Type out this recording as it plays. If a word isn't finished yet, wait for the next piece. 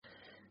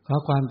ขอ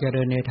ความเจ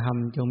ริญในธรรม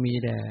จงมี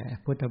แด่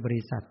พุทธบ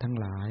ริษัททั้ง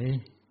หลาย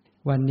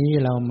วันนี้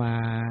เรามา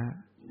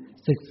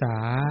ศึกษา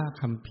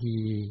คัมภี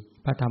ร์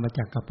พระธรรม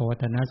จักรกับปวัต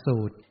ตนสู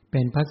ตรเ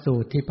ป็นพระสู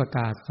ตรที่ประก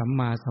าศสัม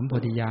มาสัมโพ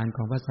ธิญาณข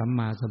องพระสัมม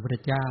าสัมพุทธ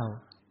เจ้า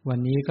วัน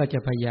นี้ก็จะ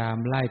พยายาม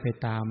ไล่ไป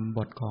ตามบ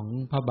ทของ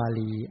พระบา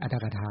ลีอรรถ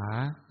กถา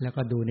แล้ว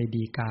ก็ดูใน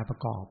ฎีกาประ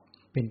กอบ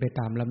เป็นไป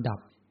ตามลำดับ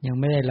ยัง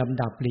ไม่ได้ล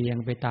ำดับเรียง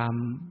ไปตาม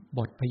บ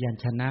ทพยัญ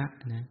ชนะ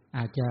นะอ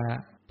าจจะ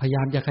พยาย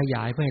ามจะขย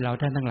ายเพื่อให้เรา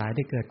ท่านทั้งหลายไ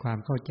ด้เกิดความ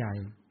เข้าใจ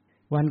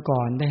วันก่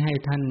อนได้ให้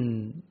ท่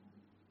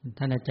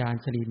านอาจาร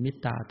ย์สรีมิต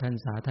ตะท่าน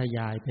สาธย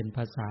ายเป็นภ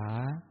าษา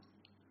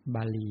บ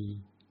าลี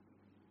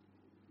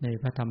ใน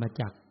พระธรรม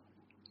จักร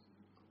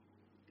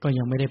ก็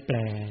ยังไม่ได้แปล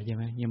ใช่ไ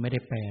หมยังไม่ได้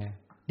แปล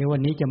เดี๋ยววั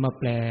นนี้จะมา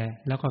แปล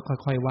แล้วก็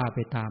ค่อยๆว่าไป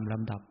ตามล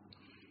ำดับ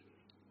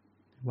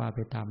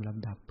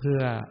เพื่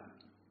อ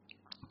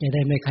จะไ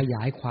ด้ไม่ขย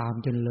ายความ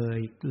จนเลย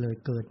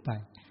เกินไป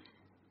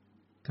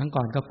ครั้ง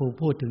ก่อนก็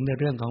พูดถึงใน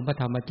เรื่องของพระ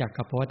ธรรมจักร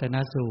กับปวัตตน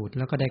สูตรแ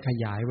ล้วก็ได้ข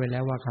ยายไว้แล้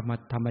วว่าค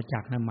ำธรรมจั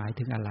กรนั้นหมาย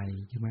ถึงอะไร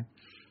ใช่ไหม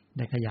ไ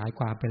ด้ขยาย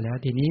ความไปแล้ว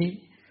ทีนี้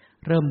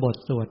เริ่มบท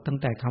สวดตั้ง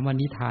แต่คำว่า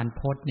นิทาน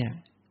พจน์เนี่ย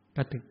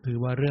ก็ถือ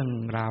ว่าเรื่อง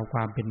ราวคว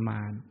ามเป็นมา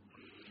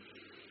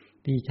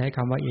ที่ใช้ค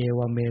ำว่าเอว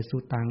เมสุ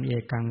ตังเอ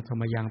กังส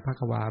มยังภ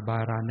ควาบา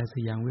ราณ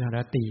สียังวิหร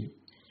ติ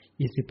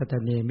อิสิปต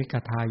เนมิก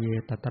ทาเย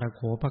ตตระโข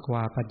ภคว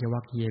าปัญญวั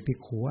คเยภิก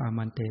ขุอา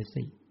มันเต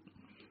สิ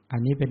อัน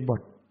นี้เป็นบ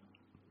ท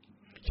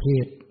เห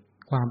ตุ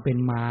ความเป็น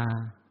มา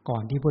ก่อ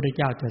นที่พระพุทธเ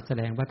จ้าจะแส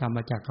ดงพระธรรม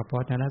จักรกับป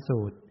วัตตน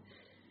สูตร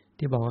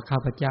ที่บอกว่าข้า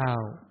พเจ้า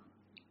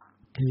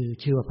คือ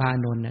ชื่อว่าพระอา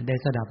นนท์ได้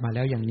สดับมาแ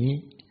ล้วอย่างนี้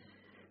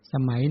ส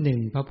มัยหนึ่ง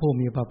พระผู้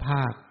มีพระภ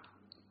าค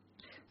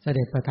เส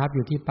ด็จประทับอ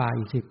ยู่ที่ป่า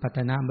อิสิปต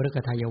นมฤค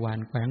ทายวัน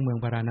แขวงเมือง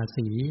พาราณ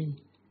สี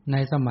ใน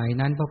สมัย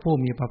นั้นพระผู้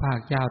มีพระภาค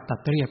เจ้าตรัส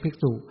เรียกภิก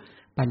ษุ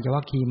ปัญจ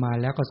วัคคีย์มา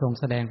แล้วก็ทรง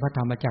แสดงพระธ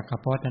รรมจักรกับ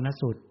ปวัตตน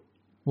สูตร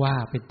ว่า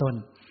เป็นต้น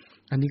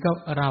อันนี้ก็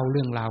เล่าเ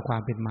รื่องราวควา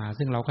มเป็นมา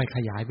ซึ่งเราค่อยข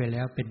ยายไปแ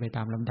ล้วเป็นไปต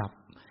ามลำดับ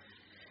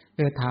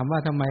ถามว่า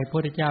ทำไมพระพุ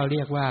ทธเจ้าเรี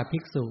ยกว่าภิ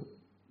กษุ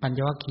ปัญจ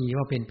วัคคีย์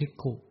ว่าเป็นภิก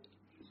ขุ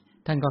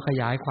ท่านก็ข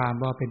ยายความ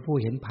ว่าเป็นผู้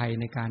เห็นภัย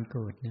ในการเ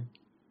กิดเนี่ย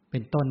เป็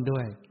นต้นด้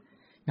วย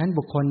นั้น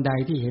บุคคลใด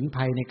ที่เห็น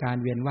ภัยในการ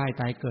เวียนว่าย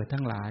ตายเกิด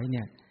ทั้งหลายเ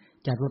นี่ย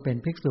จัดว่าเป็น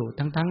ภิกษุ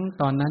ทั้ง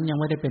ตอนนั้นยัง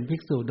ไม่ได้เป็นภิ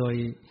กษุ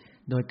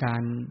โดยกา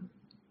ร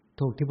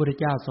ถูกที่พระพุทธ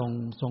เจ้า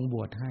ทรงบ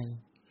วชให้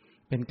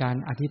เป็นการ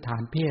อธิษฐา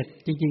นเพศ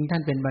จริงๆท่า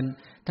นเ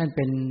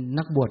ป็น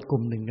นักบวชก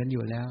ลุ่มหนึ่งกันอ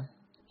ยู่แล้ว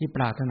ที่ป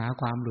รารถนา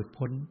ความหลุด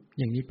พ้น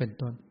อย่างนี้เป็น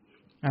ต้น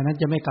อันนั้น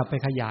จะไม่กลับไป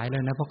ขยายแล้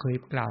วนะเพราะเคย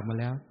กล่าวมา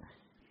แล้ว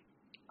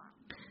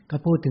ก็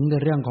พูดถึงใน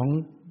เรื่องของ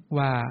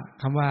ว่า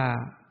คำว่า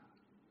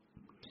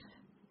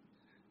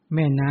แ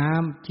ม่น้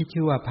ำที่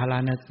ชื่อว่าพารา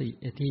ณสี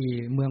ที่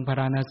เมืองพา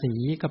ราณสี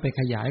ก็ไป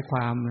ขยายคว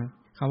าม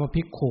คำว่า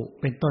ภิกขุ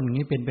เป็นต้นอย่าง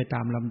นี้เป็นไปต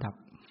ามลำดับ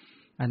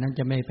อันนั้นจ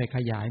ะไม่ไปข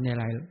ยายใน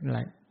ร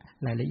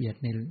ายละเอียด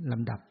ในล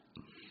ำดับ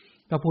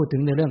ก็พูดถึ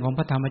งในเรื่องของพ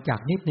ระธรรมจัก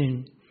รนิดนึง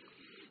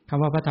ค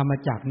ำว่าพระธรรม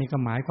จักรนี่ก็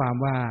หมายความ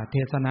ว่าเท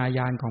ศนาย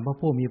านของพระ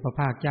ผู้มีพระ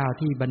ภาคเจ้า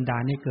ที่บันดา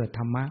ลให้เกิดธ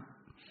รรมะ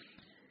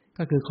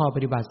ก็คือข้อป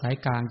ฏิบัติสาย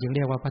กลางจึงเ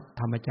รียกว่าพระ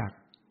ธรรมจักร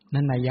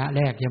นั่นนัยยะแ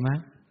รกใช่ไหม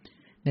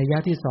นัยยะ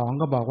ที่สอง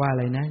ก็บอกว่าอะ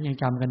ไรนะยัง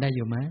จำกันได้อ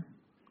ยู่ไหม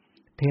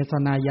เทศ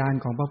นายาน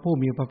ของพระผู้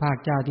มีพระภาค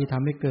เจ้าที่ท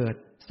ำให้เกิด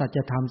สัจ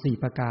ธรรม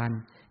4ประการ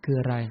คือ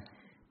อะไร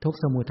ทุกข์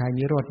สมุทัย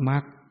นิโรธมรร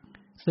ค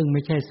ซึ่งไ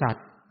ม่ใช่สัต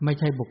ว์ไม่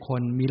ใช่บุคค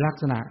ลมีลัก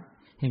ษณะ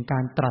แห่งก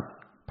ารตรัส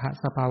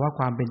สภาวะ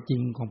ความเป็นจริ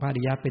งของพระอ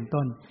ริยะเป็น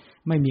ต้น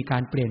ไม่มีกา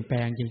รเปลี่ยนแปล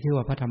งจึงชื่อ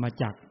ว่าพระธรรม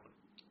จักร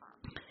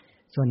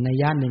ส่วนใน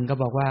ญาณหนึ่งก็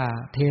บอกว่า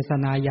เทศ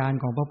นายาน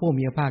ของพระผู้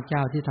มีพระภาคเจ้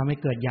าที่ทำให้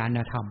เกิดญาณ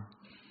ธรรม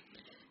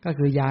ก็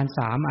คือญาณ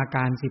3อาก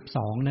าร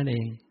12นั่นเอ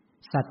ง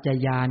สัจจ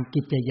ญาณ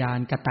กิจจญาณ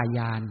กตญ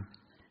าณ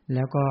แ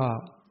ล้วก็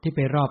ที่ไป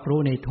รอบรู้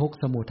ในทุกข์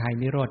สมุทัย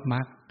นิโรธมร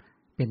รค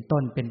เป็นต้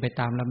นเป็นไป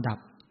ตามลำดับ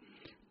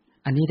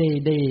อันนี้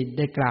ไ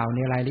ด้กล่าวใน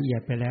รายละเอีย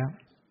ดไปแล้ว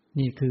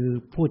นี่คือ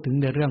พูดถึง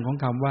ในเรื่องของ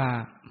คำว่า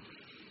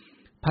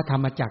พระธร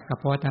รมจักรกับ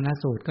ปวัตตน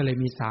สูตรก็เลย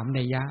มี3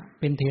นัยยะ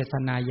เป็นเทศ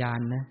นายาน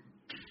นะ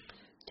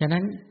ฉะนั้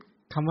น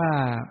คำว่า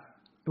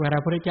เวลาพ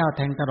ระพุทธเจ้าแ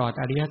ทงตลอด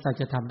อริยสั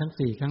จธรรมทั้ง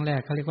4ครั้งแรก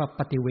เขาเรียกว่า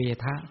ปฏิเว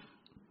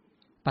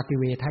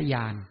ทญ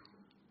าณ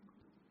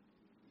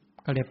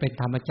ก็เลยเป็น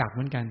ธรรมจักรเห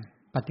มือนกัน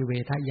ปฏิเว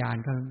ทญาณ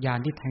ก็ญาณ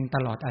ที่แทงต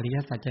ลอดอริย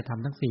สัจธรรม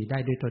ทั้ง4ได้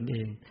ด้วยตนเอ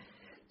ง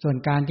ส่วน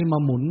การที่มา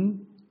หมุน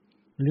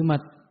หรือมา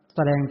แส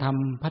ดงธรรม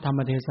พระธรรม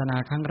เทศนา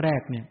ครั้งแร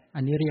กเนี่ยอั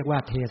นนี้เรียกว่า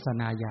เทศ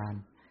นายาน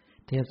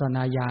เทศน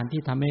ายาน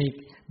ที่ทำให้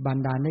บัน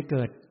ดาลให้เ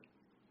กิด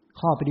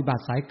ข้อปฏิบั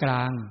ติสายกล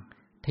าง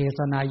เทศ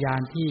นายา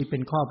นที่เป็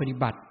นข้อปฏิ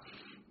บัติ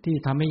ที่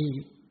ทำให้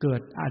เกิ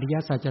ดอริย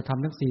สัจธรรม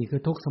ทั้ง4คื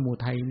อทุกข์สมุ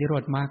ทัยนิโร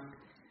ธมรรค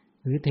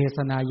หรือเทศ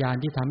นายาน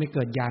ที่ทำให้เ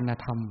กิดญาณ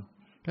ธรรม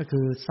ก็คื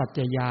อสัจจ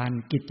ญาณ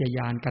กิจจญ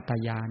าณกต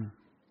ญาณ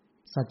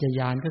สัจจ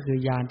ญาณก็คือ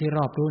ญาณที่ร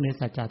อบรู้ใน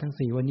สัจจะทั้ง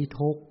4ว่านี้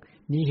ทุกข์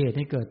นี้เหตุใ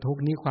ห้เกิดทุก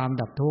ข์นี้ความ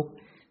ดับทุกข์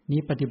นี้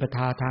ปฏิปท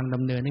าทางด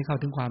ำเนินให้เข้า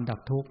ถึงความดับ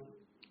ทุกข์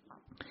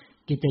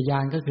กิจจญา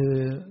ณก็คือ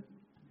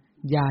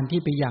ญาณ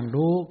ที่ไปอย่าง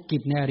รู้กิ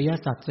จในอริย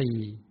สัจ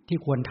4ที่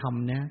ควรท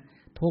ำนะ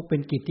ทุกข์เป็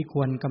นกิจที่ค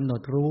วรกำหน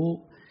ดรู้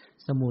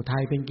สมุทั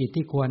ยเป็นกิจ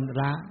ที่ควร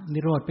ละนิ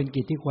โรธเป็น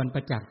กิจที่ควรปร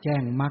ะจักษ์แจ้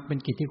งมรรคเป็น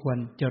กิจที่ควร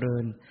เจริ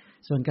ญ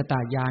ส่วนกต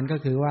ญาณก็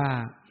คือว่า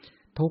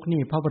ทุกข์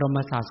นี่พระบรม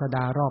ศาสด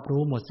ารอบ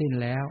รู้หมดสิ้น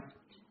แล้ว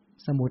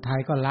สมุทั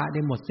ยก็ละไ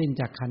ด้หมดสิ้น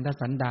จากขันธ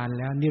สันดาน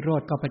แล้วนิโร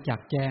ธก็ประจัก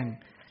ษ์แจ้ง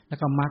แล้ว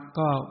ก็มรรค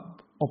ก็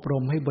อบร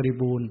มให้บริ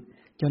บูรณ์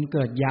จนเ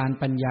กิดญาณ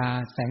ปัญญา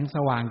แสงส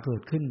ว่างเกิ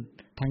ดขึ้น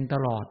แทงต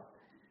ลอด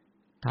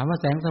ถามว่า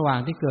แสงสว่าง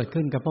ที่เกิด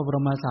ขึ้นกับพระบร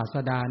มศาส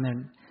ดานั้น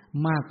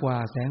มากกว่า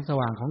แสงส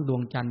ว่างของดว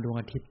งจันทร์ดวง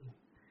อาทิตย์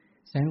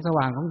แสงส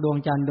ว่างของดวง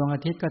จันทร์ดวงอา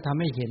ทิตย์ก็ทำ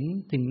ให้เห็น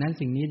สิ่งนั้น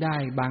สิ่งนี้ได้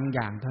บางอ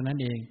ย่างเท่านั้น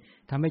เอง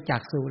ทำให้จั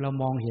กษุเรา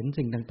มองเห็น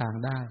สิ่งต่าง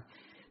ๆได้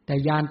แต่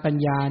ญาณปัญ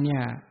ญาเนี่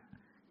ย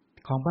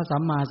ของพระสั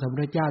มมาสัมพุท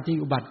ธเจ้าที่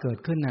อุบัติเกิด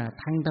ขึ้นน่ะ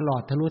ทั้งตลอ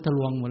ดทะลุทะล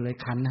วงหมดเลย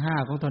ขันธ์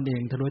5ของตนเอ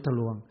งทะลุทะ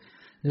ลวง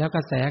แล้วก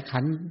ระแสขั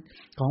นธ์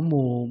ของห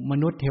มู่ม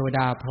นุษย์เทวด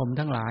าพรหม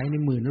ทั้งหลายใน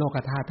หมื่นโลก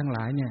ธาตุทั้งหล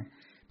ายเนี่ย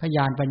พญ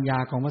าณปัญญา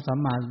ของพระสัม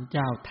มาสัมพุทธเ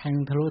จ้าแทง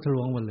ทะลุทะล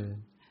วงหมดเลย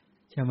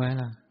ใช่ไหม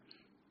ล่ะ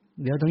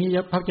เดี๋ยวตรงนี้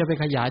พระจะไป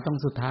ขยายตรง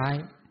สุดท้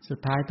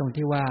ายตรง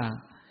ที่ว่า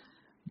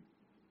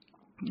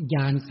ญ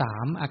าณ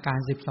3อาการ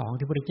12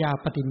ที่พระพุทธเจ้า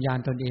ปฏิญญาณ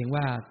ตนเอง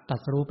ว่าตรั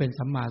สรู้เป็น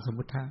สัมมาสัม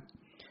พุทธะ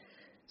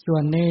ส่ว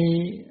นใน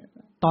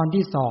ตอน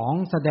ที่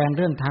2แสดงเ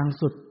รื่องทาง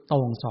สุดโ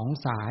ต่ง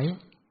2สาย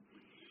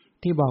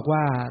ที่บอกว่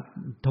า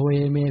โทเอ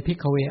เมภิก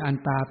ขเวอัน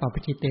ตาปป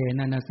ชิเต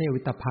นันเส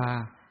วิตภา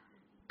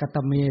กต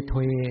เมโท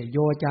เอโย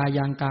จา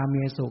ยังกาเม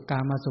สุกา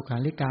มาสุขัน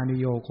ลิกานุ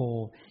โยโค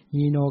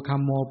ฮีโนคั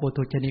มโมปุ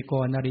ถุชนิโก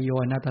นริโย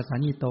นัตสัน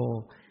นิโต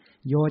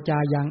โยจา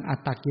ยังอัต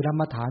ตกิร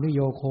มัฏฐานุโ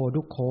ยโค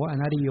ดุโขอ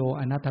นัริโย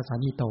อนัตสัน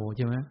นิโตใ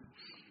ช่ไหม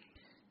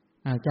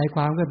ใจค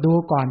วามก็ดู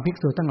ก่อนภิก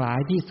ษุทั้งหลาย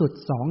ที่สุด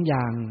2อ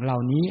ย่างเหล่า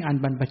นี้อัน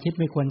บรรพชิต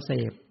ไม่ควรเส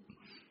พ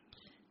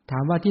ถา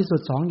มว่าที่สุ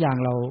ด2อย่าง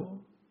เ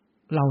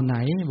ราไหน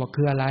บอก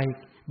คืออะไร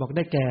บอกไ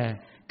ด้แก่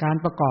การ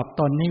ประกอบ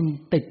ตนให้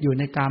ติดอยู่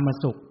ในกาม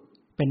สุข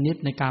เป็นนิจ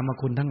ในกาม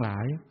คุณทั้งหลา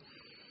ย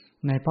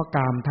ในเพราะก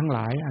ามทั้งหล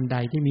ายอันใด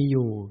ที่มีอ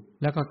ยู่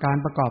แล้วก็การ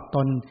ประกอบต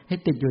นให้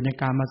ติดอยู่ใน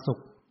กามสุข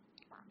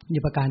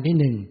นี่ประการ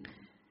ที่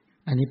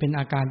1อันนี้เป็น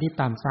อาการที่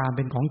ต่ำทรามเ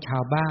ป็นของชา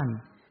วบ้าน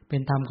เป็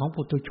นธรรมของ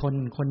ปุถุชน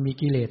คนมี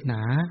กิเลสหน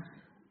า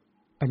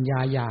ปัญญา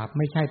หยาบไ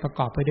ม่ใช่ประก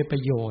อบไปด้วยปร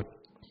ะโยชน์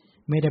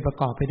ไม่ได้ประ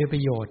กอบไปด้วยปร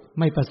ะโยชน์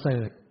ไม่ประเสริ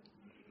ฐ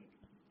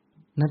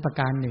นั่นประ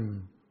การ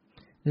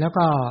1แล้ว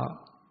ก็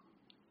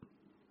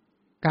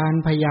การ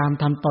พยายาม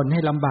ทำตนให้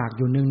ลำบากอ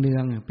ยู่เนื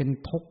องๆเป็น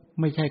ทุกข์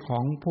ไม่ใช่ขอ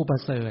งผู้ปร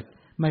ะเสริฐ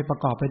ไม่ประ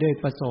กอบไปด้วย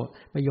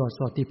ประโยชน์โส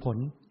ติผล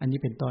อันนี้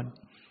เป็นต้น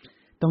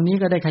ตรงนี้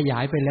ก็ได้ขยา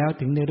ยไปแล้ว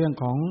ถึงในเรื่อง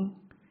ของ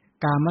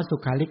กามสุ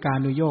ขาริกา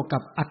นุโยคกั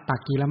บอัตต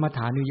กิลมัฏฐ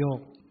านุโยค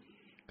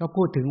ก็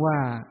พูดถึงว่า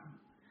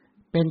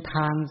เป็นท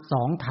าง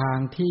2ทาง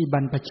ที่บร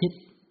รพชิต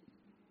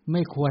ไ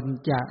ม่ควร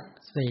จะ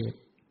เสพ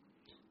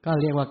ก็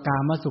เรียกว่ากา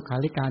มสุขา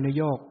ริกานุ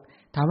โยค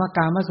ถามว่าก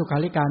ามสุขา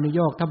ริกานุโ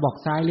ยคถ้าบอก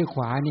ซ้ายหรือข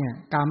วาเนี่ย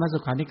กามสุ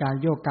ขาริกา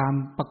นุโยคการ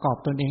ประกอบ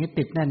ตนเองให้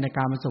ติดแน่นในก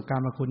ามสุขกา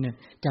มคุณเนี่ย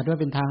จัดว่า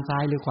เป็นทางซ้า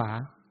ยหรือขวา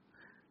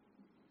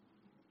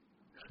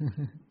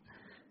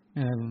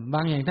บ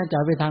างอย่างท่านจะ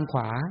ไปทางขว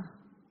า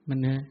มัน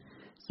นะ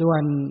ส่ว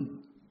น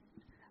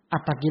อั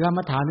ตตกิล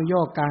มัฏฐานุโย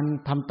คการ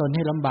ทำตนใ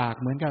ห้ลำบาก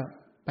เหมือนกับ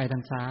ไปทา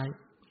งซ้าย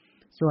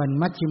ส่วน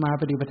มัชฌิมา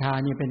ปฏิปทา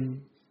นี่เป็น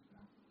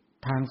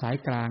ทางสาย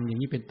กลางอย่า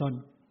งนี้เป็นต้น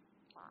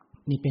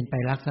นี่เป็นไป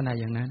ลักษณะ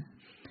อย่างนั้น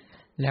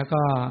แล้ว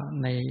ก็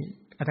ใน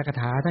อัตถก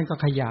ถาท่านก็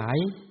ขย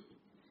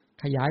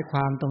ายคว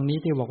ามตรงนี้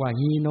ที่บอกว่า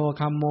ฮีโน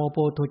คัมโมโป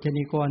ทุช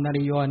นิโกน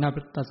ริโยนั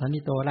ตสันนิ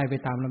โตไล่ไป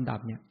ตามลำดับ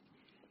เนี่ย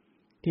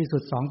ที่สุ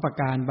ด2ประ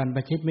การบรรพ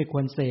ชิตไม่ค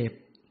วรเสพ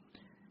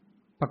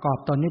ประกอบ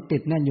ตนนี้ติ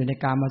ดแน่นอยู่ใน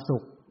กามสุ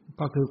ข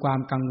ก็คือความ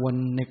กังวล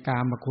ในกา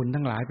มคุณ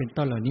ทั้งหลายเป็น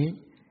ต้นเหล่านี้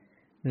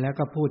แล้ว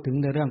ก็พูดถึง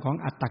ในเรื่องของ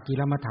อัตตกิ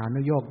ลมัฏฐา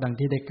นุโยคดัง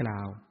ที่ได้กล่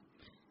าว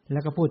แล้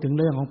วก็พูดถึง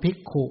เรื่องของภิก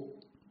ขุ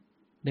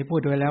ได้พูด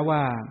ไว้แล้วว่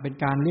าเป็น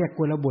การเรียก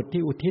กุลบุตร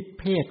ที่อุทิศ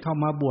เพศเข้า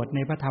มาบวชใน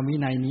พระธรรมวิ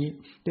นัยนี้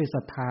ด้วยศ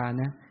รัทธา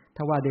นะถ้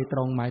าว่าโดยตร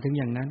งหมายถึง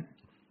อย่างนั้น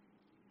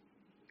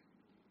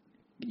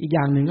อีกอ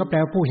ย่างหนึ่งก็แปล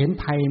ว่าผู้เห็น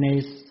ภัยใน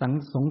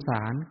สงส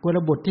ารกุล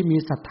บุตรที่มี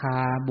ศรัทธา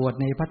บวช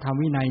ในพระธรรม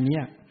วินัยนี้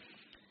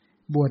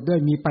บวชด้วย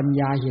มีปัญ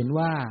ญาเห็น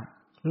ว่า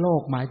โล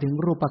กหมายถึง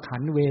รูปขั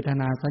นธ์เวท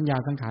นาสัญญา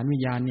สังขารวิ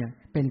ญญาณเนี่ย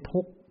เป็นทุ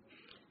กข์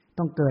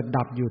ต้องเกิด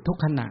ดับอยู่ทุก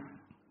ขณะ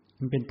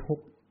มันเป็นทุก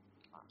ข์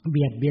เ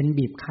บียดเบียน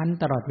บีบคั้น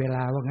ตลอดเวล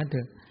าว่างั้นเถ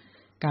อะ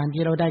การ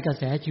ที่เราได้กระ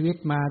แสชีวิต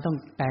มาต้อง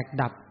แตก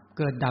ดับ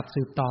เกิดดับ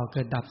สืบต่อเ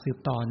กิดดับสืบ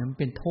ต่อนั้นมัน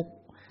เป็นทุก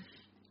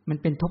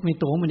ข์ใน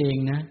ตัวมันเอง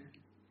นะ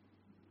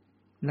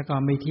แล้วก็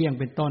ไม่เที่ยง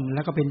เป็นต้นแ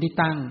ล้วก็เป็นที่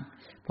ตั้ง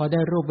พอได้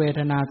รูปเว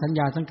ทนาสัญญ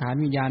าสังขาร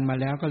วิญญาณมา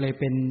แล้วก็เลย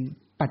เป็น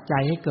ปัจจั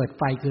ยให้เกิด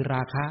ไฟคือร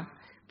าคะ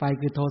ไฟ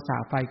คือโทสะ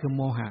ไฟคือโ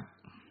มหะ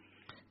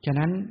ฉะ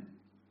นั้น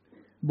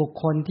บุค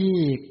คลที่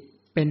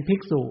เป็นภิ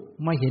กษุ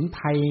มาเห็น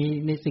ภัย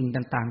ในสิ่ง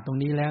ต่างๆตรง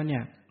นี้แล้วเนี่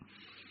ย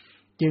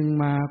จึง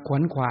มาขว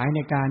นขวายใน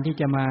การที่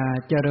จะมา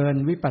เจริญ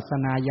วิปัสส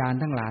นาญาณ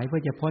ทั้งหลายเพื่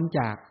อจะพ้น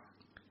จาก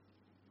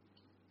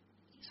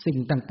สิ่ง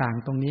ต่าง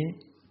ๆตรงนี้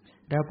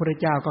แล้วพระพุทธ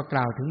เจ้าก็ก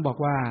ล่าวถึงบอก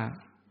ว่า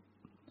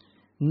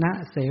ณ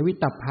เสวิ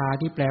ตภา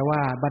ที่แปลว่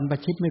าบรรพ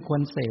ชิตไม่คว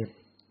รเ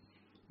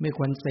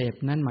สพ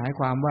นั้นหมาย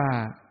ความว่า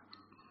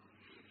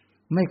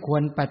ไม่คว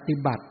รปฏิ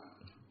บัติ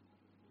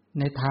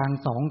ในทาง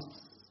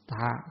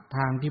ท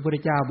างที่พระพุทธ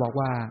เจ้าบอก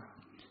ว่า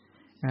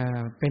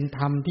เป็นธ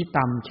รรมที่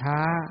ต่ำช้า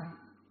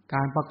ก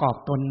ารประกอบ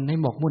ตนให้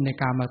หมกมุ่นใน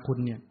กามคุณ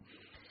เนี่ย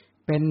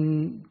เป็น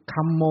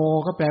คัมโม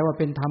ก็แปลว่า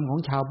เป็นธรรมของ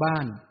ชาวบ้า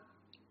น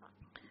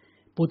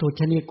ปุถุ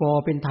ชนิโก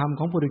เป็นธรรมข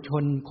องปุถุช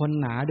นคน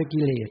หนาด้วย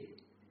กิเลส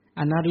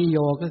อนัริโย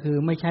ก็คือ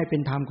ไม่ใช่เป็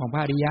นธรรมของพร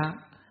ะอริยะ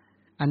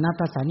อนัต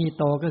ตสันนิ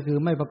โตก็คือ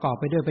ไม่ประกอบ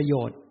ไปด้วยประโย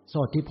ชน์โส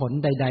ติผล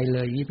ใดๆเล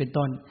ยนี้เป็น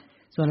ต้น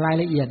ส่วนราย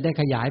ละเอียดได้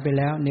ขยายไป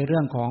แล้วในเรื่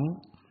องของ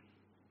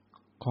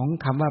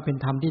คำว่าเป็น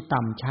ธรรมที่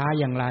ต่ำช้า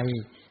อย่างไร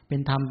เป็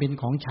นธรรมเป็น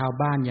ของชาว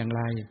บ้านอย่างไ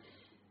ร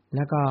แ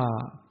ล้วก็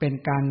เป็น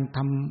การ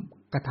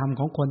กระทำ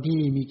ของคนที่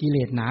มีกิเล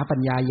สหนาปัญ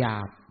ญาหยา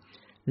บ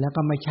แล้ว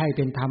ก็ไม่ใช่เ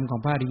ป็นธรรมของ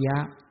พระอริยะ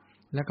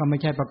แล้วก็ไม่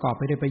ใช่ประกอบไ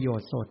ปด้วยประโยช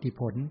น์โสติ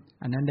ผล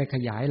อันนั้นได้ข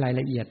ยายราย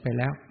ละเอียดไป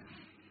แล้ว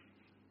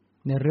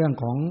ในเรื่อง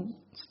ขอ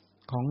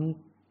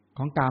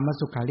งกาม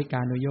สุขาริก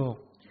ารุโยค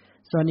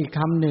ส่วนอีกค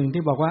ำหนึ่ง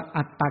ที่บอกว่า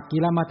อัตตกิ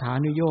ลมัฏฐา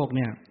นุโยคเ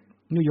นี่ย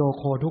นุโย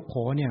โคทุกโข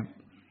เนี่ย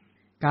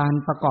การ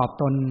ประกอบ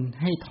ตน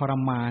ให้ทร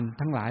มาน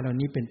ทั้งหลายเหล่า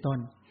นี้เป็นต้น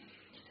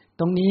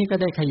ตรงนี้ก็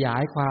ได้ขยา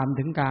ยความ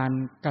ถึงการ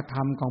กระท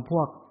ำของพ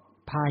วก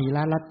พาหิร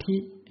ลัทธิ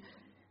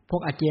พว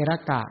กอเจร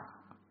กะ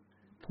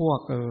พวก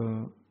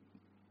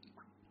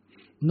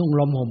นุ่ง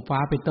ลมห่มฟ้า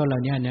เป็นต้นเหล่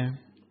านี้นะ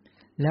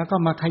แล้วก็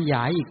มาขย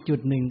ายอีกจุด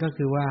หนึ่งก็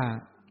คือว่า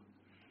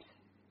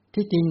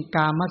ที่จริงก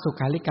ามสุ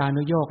ขาริกา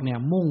รุโยคเนี่ย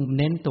มุ่งเ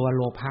น้นตัวโ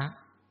ลภะ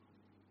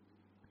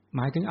หม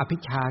ายถึงอภิ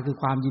ชฌาคือ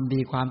ความยินดี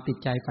ความติด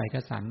ใจใฝ่ก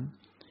สัน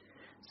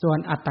ส่วน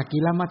อัตตกิ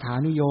ลมัฏฐา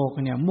นุโยค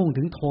เนี่ยมุ่ง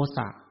ถึงโทส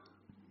ะ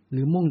ห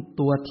รือมุ่ง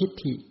ตัวทิฏ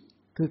ฐิ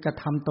คือกระ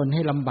ทำตนใ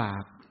ห้ลำบา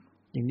ก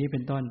อย่างนี้เป็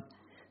นต้น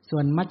ส่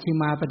วนมัชฌิ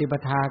มาปฏิป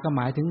ทาก็ห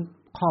มายถึง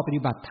ข้อปฏิ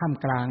บัติท่าม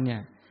กลางเนี่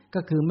ย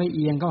ก็คือไม่เ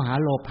อียงเข้าหา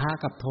โลภะ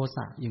กับโทส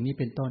ะอย่างนี้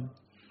เป็นต้น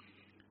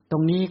ตร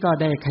งนี้ก็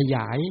ได้ขย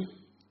าย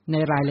ใน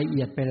รายละเ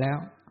อียดไปแล้ว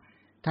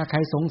ถ้าใคร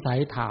สงสัย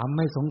ถามไ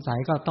ม่สงสัย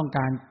ก็ต้องก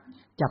าร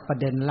จับประ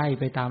เด็นไล่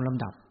ไปตามล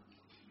ำดับ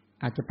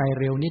อาจจะไป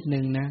เร็วนิดนึ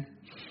งนะ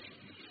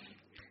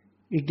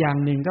อีกอย่าง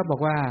หนึ่งก็บอ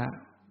กว่า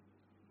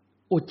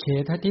อุเฉ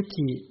ททิฏ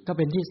ฐิก็เ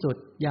ป็นที่สุด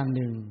อย่างห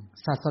นึ่ง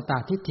สัสสต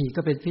ทิฏฐิ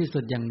ก็เป็นที่สุ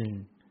ดอย่างหนึ่ง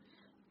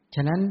ฉ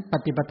ะนั้นป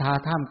ฏิปทา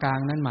ท่ามกลาง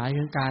นั้นหมาย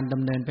ถึงการด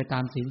ำเนินไปตา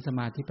มศีลสม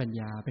าธิปัญ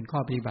ญาเป็นข้อ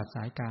ปฏิบัติส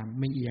ายกลาง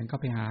ไม่เอียงเข้า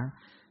ไปหา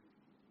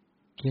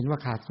เห็นว่า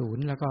ขาดศูน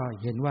ย์แล้วก็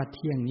เห็นว่าเ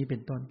ที่ยงนี้เป็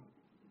นต้น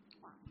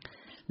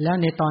แล้ว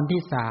ในตอน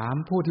ที่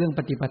3พูดเรื่องป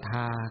ฏิปท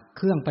าเ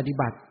ครื่องปฏิ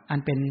บัติอัน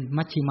เป็น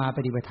มัชฌิมาป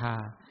ฏิปทา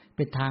เ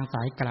ป็นทางส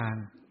ายกลาง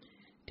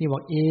ที่บอ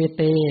กเอเ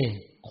ต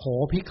โข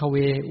ภิกขเว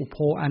อุโพ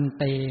อัน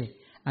เต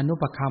อนุ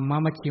ปคัมมะ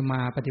มัชฌิม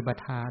าปฏิป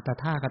ทาต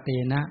ถาคเต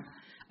นะ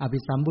อภิ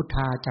สัมพุทธ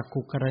าจัก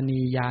ขุกรณี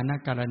ญาณ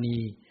กรณี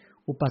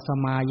อุปส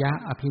มายะ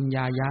อภิญญ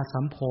ายะสั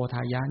มโพธ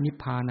ายะนิพ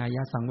พานาย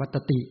ะสังวัต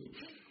ติ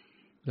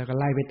แล้วก็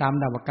ไล่ไปตาม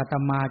ดับกัตต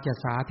มาจะ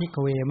สาภิกข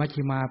เวมัช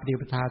ฌิมาปฏิ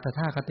ปทาตถ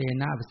าคเต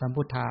นะอภิสัม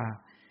พุทธา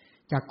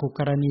จักขุก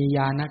รณีญ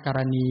าณกร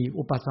ณี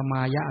อุปสม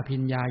ายะอภิ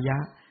ญญายะ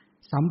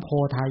สัมโพ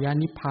ธายะ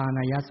นิพพาน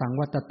ายะสัง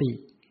วัตติ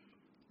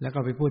แล้วก็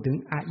ไปพูดถึง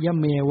อะยะ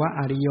เมวะ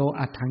อริโย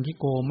อัตถังคิ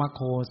โกมะโค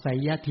ไส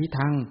ยะทิ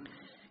ทัง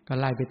ก็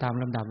ไล่ไปตาม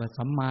ลำดับว่า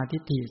สัมมาทิ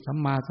ฏฐิสัม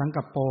มาสัง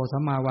กัปโปสั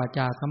มมาวาจ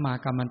าสัมมา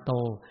กัมมันโต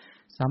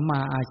สัมมา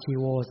อาชี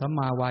โวสัมม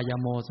าวาย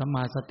โมสัมม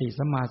าสติ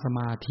สัมมาสม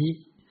าธิ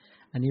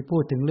อันนี้พู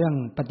ดถึงเรื่อง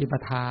ปฏิป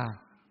ทา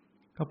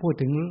ก็พูด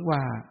ถึงว่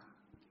า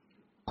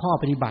ข้อ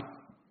ปฏิบัติ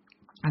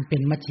อันเป็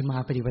นมัชฌิมา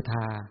ปฏิปท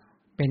า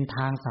เป็นท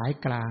างสาย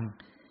กลาง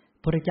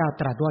พระเจ้า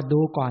ตรัสว่าดู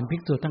ก่อนภิ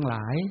กษุทั้งหล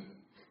าย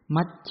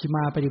มัชฌิม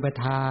าปฏิป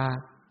ทา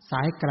ส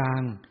ายกลา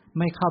งไ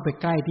ม่เข้าไป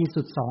ใกล้ที่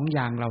สุด2อ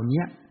ย่างเหล่า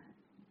นี้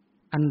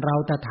อันเรา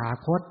ตถา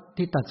คต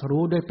ที่ตรัส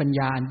รู้ด้วยปัญญ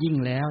าอันยิ่ง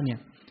แล้วเนี่ย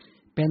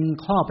เป็น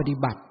ข้อปฏิ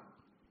บัติ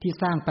ที่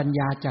สร้างปัญญ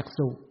าจัก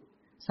ษุ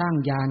สร้าง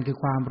ญาณคือ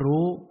ความ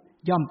รู้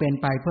ย่อมเป็น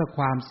ไปเพื่อค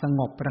วามสง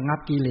บระงับ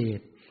กิเลส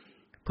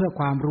เพื่อ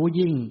ความรู้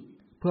ยิ่ง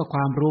เพื่อคว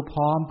ามรู้พ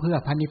ร้อมเพื่อ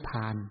พระนิพพ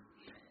าน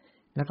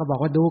แล้วก็บอก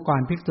ว่าดูก่อ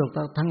นภิกษุ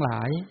ทั้งหล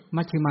าย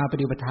มัชฌิมาป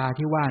ฏิปทา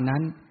ที่ว่านั้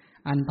น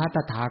อันพระต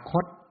ถาค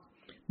ต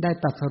ได้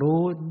ตรัส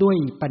รู้ด้วย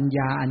ปัญญ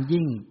าอัน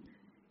ยิ่ง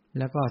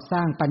แล้วก็สร้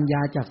างปัญญ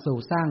าจักษุ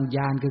สร้างญ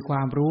าณคือคว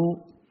ามรู้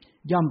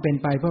ย่อมเป็น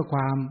ไปเพื่อคว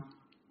าม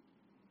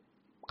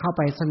เข้าไ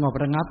ปสงบ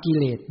ระงับกิ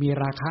เลสมี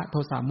ราคะโท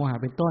สะโมหะ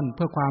เป็นต้นเ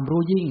พื่อความ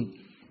รู้ยิ่ง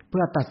เ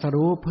พื่อตรัส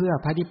รู้เพื่อ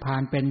พระนิพพา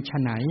นเป็นไฉ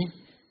น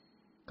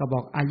ก็บอ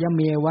กอะยะเ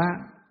มวะ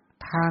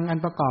ทางอัน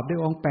ประกอบด้วย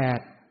องค์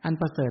8อัน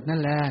ประเสริฐนั่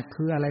นแหละ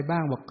คืออะไรบ้า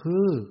งบอกคื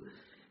อ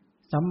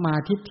สัมมา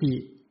ทิฏฐิ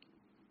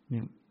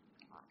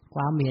ค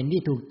วามเห็น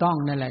ที่ถูกต้อง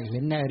นั่นแหละเห็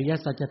นในอริย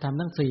สัจธรรม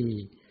ทั้ง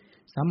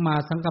4สัมมา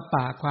สังกัปป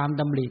ะความ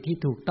ดำริที่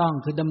ถูกต้อง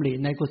คือดำริ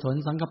ในกุศล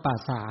สังกัปปะ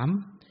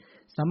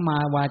3สัมมา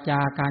วาจา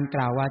การก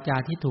ล่าววาจา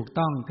ที่ถูก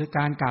ต้องคือก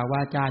ารกล่าวว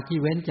าจาที่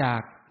เว้นจา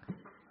ก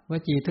ว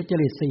จีทุจ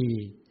ริต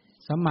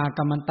4สัมมา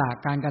กัมมันตะ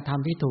การกระท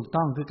ำที่ถูก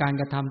ต้องคือการ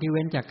กระทำที่เ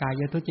ว้นจากกา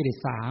ยทุจริต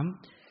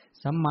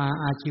3สัมมา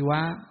อาชีวะ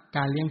ก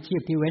ารเลี้ยงชี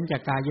พที่เว้นจา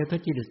กกายทุ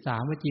จริต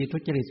3วจีทุ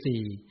จริต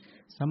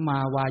4สัมมา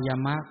วายา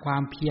มะควา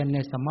มเพียรใน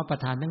สัมมาประ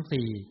ธานทั้ง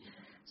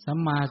4สัม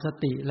มาส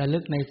ติระลึ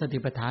กในสติ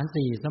ปัฏฐาน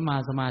4สัมมา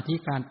สมาธิ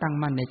การตั้ง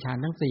มั่นในฌาน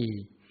ทั้ง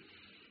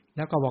4แ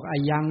ล้วก็บอกอา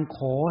ยังโข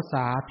ส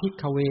าภิก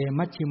ขเว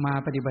มัชฌิมา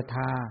ปฏิปท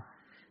า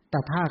ต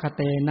ถาคเ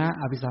ตนะ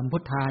อภิสัมพุ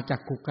ทธาจั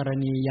กขุกร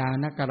ณีญา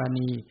ณกร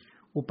ณี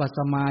อุปส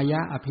มายะ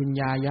อภิญ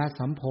ญายะ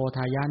สัมโพธ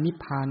ายะนิพ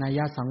พานาย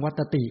ะสังวั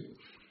ตติ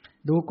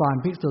ดูก่อน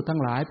ภิกษุทั้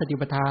งหลายปฏิ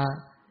ปทา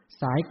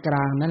สายกล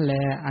างนั่นแล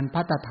อันพร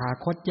ะตถา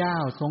คตเจ้า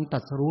ทรงตรั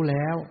สรู้แ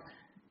ล้ว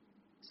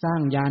สร้า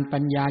งญาณปั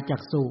ญญาจั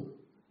กษุ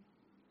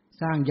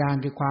สร้างญาณ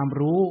คือความ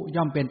รู้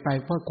ย่อมเป็นไป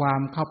เพื่อควา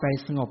มเข้าไป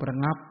สงบระ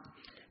งับ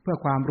เพื่อ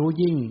ความรู้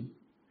ยิ่ง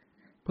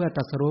เพื่อต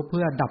รัสรู้เ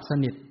พื่อดับส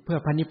นิทเพื่อ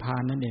พระนิพพา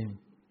นนั่นเอง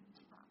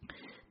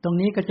ตรง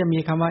นี้ก็จะมี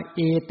คำว่าเอ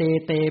เต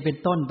เตเป็น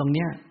ต้นตรงเ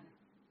นี้ย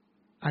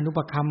อนุป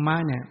คัมมะ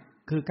เนี่ย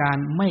คือการ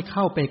ไม่เ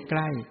ข้าไปใก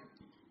ล้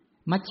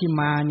มัชฌิ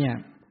มาเนี่ย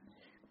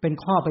เป็น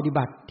ข้อปฏิ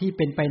บัติที่เ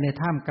ป็นไปใน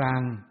ท่ามกลา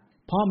ง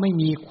เพราะไม่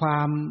มี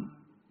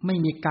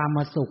กาม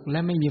สุขและ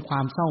ไม่มีควา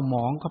มเศร้าหม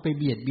องเข้าไป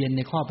เบียดเบียนใ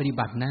นข้อปฏิ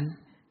บัตินั้น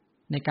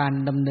ในการ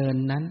ดำเนิน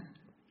นั้น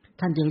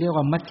ท่านจึงเรียก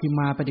ว่ามัชฌิม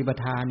าปฏิป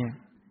ทาเนี่ย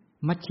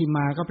มัชฌิม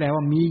าก็แปลว่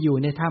ามีอยู่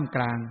ในท่ามก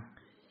ลาง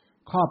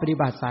ข้อปฏิ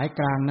บัติสาย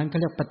กลางนั้นเขา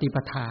เรียกปฏิป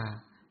ทา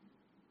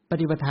ป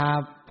ฏิปทา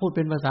พูดเ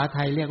ป็นภาษาไท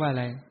ยเรียกว่าอะ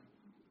ไร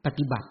ป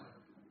ฏิบัติ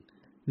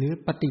หรือ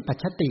ปฏิปัช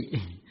ชติ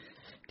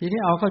ทีนี้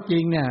เอาเข้าจริ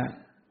งเนี่ย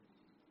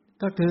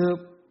ก็คือ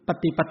ป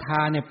ฏิปท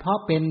าเนี่ยเพราะ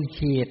เป็นเ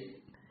หตุ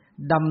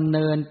ดำเ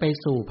นินไป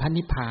สู่พระ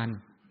นิพพาน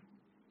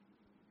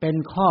เป็น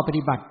ข้อป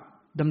ฏิบัติ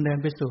ดำเนิน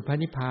ไปสู่พระ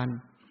นิพพาน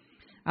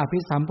อภิ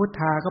สัมพุท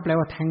ธาก็แปล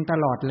ว่าแทงต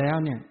ลอดแล้ว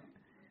เนี่ย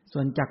ส่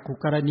วนจักขุ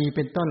กรณีเ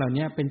ป็นต้นเหล่า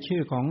นี้เป็นชื่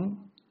อของ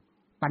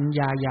ปัญญ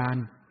าญาณ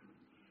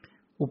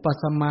อุป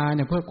สมาเ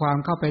นี่ยเพื่อความ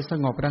เข้าไปส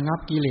งบระงับ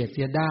กิเลสเ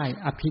สียได้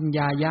อภิญญ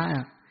ายะ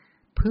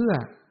เพื่อ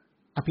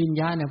อภิญ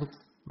ญาเนี่ย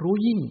รู้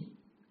ยิ่ง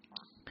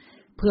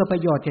เพื่อปร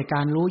ะโยชน์แก่ก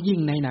ารรู้ยิ่ง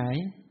ในไหน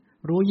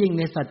รู้ยิ่งใ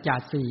นสัจจะ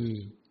สี่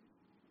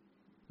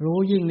รู้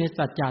ยิ่งใน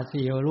สัจจะ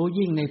สี่รู้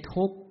ยิ่งใน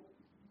ทุกข์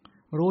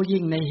รู้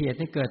ยิ่งในเหตุ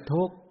ให้เกิด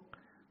ทุกข์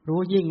รู้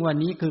ยิ่งว่า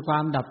นี้คือควา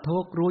มดับทุ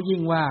กข์รู้ยิ่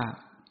งว่า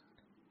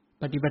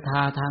ปฏิปท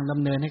าทางด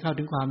ำเนินให้เข้า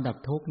ถึงความดับ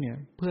ทุกข์เนี่ย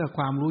เพื่อค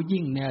วามรู้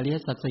ยิ่งในอริย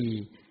สัจสี่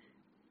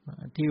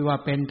ที่ว่า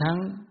เป็นทั้ง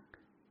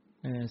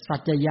สั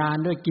จจญาณ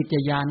ด้วยกิจ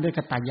ญาณด้วยก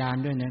ตญาณ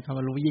ด้วยเนี่ยคำ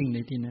ว่ารู้ยิ่งใน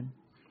ที่นั้น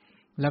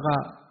แล้วก็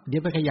เดี๋ย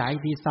วไปขยายอี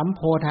กทีสัมโพ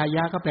ธาย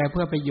ะก็แปลเ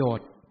พื่อประโยช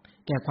น์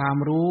แก่ความ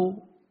รู้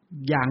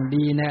อย่าง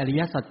ดีในอริ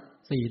ยสัจ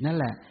สี่นั่น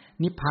แหละ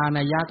นิพพาน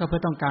ายะก็เพื่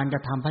อต้องการกร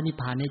ะทำพระนิพ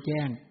พานให้แ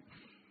จ้ง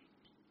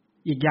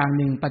อีกอย่างห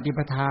นึ่งปฏิป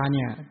ทาเ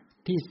นี่ย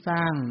ที่ส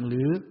ร้างห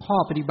รือข้อ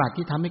ปฏิบัติ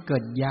ที่ทำให้เกิ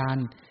ดญาณ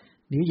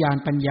หรือญาณ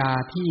ปัญญา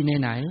ที่ใน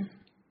ไหน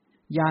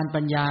ญาณ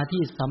ปัญญา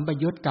ที่สัมป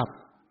ยุตกับ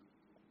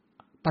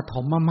ปฐ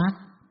มมรรค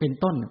เป็น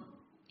ต้น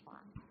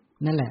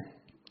นั่นแหละ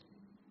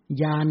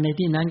ญาณใน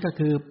ที่นั้นก็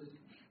คือ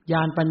ญ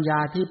าณปัญญา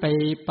ที่ไป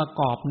ประ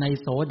กอบใน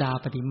โสดา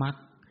ปัตติมรรค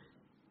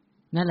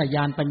นั่นแหละญ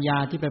าณปัญญา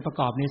ที่ไปประ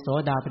กอบในโส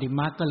ดาปัตติ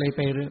มรรคก็เลยไ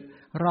ป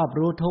รอบ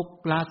รู้ทุกข์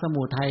ละส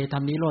มุทัยท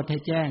ำนิโรธให้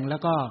แจ้งแล้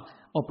วก็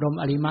อบรม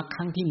อริยมรรคค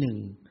รั้งที่หนึ่ง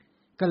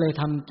ก็เลย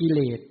ทำกิเล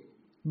ส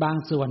บาง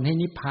ส่วนให้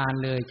นิพพาน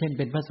เลยเช่นเ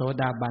ป็นพระโส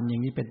ดาบันอย่า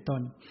งนี้เป็นต้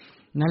น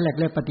นั่นแหละ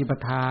เรียกปฏิป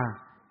ทา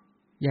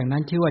อย่างนั้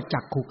นชื่อว่าจั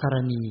กขุกร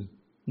ณี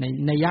ใน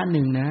นัยยะห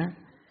นึ่งนะ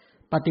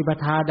ปฏิป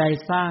ทาใด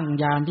สร้าง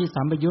ญาณที่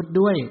สัมปยุต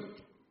ด้วย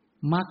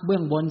มรรคเบื้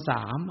องบนส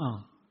าม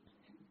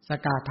ส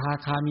กทา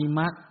คามี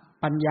มรรค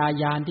ปัญญา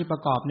ญาณที่ปร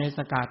ะกอบในส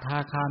กทา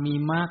คามี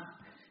มรรค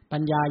ปั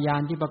ญญาญา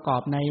ณที่ประกอ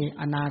บใน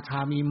อนาคา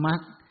มีมรรค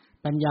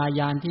ปัญญา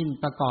ญาณที่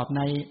ประกอบใ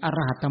นอร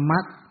หัตมร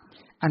รค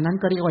อันนั้น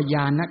ก็เรียกว่าญ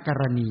าณก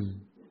รณี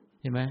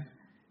เห็นไหม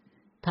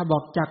ถ้าบอ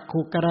กจัก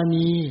ขุกร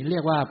ณีเรี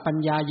ยกว่าปัญ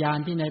ญาญาณ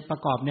ที่ในประ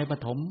กอบในป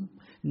ฐม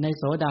ใน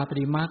โสดาปัต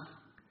ติมรรค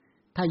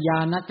ถ้าญา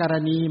ณกร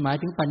ณีหมาย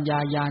ถึงปัญญา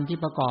ญาณที่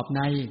ประกอบใ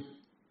น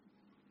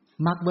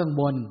มรรคเบื้อง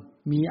บน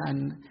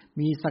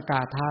มีสก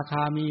ทาค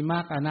ามีมร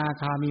รคอนา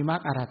คามีมรร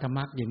คอรหัตม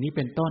รรคอย่างนี้เ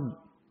ป็นต้น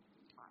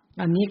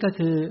อันนี้ก็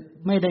คือ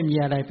ไม่ได้มี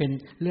อะไรเป็น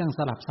เรื่องส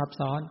ลับซับ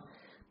ซ้อน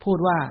พูด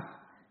ว่า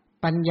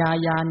ปัญญา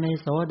ญาณ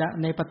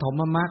ในปฐ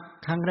มมรรค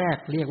ครั้งแรก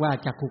เรียกว่า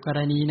จักขุกร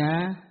ณีนะ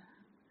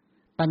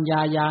ปัญญ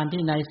าญาณ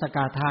ที่ในสก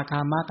ทาคา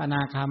มรรคอน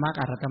าคามรรค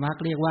อรหัตมรรค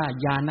เรียกว่า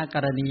ญาณก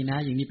รณีนะ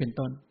อย่างนี้เป็น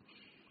ต้น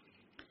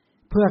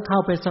เพื่อเข้า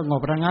ไปสง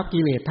บระงับ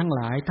กิเลสทั้งห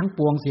ลายทั้งป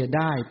วงเสียไ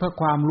ด้เพื่อ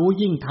ความรู้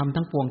ยิ่งธรรม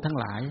ทั้งปวงทั้ง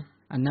หลาย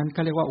อันนั้นก็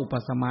เรียกว่าอุป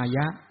สมาย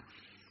ะ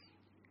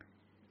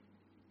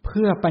เ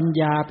พื่อปัญ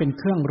ญาเป็น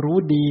เครื่องรู้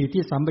ดี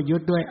ที่สัมปยุ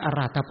ตด้วยอร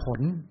หัตผ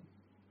ล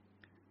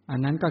อัน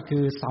นั้นก็คื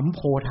อสัมโพ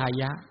ธา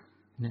ยะ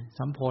นะ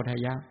สัมโพธา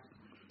ยะ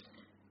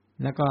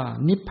แล้วก็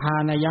นิพพา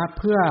นายะ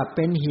เพื่อเ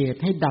ป็นเหตุ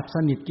ให้ดับส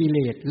นิทกิเล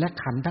สและ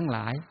ขันธ์ทั้งหล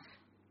าย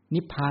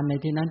นิพพานใน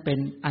ที่นั้นเป็น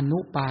อนุ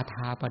ปาท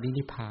าปริ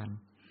นิพพาน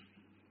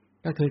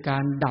ก็คือกา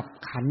รดับ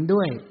ขันธ์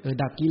ด้วย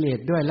ดับกิเลส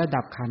ด้วยและ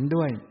ดับขันธ์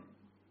ด้วย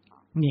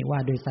นี่ว่า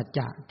โดยสัจจ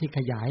ะที่ข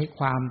ยายค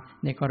วาม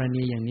ในกร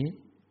ณีอย่างนี้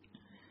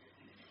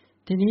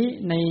ทีนี้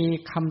ใน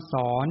คำส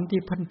อน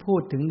ที่ท่านพู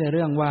ดถึงในเ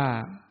รื่องว่า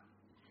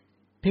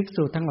ภิก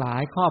ษุทั้งหลา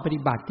ยข้อปฏิ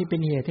บัติที่เป็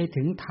นเหตุให้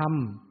ถึงธรรม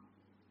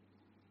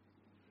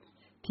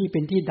ที่เป็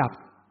นที่ดับ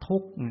ทุ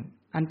กข์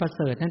อันประเ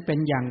สริฐนั้นเป็น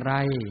อย่างไร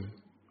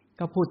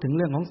ก็พูดถึงเ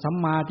รื่องของสัม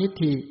มาทิฏ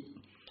ฐิ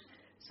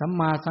สัม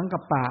มาสังกั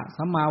ปปะ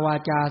สัมมาวา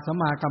จาสัม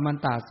มากัมมัน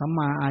ตะสัมม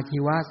าอาชี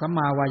วะสัมม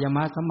าวายาม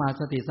ะสัมมา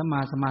สติสัมมา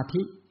สมา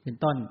ธิเป็น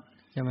ต้น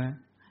ใช่ไหม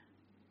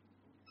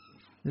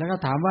แล้วก็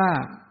ถามว่า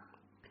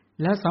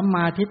แล้วสัมม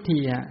าทิฏฐิ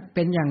เ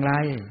ป็นอย่างไร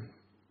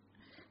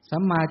สั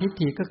มมาทิฏ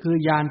ฐิก็คือ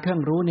ญาณเครื่อ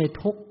งรู้ใน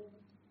ทุกข์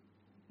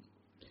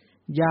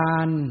ญา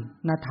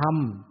ณธรรม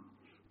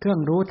เครื่อ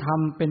งรู้ธรรม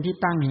เป็นที่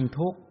ตั้งแห่ง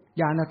ทุกข์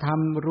ญาณธรรม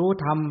รู้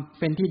ธรรม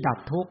เป็นที่ดับ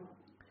ทุกข์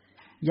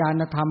ญา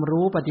ณธรรม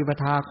รู้ปฏิป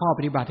ทาข้อป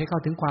ฏิบัติให้เข้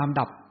าถึงความ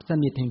ดับส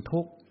นิทแห่ง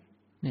ทุกข์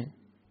เนี่ย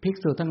ภิก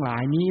ษุทั้งหลา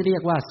ยนี้เรีย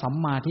กว่าสัม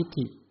มาทิฏ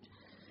ฐิ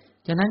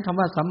ฉะนั้นคำ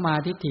ว่าสัมมา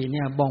ทิฏฐิเ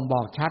นี่ยบ่งบ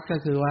อกชัดก็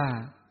คือว่า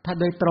ถ้า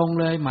โดยตรง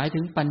เลยหมายถึ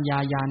งปัญญา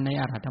ญาณใน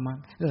อรหัตมรรค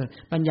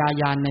ปัญญา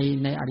ญาณ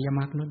ในอริย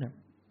มรรคนั่นแหละ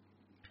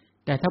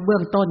แต่ถ้าเบื้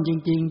องต้นจ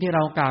ริงๆที่เร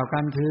ากล่าวกั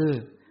นคือ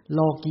โล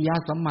กิยะ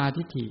สัมมา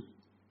ทิฏฐิ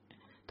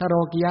ถ้าโล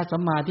กิยะสั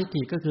มมาทิฏ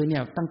ฐิก็คือเนี่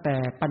ยตั้งแต่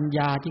ปัญญ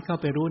าที่เข้า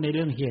ไปรู้ในเ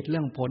รื่องเหตุเรื่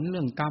องผลเ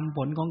รื่องกรรมผ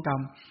ลของกรร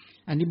ม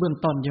อันนี้เบื้อง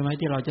ต้นใช่ไหม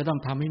ที่เราจะต้อง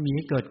ทำให้มีใ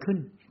ห้เกิดขึ้น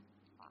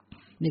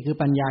นี่คือ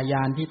ปัญญาญ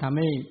าณที่ทำ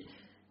ให้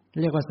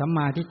เรียกว่าสัมม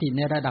าทิฏฐิใ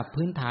นระดับ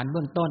พื้นฐานเ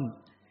บื้องต้น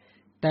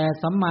แต่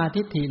สัมมา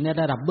ทิฏฐิใน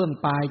ระดับเบื้อง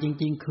ปลายจ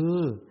ริงๆคือ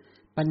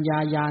ปัญญา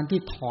ญาณที่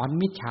ถอน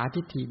มิจฉา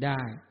ทิฏฐิได้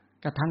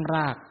กระทั่งร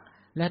าก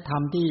และท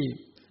ำที่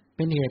เ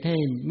ป็นเหตุให้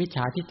มิจฉ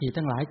าทิฏฐิ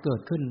ทั้งหลายเกิ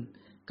ดขึ้น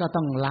ก็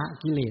ต้องละ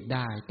กิเลสไ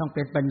ด้ต้องเ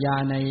ป็นปัญญา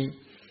ใน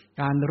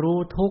การรู้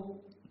ทุกข์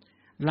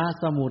ละ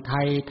สมุ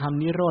ทัยท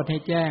ำนิโรธให้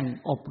แจ้ง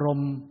อบรม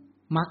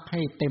มรรคใ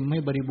ห้เต็มให้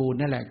บริบูรณ์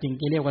นั่นแหละจึง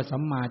จะเรียกว่าสั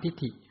มมาทิฏ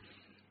ฐิ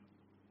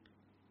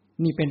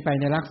นี่เป็นไป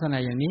ในลักษณะ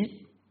อย่างนี้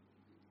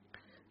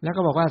แล้ว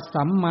ก็บอกว่า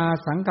สัมมา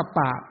สังกัปป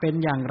ะเป็น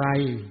อย่างไร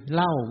เ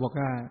ล่าบอก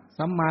ว่า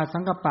สัมมาสั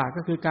งกัปปะ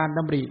ก็คือการด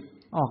ำริ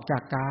ออกจา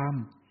กกาม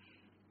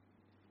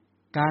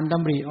การด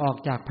ำริออก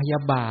จากพยา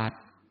บาท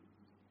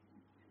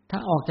ถ้า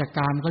ออกจากก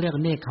ามเขาเรียก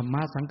เนคขมม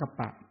ะสังกัป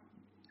ปะ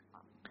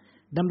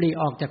ดำริ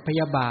ออกจากพ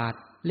ยาบาท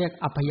เรียก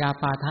อัพยา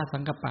ปาทสั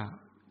งกัปปะ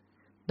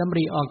ดำ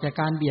ริออกจาก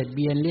การเบียดเ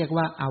บียนเรียก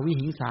ว่าอวิ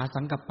หิงสา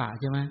สังกัปปะ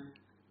ใช่ไหม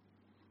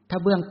ถ้า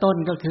เบื้องต้น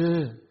ก็คือ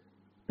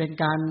เป็น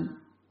การ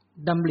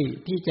ดำริ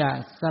ที่จะ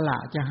สละ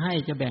จะให้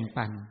จะแบ่ง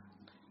ปัน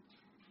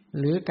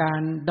หรือกา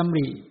รดำ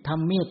ริท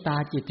ำเมตตา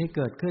จิตให้เ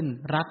กิดขึ้น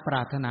รักปร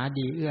ารถนา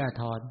ดีเอื้อ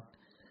ทอน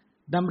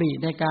ดำริ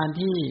ในการ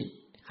ที่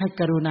ให้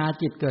กรุณา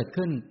จิตเกิด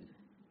ขึ้น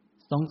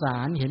สงสา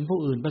รเห็นผู้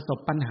อื่นประสบ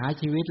ปัญหา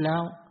ชีวิตแล้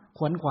วข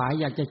วนขวาย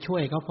อยากจะช่ว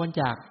ยเขาพ้น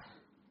จาก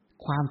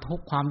ความทุก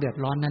ข์ความเดือด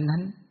ร้อนนั้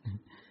น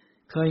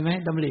ๆเคยไหม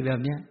ดำริแบ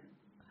บนี้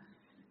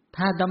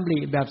ถ้าดำริ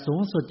แบบสู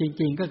งสุดจ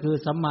ริงๆก็คือ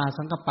สัมมา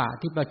สังกัปปะ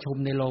ที่ประชุม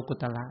ในโลกุ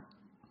ตระ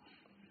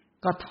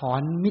ก็ถอ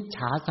นมิจฉ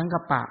าสัง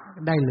กัปปะ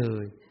ได้เล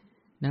ย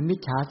นะมิจ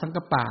ฉาสัง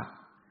กัปปะ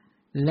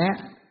และ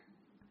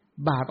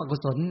บาปอกุ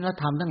ศลและ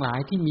ธรรมทั้งหลาย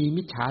ที่มี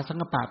มิจฉาสัง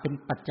กัปปะเป็น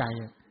ปัจจัย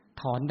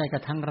ถอนได้กร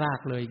ะทั่งราก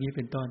เลยนี้เ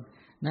ป็นต้น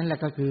นั่นแหละ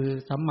ก็คือ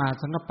สัมมา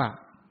สังกัปปะ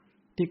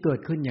ที่เกิด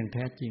ขึ้นอย่างแ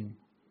ท้จริง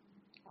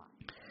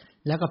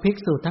แล้วก็ภิก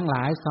ษุทั้งหล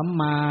ายสัม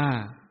มา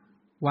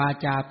วา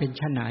จาเป็นไ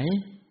ฉน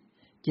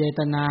เจต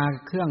นา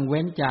เครื่องเ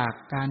ว้นจาก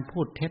การพู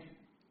ดเท็จ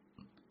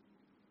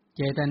เ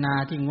จตนา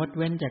ที่งดเ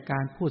ว้นจากกา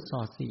รพูดส่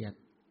อเสียด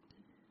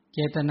เจ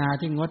ตนา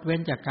ที่งดเว้น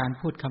จากการ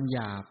พูดคำหย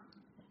าบ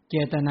เจ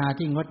ตนา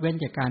ที่งดเว้น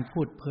จากการพู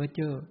ดเพ้อเ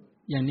จ้อ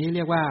อย่างนี้เ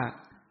รียกว่า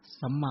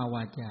สัมมาว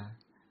าจา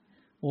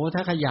โอ้ถ้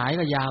าขยาย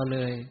ก็ยาวเล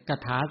ยก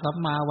ถาสัม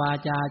มาวา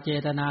จาเจ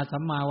ตนาสั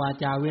มมาวา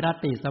จาวิรัต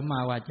ติสัมมา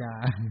วาจา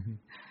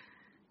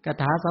ก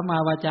ถาสัมมา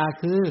วาจา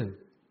คือ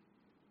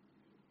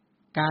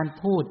การ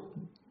พูด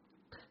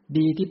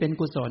ดีที่เป็น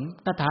กุศล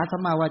กถาสั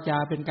มมาวาจา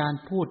เป็นการ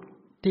พูด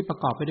ที่ประ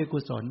กอบไปด้วยกุ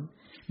ศล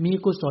มี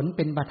กุศลเ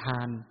ป็นประธ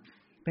าน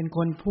เป็นค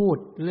นพูด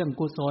เรื่อง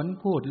กุศล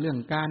พูดเรื่อง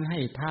การให้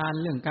ทาน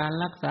เรื่องการ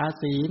รักษา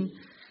ศีล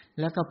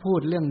แล้วก็พูด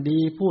เรื่องดี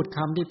พูดค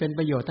ำที่เป็นป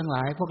ระโยชน์ทั้งหล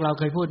ายพวกเรา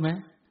เคยพูดไหม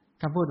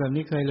คำพูดแบบ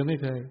นี้เคยหรือไม่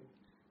เคย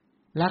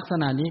ลักษ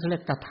ณะนี้เขาเรี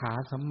ยกกถา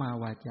สัมมา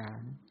วาจา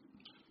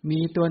มี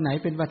ตัวไหน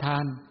เป็นประธา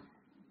น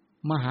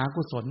มหา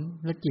กุศล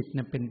และจิตเ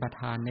นี่ยเป็นประ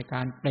ธานในก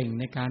ารเปล่ง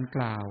ในการก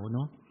ล่าวเน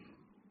าะ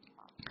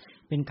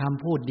เป็นค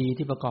ำพูดดี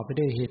ที่ประกอบไป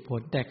ด้วยเหตุผ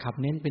ลแต่ขับ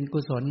เน้นเป็นกุ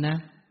ศลนะ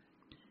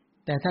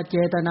แต่ถ้าเจ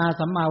ตนา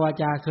สัมมาวา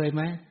จาเคยไห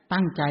ม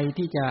ตั้งใจ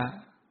ที่จ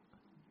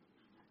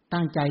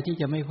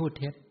ะไม่พูด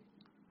เท็จ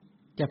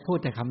จะพูด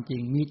แต่คำจริ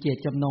งมีเจต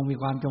จำนงมี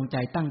ความจงใจ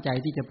ตั้งใจ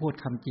ที่จะพูด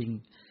คำจริง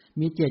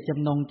มีเจตจ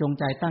ำนงจง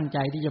ใจตั้งใจ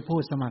ที่จะพู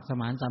ดสมัครส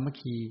มานสามัค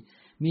คี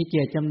มีเจ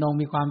ตจำนง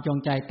มีความจง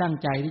ใจตั้ง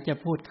ใจที่จะ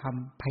พูดค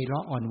ำไพเรา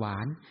ะอ่อนหวา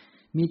น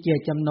มีเจต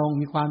จำนง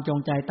มีความจง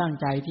ใจตั้ง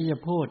ใจที่จะ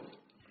พูด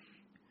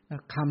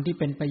คำที่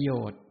เป็นประโย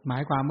ชน์หมา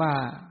ยความว่า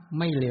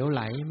ไม่เหลวไห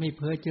ลไม่เ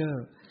พ้อเจ้อ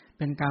เ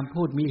ป็นการ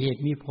พูดมีเห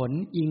ตุมีผล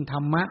อิงธร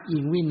รมะอิ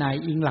งวินัย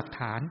อิงหลัก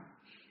ฐาน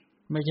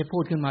ไม่ใช่พู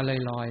ดขึ้นมา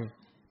ลอย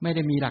ๆไม่ไ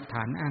ด้มีหลักฐ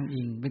านอ้าง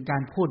อิงเป็นกา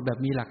รพูดแบบ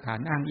มีหลักฐาน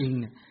อ้างอิง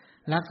เนี่ย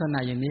ลักษณะ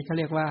อย่างนี้เขา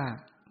เรียกว่า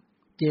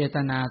เจต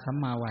นาสัม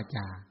มาวาจ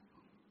า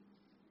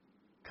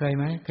เคยไ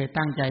หมเคย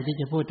ตั้งใจที่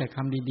จะพูดแต่ค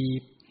ำดี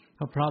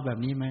ๆเพราะแบบ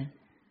นี้ไหม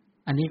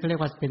อันนี้เขาเรีย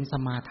กว่าเป็นส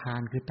มาทา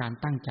นคือการ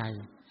ตั้งใจ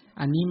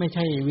อันนี้ไม่ใ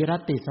ช่วิรั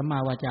ตติสัมมา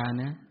วาจา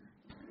นะ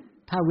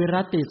ถ้าวิ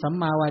รัตติสัม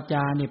มาวาจ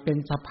าเนี่ยเป็น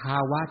สภา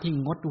วะที่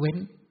งดเ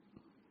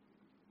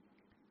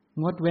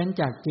ว้น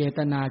จากเจต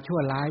นาชั่ว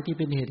ร้ายที่เ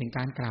ป็นเหตุแห่งก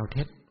ารกล่าวเ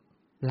ท็จ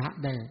ละ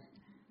ได้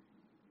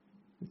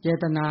เจ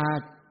ตนา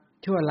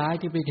ชั่วร้าย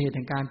ที่เป็นเหตุแ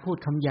ห่งการพูด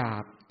คำหยา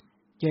บ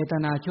เจต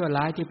นาชั่ว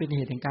ร้ายที่เป็นเห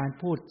ตุแห่งการ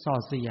พูดส่อ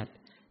เสียด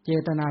เจ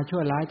ตนาชั่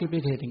วร้ายที่เป็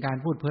นเหตุแห่งการ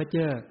พูดเพ้อเ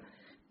จ้อ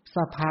ส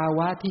ภาว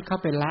ะที่เข้า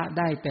ไปละไ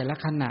ด้แต่ละ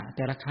ขณะแ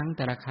ต่ละค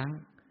รั้ง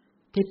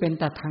ที่เป็น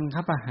ตทังค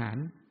ประหาร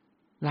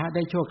ละไ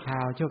ด้ชั่วครา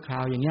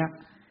วอย่างเงี้ย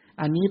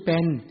อันนี้เป็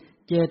น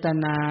เจต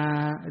นา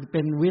เ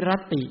ป็นวิรั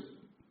ตติ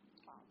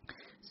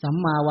สัม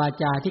มาวา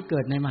จาที่เกิ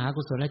ดในมหา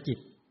กุศลจิต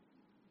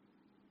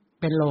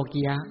เป็นโล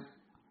กิยะ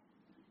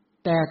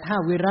แต่ถ้า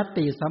วิรัต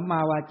ติสัมมา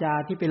วาจา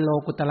ที่เป็นโล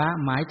กุตระ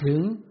หมายถึง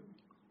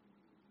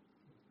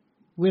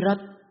วิรัต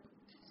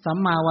สัม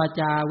มาวา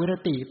จาวิร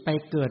ติไป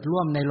เกิดร่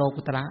วมในโล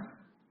กุตระ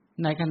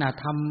ในขณะ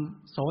ท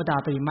ำโสดา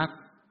ปฏิมรรค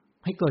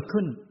ให้เกิด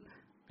ขึ้น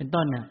เป็น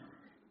ต้นเนี่ย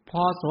พ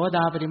อโสด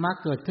าปฏิมรรค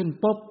เกิดขึ้น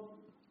ปุ๊บ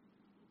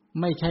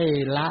ไม่ใช่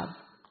ละ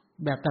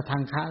แบบตทั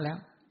งคะแล้ว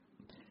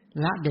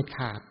ละเด็ดข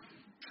าด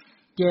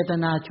เจต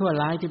นาชั่ว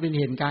ร้ายที่เป็น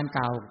เหตุการณ์ก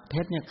ล่าวเ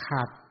ท็จเนี่ย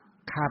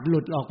ขาดหลุ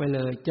ดออกไปเล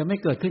ยจะไม่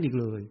เกิดขึ้นอีก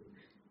เลย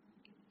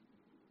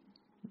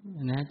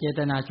นะเจต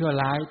นาชั่ว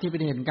ร้ายที่เป็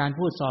นเหตุการณ์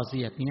พูดส่อเ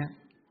สียดเนี้ย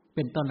เ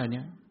ป็นต้นเหล่า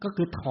นี้ก็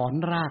คือถอน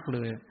รากเล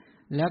ย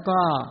แล้วก็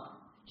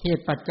เห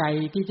ตุปัจจัย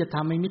ที่จะท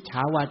ำให้มิจฉ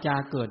าวาจา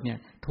เกิดเนี่ย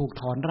ถูก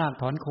ถอนราก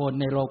ถอนโคน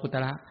ในโลกุต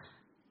ระ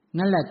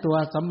นั่นแหละตัว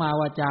สัมมา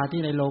วาจา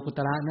ที่ในโลกุต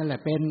ระนั่นแหละ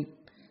เป็น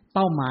เ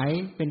ป้าหมาย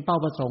เป็นเป้า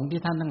ประสงค์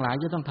ที่ท่านทั้งหลาย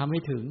จะต้องทำให้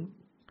ถึง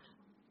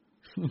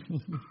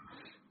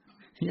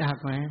ยาก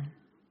ไหม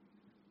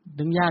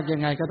ถึงยากยั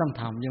งไงก็ต้อง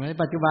ทำใช่ไหม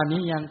ปัจจุบัน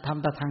นี้ยังท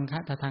ำตะทังค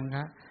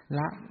ะ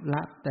ล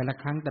ะแต่ละ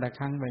ครั้ง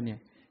ไปเนี่ย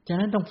ฉะ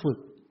นั้นต้องฝึก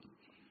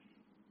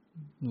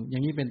อย่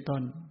างนี้เป็นต้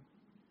น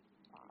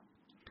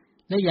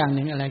และอย่างห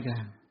นึ่งอะไรกัน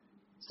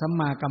สัม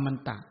มากัมมัน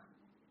ตะ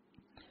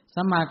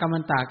สัมมากัมมั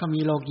นตะก็มี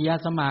โลกิยะ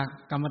สัมมา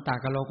กัมมันตะ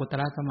กับโลกุต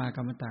ระสัมมา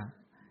กัมมันตะ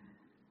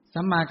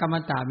สัมมากัมมั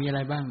นตะมีอะไร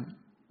บ้าง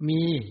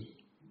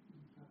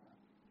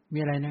มี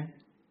อะไรนะ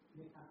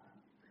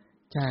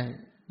ใช่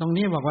ตรง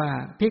นี้บอกว่า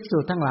ภิกษุ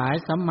ทั้งหลาย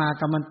สัมมา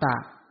กัมมันตะ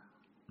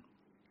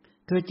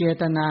คือเจ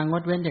ตนาง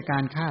ดเว้นจากกา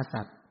รฆ่า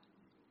สัตว์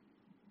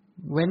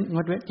ง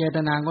ดเว้นเจต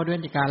นางดเว้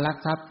นจากการลัก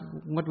ทรัพย์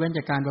งดเว้นจ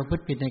ากการประพฤ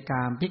ติผิดในก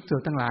ามภิกษุ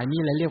ทั้งหลาย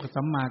นี่เลยเรียกว่า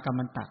สัมมากัม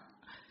มันตะ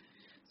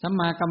สัม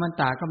มากัมมัน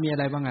ตะก็มีอะ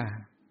ไรบ้างอ่ะ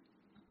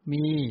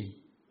มี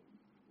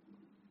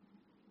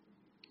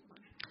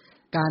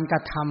การกร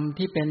ะทำ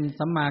ที่เป็น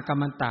สัมมากัม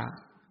มันตะ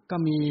ก็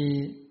มี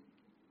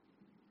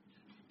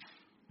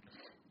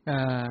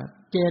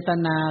เจต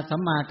นาสั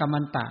มมากัม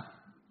มันตะ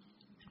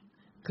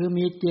คือ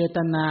มีเจต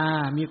นา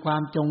มีควา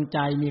มจงใจ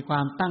มีควา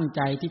มตั้งใ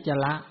จที่จะ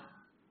ละ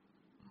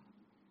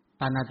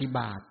ปาณาติบ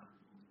าต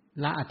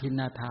ละอทิน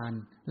นาทาน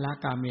ละ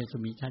กาเมสุ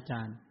มิจฉาจ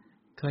าร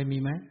เคยมี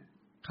ไหม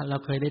เรา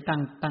เคยได้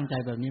ตั้งใจ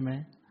แบบนี้ไหม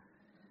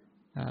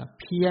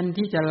เพียร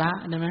ที่จะละ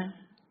ได้ไหม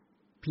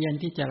เพียร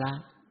ที่จะละ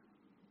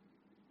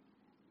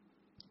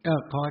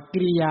ขอกิ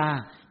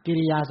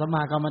ริยาสัมม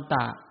ากัมมันต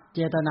ะเจ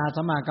ตนา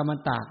สัมมากัมมัน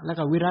ตะแล้ว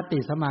ก็วิรัตติ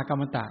สัมมากัม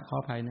มันตะขอ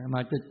อภัยนะมา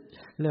จะ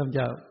เริ่มจ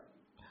ะ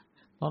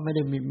เพราะไม่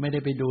ได้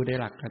ไปดูใน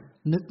หลักกัน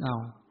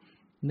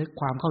นึก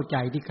ความเข้าใจ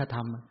ที่กระท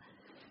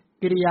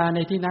ำกิริยาใน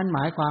ที่นั้นหม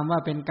ายความว่า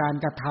เป็นการ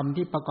กระทำ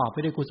ที่ประกอบไป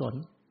ด้วยกุศล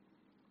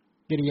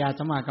กิริยา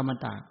สัมมากัมมัน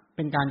ตะเ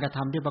ป็นการกระท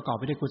ำที่ประกอบ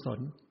ไปด้วยกุศล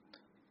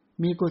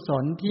มีกุศ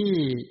ลที่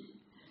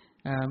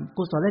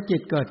กุศลจิ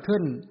ตเกิดขึ้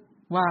น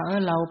ว่า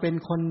เราเป็น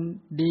คน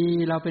ดี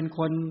เราเป็นค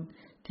น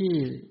ที่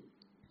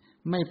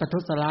ไม่ประทุ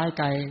ษร้าย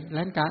ไกลแล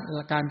ะ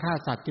การฆ่า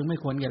สัตว์จึงไม่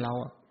ควรแก่เรา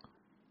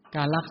ก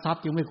ารลักทรัพ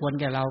ย์จึงไม่ควร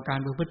แก่เราการ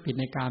ประพฤติผิด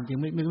ในกามจึง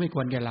ไม่ค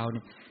วรแก่เราเ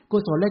นี่ยกุ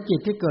ศลจิต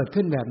ที่เกิด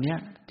ขึ้นแบบนี้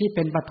ที่เ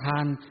ป็นประธา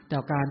นต่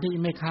อการที่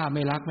ไม่ฆ่าไ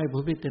ม่ลักไม่ปร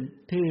ะพฤติ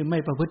ที่ไม่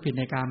ประพฤติผิด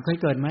ในกามเคย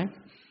เกิดไหม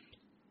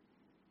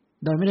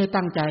โดยไม่ได้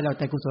ตั้งใจเรา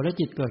แต่กุศล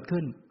จิตเกิด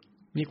ขึ้น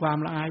มีความ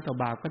ละอายต่อ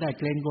บาปก็ได้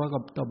เกรงกลัวกั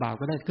บต่อบาป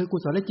ก็ได้คือกุ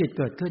ศลจิต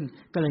เกิดขึ้น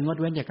ก็เลยงด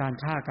เว้นจากการ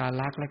ฆ่าการ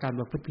ลักและการ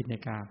ประพฤติผิดใน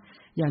กาม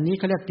อย่างนี้เ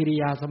ขาเรียกกิริ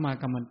ยาสัมมา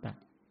กัมมันตะ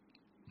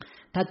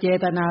ถ้าเจ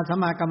ตนาสัม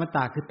มากัมมันต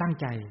ะคือตั้ง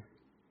ใจ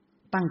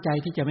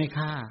ที่จะไม่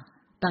ฆ่า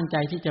ตั้งใจ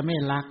ที่จะไม่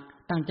ลัก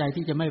ตั้งใจ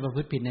ที่จะไม่ประพ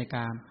ฤติผิดในก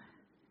าม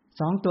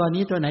สองตัว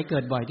นี้ตัวไหนเกิ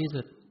ดบ่อยที่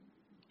สุด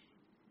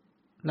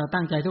เรา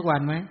ตั้งใจทุกวั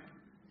นไหม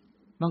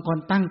บางคน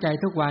ตั้งใจ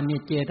ทุกวันเนี่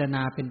ยเจตน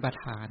าเป็นประ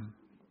ธาน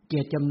เจ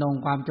ตจำนง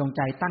ความจงใ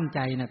จตั้งใจ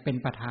เนี่ยเป็น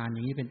ประธานอ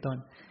ย่างนี้เป็นต้น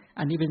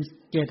อันนี้เป็น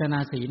เจตนา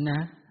ศีลน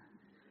ะ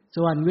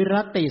ส่วนวิ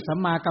รัตติสัม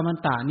มากัมมัน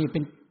ตะนี่เป็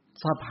น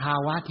สภา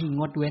วะที่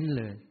งดเว้น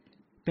เลย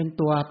เป็น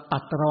ตัวตั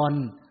ดรอน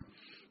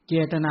เจ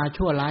ตนา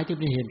ชั่วร้ายที่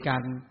เป็นเหตุกา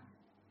รณ์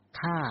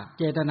ฆ่า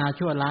เจตนา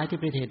ชั่วร้ายที่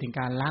เป็นเหตุแห่ง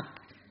การลัก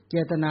เจ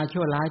ตนา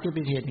ชั่วร้ายที่เ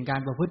ป็นเหตุแห่งกา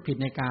รประพฤติผิด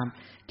ในกาม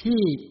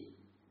ที่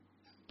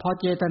พอ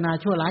เจตนา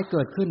ชั่วร้ายเ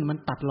กิดขึ้นมัน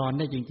ตัดรอน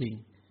ได้จริง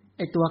ๆไ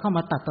อ้ตัวเข้าม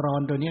าตัดรอ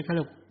นตัวนี้เขาเ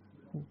รียก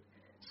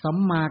สัม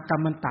มากั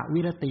มมันตะ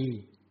วิรติ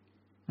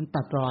มัน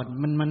ตัดรอน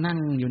มันมานั่ง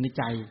อยู่ในใ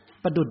จ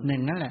ประดุจหนึ่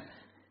งนั่นแหละ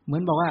เหมือ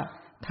นบอกว่า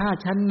ถ้า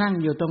ฉันนั่ง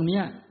อยู่ตรงเนี้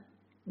ย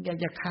แก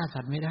จะฆ่า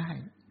สัตว์ไม่ได้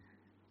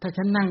ถ้า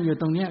ฉันนั่งอยู่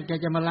ตรงเนี้ยแก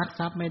จะมาลัก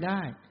ทรัพย์ไม่ได้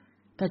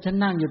ถ้าฉัน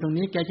นั่งอยู่ตรง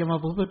นี้แกจะมา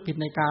ประพฤติผิด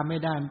ในกามไม่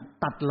ได้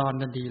ตัดรอน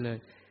ทันทีเลย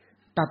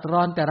ตัดร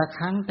อนแต่ละค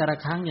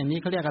รั้งอย่างนี้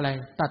เขาเรียกอะไร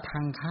ตทั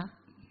งคะ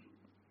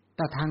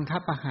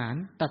ประหาร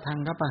ตทัง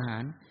คะประหา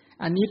ร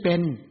อันนี้เป็น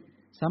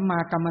สัมมา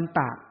กัมมันต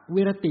ะ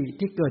วิรติ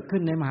ที่เกิดขึ้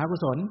นในมหากุ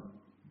ศล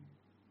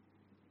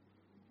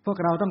พวก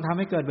เราต้องทำใ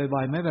ห้เกิดบ่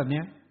อยๆไหมแบบ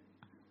นี้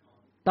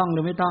ต้องหรื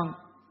อไม่ต้อง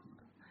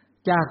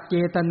จากเจ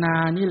ตนา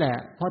นี่แหละ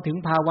พอถึง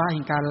ภาวะแ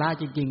ห่งการละ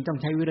จริงๆต้อง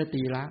ใช้วิร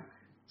ติละ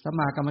สัม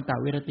มากัมมันตะ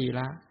วิรติ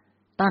ละ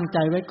ตั้งใจ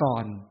ไว้ก่อ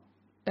น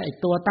แต่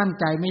ตัวตั้ง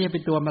ใจไม่ใช่เป็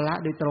นตัวมละ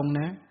โดยตรง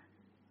นะ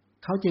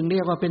เขาจึงเรี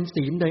ยกว่าเป็น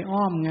ศีลโดย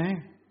อ้อมไง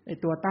ไอ้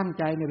ตัวตั้ง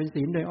ใจเนี่ยเป็น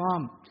ศีลโดยอ้อ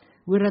ม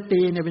วิร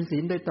ติเนี่ยเป็นศี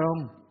ลโดยตรง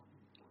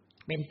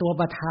เป็นตัว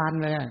ประธาน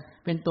เลย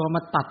เป็นตัวม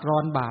าตัดรอ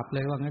นบาปเล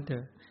ยว่างั้นเถ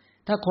อะ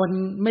ถ้าคน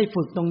ไม่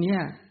ฝึกตรงเนี้ย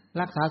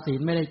รักษาศีล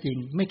ไม่ได้จริง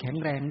ไม่แข็ง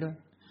แรงด้วย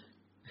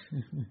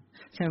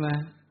ใช่ไหม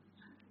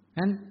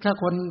งั้นถ้า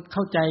คนเ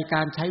ข้าใจก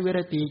ารใช้วิร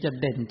ติจะ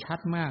เด่นชัด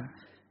มาก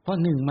เพราะ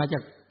หนึ่งมาจา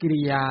กกิ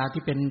ริยา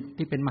ที่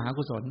เป็นมหา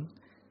กุศล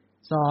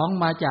สอง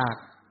มาจาก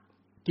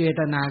เจ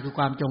ตนาคือค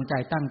วามจงใจ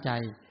ตั้งใจ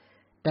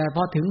แต่พ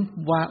อถึง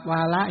ว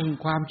าระแห่ง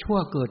ความชั่ว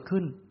เกิด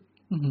ขึ้น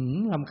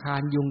รำคา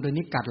ญยุงตัว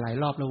นี้กัดหลาย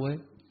รอบแล้วเว้ย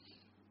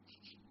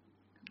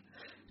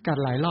กัด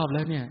หลายรอบแ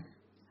ล้วเนี่ย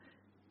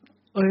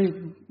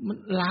มัน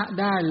ละ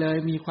ได้เลย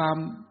มีความ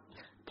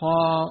พอ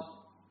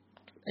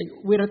ไอ้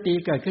วิรติ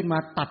เกิดขึ้นมา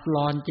ตัดร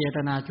อนเจต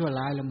นาชั่ว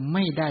ร้ายแล้วไ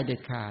ม่ได้เด็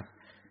ดขาด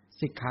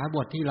สิกขาบ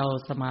ทที่เรา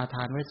สมาท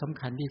านไว้สำ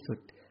คัญที่สุด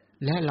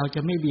และเราจ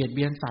ะไม่เบียดเ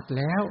บียนสัตว์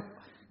แล้ว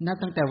นับ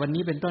ตั้งแต่วัน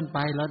นี้เป็นต้นไป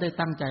เราได้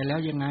ตั้งใจแล้ว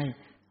ยังไง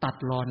ตัด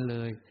รอนเล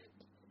ย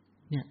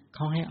เนี่ยเข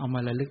าให้เอามา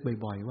ระลึก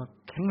บ่อยๆว่า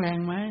แข็งแรง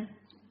ไหม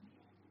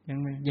อ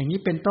ย่างนี้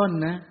เป็นต้น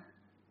นะ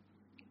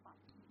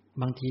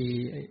บางที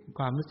ค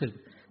วามรู้สึก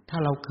ถ้า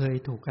เราเคย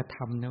ถูกกระท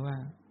ำนะว่า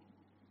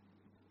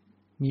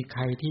มีใค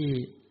รที่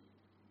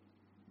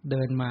เ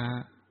ดินมา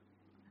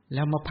แ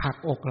ล้วมาผลัก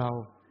อกเรา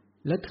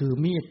แล้วถือ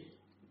มีด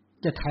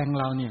จะแทง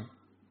เราเนี่ย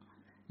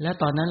แล้ว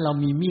ตอนนั้นเรา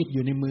มีมีดอ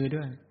ยู่ในมือ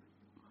ด้วย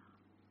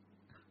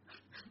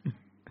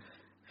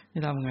จะ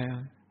ทำไง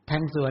แท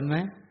งสวนไหม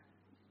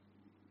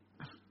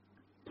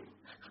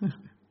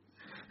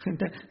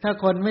ถ้า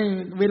คนไม่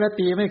วิร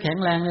ติไม่แข็ง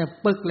แรงเนี่ย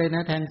ปึ๊กเลยน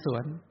ะแทงสว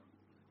น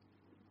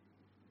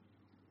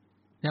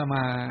จะม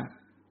า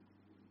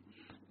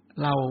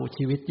เล่า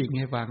ชีวิตจริงใ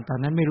ห้ฟังตอน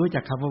นั้นไม่รู้จั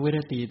กคำว่าวิร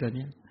ติตัว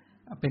นี้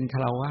เป็นฆ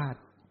ราวาส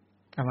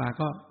อามา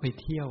ก็ไป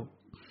เที่ยว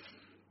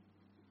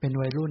เป็น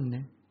วัยรุ่นน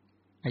ะ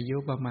อายุ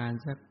ประมาณ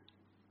สัก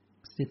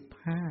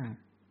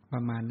15ปร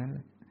ะมาณนั้นแหล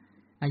ะ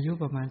อายุ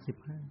ประมาณ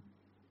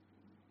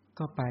15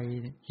ก็ไป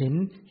เห็น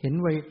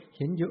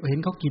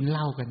เขากินเห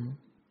ล้ากัน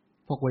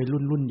พวกวัย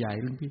รุ่นใหญ่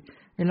รุ่นพี่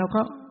เรา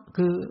ก็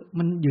คือ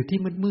มันอยู่ที่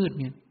มืดๆ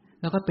เนี่ย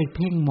แล้วก็ไปเ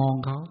พ่งมอง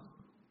เขา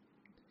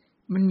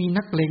มันมี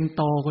นักเลงโ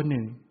ตคนห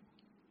นึ่ง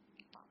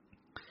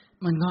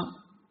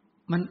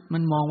มั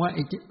นมองว่า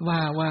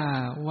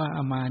ว่าอ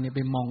ามาเนี่ยไป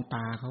มองต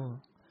าเขา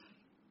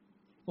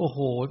โอ้โห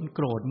โก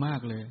รธมาก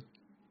เลย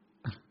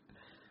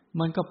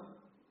มันก็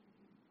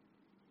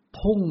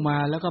พุ่งมา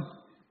แล้วก็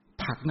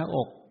ผลักหน้าอ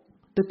ก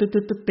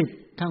ติด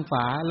ข้างฝ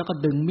าแล้วก็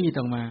ดึงมีด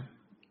ออกมา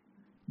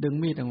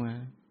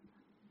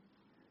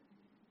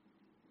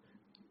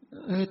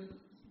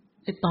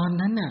ไอ้ตอน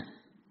นั้นน่ะ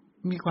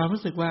มีความ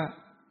รู้สึกว่า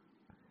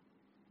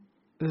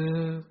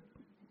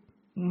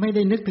ไม่ไ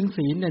ด้นึกถึง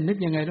ศีลแต่นึก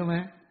ยังไงรู้ไหม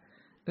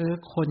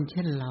คนเ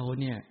ช่นเรา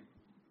เนี่ย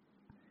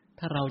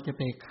ถ้าเราจะไ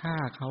ปฆ่า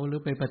เขาหรื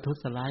อไปประทุษ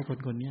ร้ายค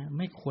นนี้ไ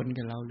ม่ควร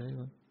กับเราเลย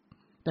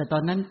แต่ตอ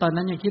น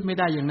นั้นยังคิดไม่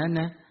ได้อย่างนั้น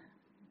นะ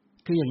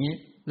คืออย่างนี้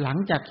หลัง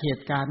จากเห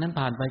ตุการณ์นั้น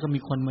ผ่านไปก็มี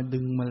คนมาดึ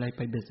งมาอะไรไ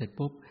ปเบ็ดเสร็จ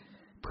ปุ๊บ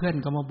เพื่อน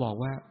ก็มาบอก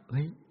ว่าเ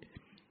ฮ้ย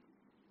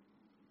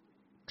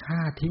ฆ่า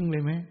ทิ้งเล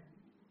ยไหม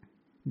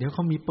เดี๋ยวเข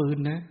ามีปืน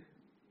นะ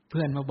เ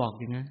พื่อนมาบอก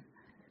อย่างนั้น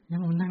ยั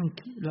งนั่ง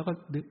แล้วก็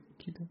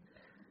คิด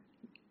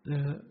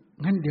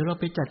งั้นเดี๋ยวเรา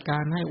ไปจัดกา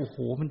รให้โอ้โห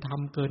มันท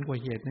ำเกินกว่า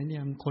เหตุนะเนี่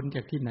ยมันคนจ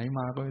ากที่ไหนม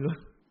าก็ไม่รู้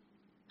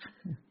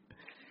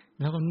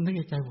แล้วก็นึกใ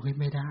นใจว่าเฮ้ย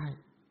ไม่ได้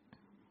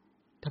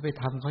ถ้าไป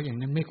ทำเขาอย่าง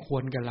นั้นไม่คว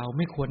รกับเราไ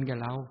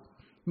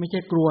ม่ใช่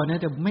กลัวนะ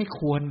แต่ไม่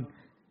ควร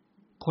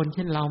คนเ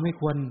ช่นเราไม่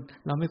ค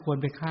วร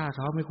ไปฆ่าเ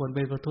ขาไม่ควรไป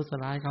ประทุษ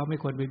ร้ายเขาไม่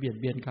ควรไปเบียด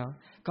เบียนเขา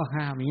ก็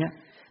ห้ามอย่างเงี้ย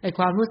ไอ้ค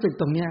วามรู้สึก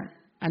ตรงเนี้ย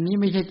อันนี้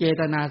ไม่ใช่เจ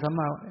ตนาสัมม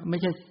า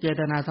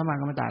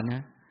กรรมฐานน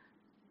ะ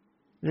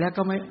แล้ว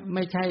ก็ไ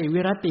ม่ใช่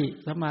วิรติ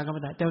สัมมากรรม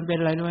ฐานแต่มันเป็น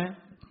อะไรรู้ไหม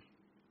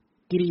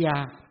กิริยา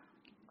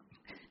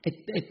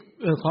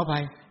ขออภั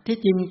ยที่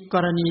จริงก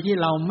รณีที่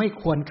เราไม่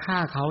ควรฆ่า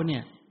เขาเนี่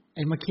ยไ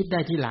อ้มาคิดได้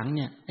ทีหลังเ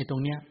นี่ยไอ้ตร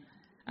งเนี้ย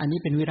อันนี้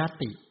เป็นวิร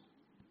ติ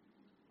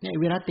เนี่ย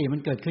วิรติมั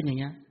นเกิดขึ้นอย่าง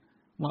เงี้ย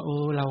ว่า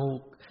เ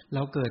ร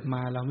าเกิดม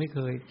าเราไม่เค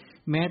ย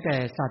แม้แต่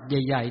สัตว์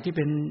ใหญ่ๆที่เ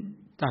ป็น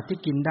สัตว์ที่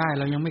กินได้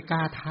เรายังไม่ก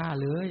ล้าฆ่า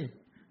เลย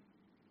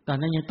ตอน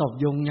นั้นยังตบ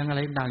ยุงยังอะไร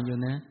ต่างอยู่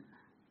นะ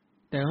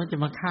แต่ว่าจะ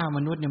มาฆ่าม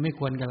นุษย์เนี่ยไม่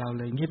ควรกับเราเ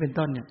ลยอย่างนี้เป็น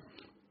ต้นเนี่ย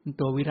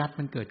ตัววิรัติ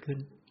มันเกิดขึ้น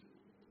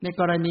ใน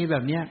กรณีแบ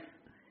บเนี้ย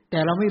แต่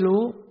เราไม่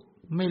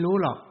รู้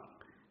หรอก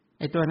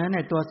ไอ้ตัวนั้นไ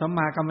อ้ตัวสัมม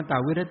ากัมมันต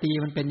วิรติ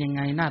มันเป็นยังไ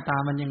งหน้าตา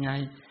มันยังไง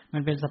มั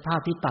นเป็นสภาพ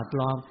ที่ตัด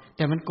รอนแ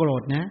ต่มันโกร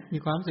ธนะมี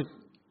ความรู้สึก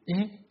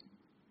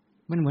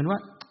มันเหมือนว่า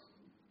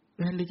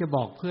หรือจะบ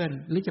อกเพื่อน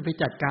หรือจะไป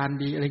จัดการ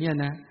ดีอะไรเงี้ย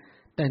นะ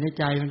แต่ใน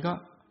ใจมันก็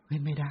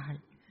ไม่ได้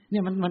เนี่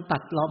ยมันตั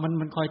ดรอน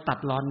มันคอยตัด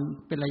รอน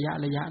เป็นระยะ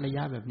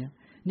แบบเนี้ย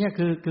เนี่ย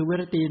คือวิ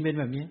รติเป็น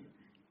แบบนี้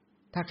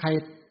ถ้าใคร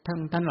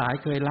ท่านหลาย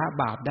เคยละ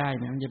บาปได้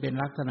เนี่ยมันจะเป็น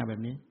ลักษณะแบ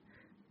บนี้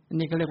อัน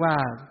นี้ก็เรียกว่า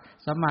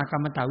สัมมากั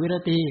มมันตวิร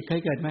ติเคย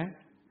เกิดไหม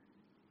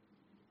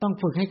ต้อง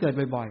ฝึกให้เกิด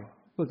บ่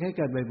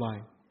อย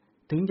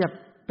ๆถึงจะ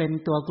เป็น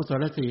ตัวกุศ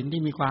ลศีล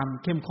ที่มีความ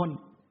เข้มข้น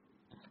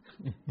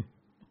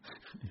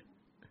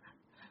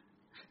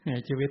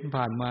ชีวิต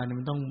ผ่านมาเนี่ย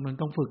มัน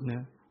ต้องฝึกน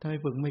ะถ้าไม่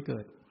ฝึกไม่เกิ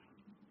ด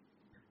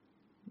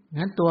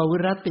งั้นตัววิ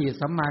รติ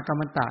สัมมากัม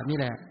มันตนี่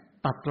แหละ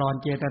ตัดรอน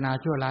เจตนา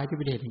ชั่วร้ายที่เ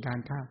ป็นเหตุแห่งการ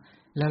ฆ่า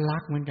แล้วรั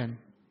กเหมือนกัน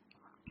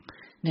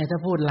เนี่ยถ้า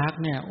พูดรัก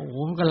เนี่ยโอ้โห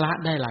มันก็ละ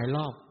ได้หลายร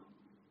อบ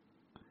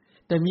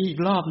แต่มีอีก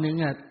รอบนึง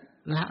อ่ะ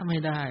ละไม่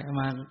ได้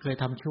มาเคย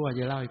ทำชั่วจ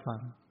ะเล่าให้ฟัง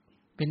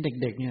เป็นเ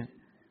ด็กๆเนี่ย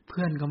เ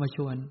พื่อนก็มาช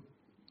วน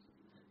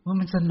ว่า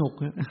มันสนุก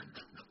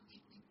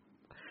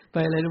ไป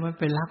อะไรรู้ไหม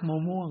ไปลักมะ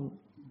ม่วง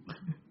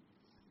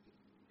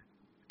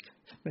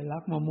ไปลั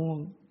กมะม่วง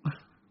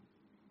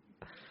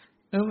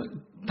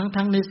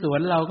ทั้งในสว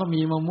นเราก็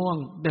มีมะม่วง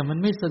แต่มัน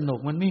ไม่สนุก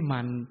มันไม่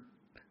มัน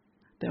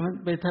แต่มัน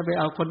ไปถ้าไป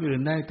เอาคนอื่น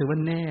ได้ถือว่า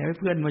แน่ให้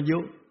เพื่อนมายุ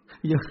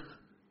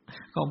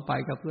ก็ไป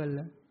กับเพื่อนแ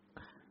ล้ว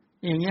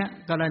อย่างเงี้ย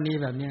กรณี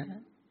แบบเนี้ย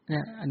เนี่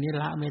ยอันนี้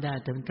ละไม่ได้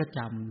แต่มันก็จ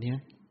ำเนี่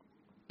ย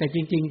แต่จ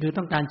ริงๆคือ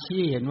ต้องการ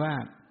ชี้เห็นว่า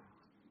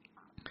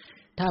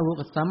ถ้า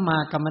สัมมา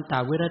กัมมันต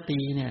วิรติ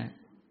เนี่ย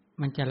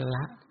มันจะล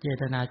ะเจ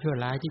ตนาชั่ว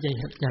ร้ายที่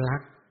จะรั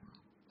ก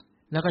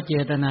แล้วก็เจ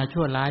ตนา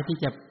ชั่วร้ายที่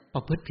จะปร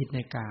ะพฤติผิดใน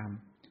กาม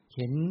เ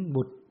ห็น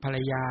บุตรภรร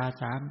ยา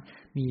สา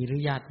มีหรื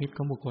อญาติมิตรข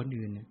องบุคคล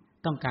อื่นเนี่ย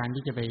ต้องการ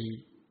ที่จะไป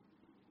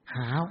ห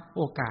าโ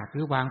อกาสห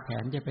รือวางแผ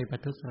นจะไปปร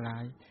ะทุษร้า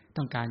ย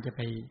ต้องการจะไ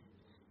ป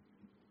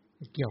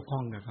เกี่ยวข้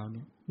องกับเขาเ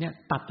นี่ย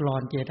ตัดรอ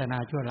นเจตนา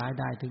ชั่วร้าย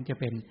ได้ถึงจะ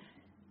เป็น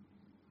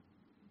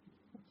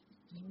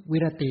วิ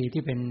รติ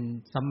ที่เป็น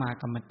สัมมา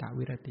กัมมันต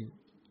วิรติ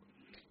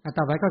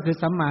ต่อไปก็คือ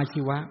สัมมา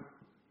ชีวะ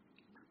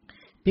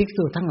ภิก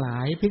ษุทั้งหลา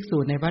ยภิกษุ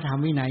ในพระธรรม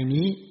วินัย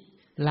นี้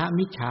ละ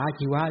มิจฉา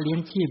ชีวะเลี้ยง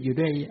ชีพอยู่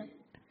ด้วย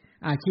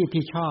อาชีพ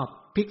ที่ชอบ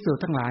ภิกษุ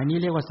ทั้งหลายนี้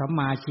เรียกว่าสัม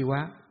มาชีว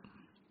ะ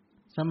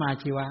สัมมา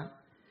ชีวะ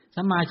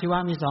สัมมาชีวะ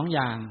มีสองอ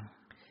ย่าง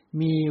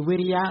มีวิ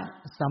ริยะ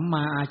สัมม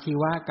าอาชี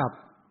วะกับ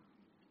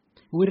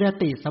วิร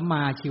ติสัมม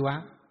าชีวะ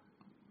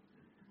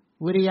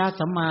วิริยะ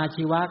สัมมา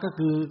ชีวะก็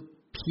คือ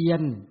เพีย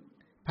ร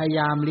พยาย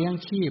ามเลี้ยง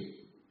ชี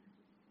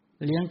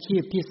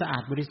พที่สะอา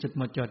ดบริสุทธิ์ห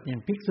มดจดอย่า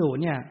งภิกษุ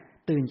เนี่ย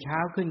ตื่นเช้า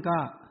ขึ้นก็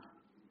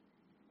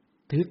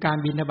ถือการ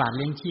บิณฑบาตเ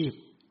ลี้ยงชีพ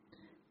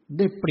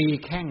ด้วยปรี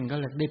แข้งก็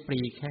เลยได้ปรี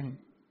แข้ง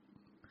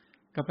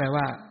ก็แปล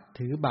ว่า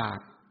ถือบาต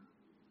ร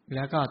แ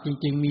ล้วก็จ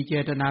ริงๆมีเจ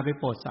ตนาไป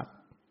โปรดสัตว์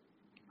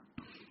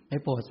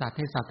ใ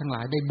ห้สัตว์ทั้งหล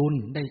ายได้บุญ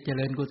ได้เจ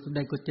ริญกุศลไ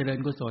ด้เจริญ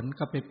กุศล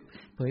ก็ไป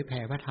เผยแผ่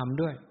พระธรรม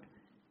ด้วย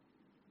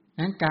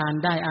นั้นการ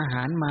ได้อาห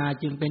ารมา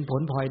จึงเป็นผ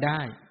ลพลอยได้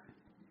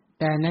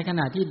แต่ในข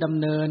ณะที่ดำ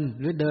เนิน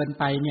หรือเดิน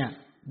ไปเนี่ย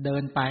เดิ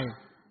นไป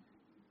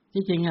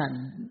ที่จริงอ่ะ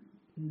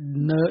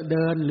เ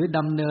ดินหรือด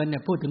ำเนินเนี่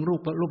ยพูดถึง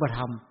รูปธ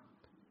รรม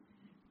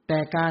แต่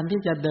การ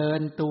ที่จะเดิน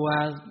ตัว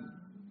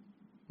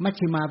มัช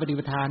ฌิมาปฏิ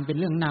ปทานเป็น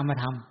เรื่องนาม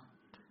ธรรม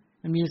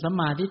มันมีสัม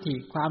มาทิฏฐิ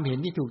ความเห็น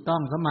ที่ถูกต้อ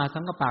งสัมมาสั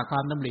งกัปปะควา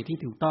มดำริที่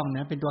ถูกต้องน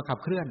ะเป็นตัวขับ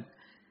เคลื่อน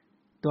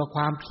ตัวค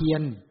วามเพีย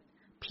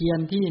ร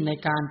ที่ใน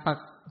การ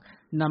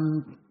น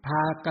ำพ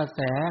ากระแ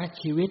ส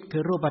ชีวิตคื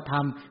อรูปธร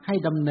รมให้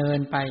ดำเนิน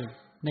ไป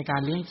ในกา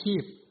รเลี้ยงชี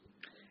พ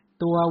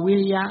ตัววิ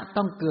ริยะ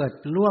ต้องเกิด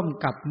ร่วม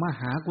กับม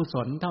หากุศ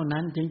ลเท่า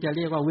นั้นจึงจะเ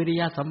รียกว่าวิริ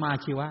ยะสัมมา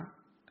ชีวะ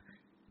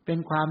เป็น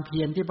ความเพี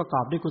ยรที่ประก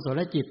อบด้วยกุศ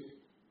ลจิต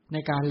ใน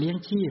การเลี้ยง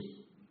ชีพ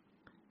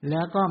แ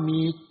ล้วก็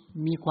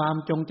มีความ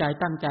จงใจ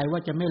ตั้งใจว่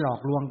าจะไม่หลอ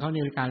กลวงเขาใน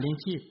การเลี้ยง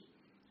ชีพ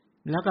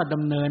แล้วก็ด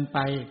ำเนินไป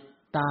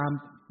ตาม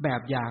แบ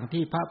บอย่าง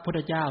ที่พระพุทธ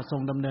เจ้าทร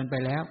งดำเนินไป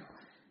แล้ว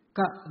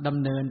ก็ด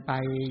ำเนินไป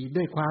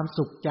ด้วยความ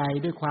สุขใจ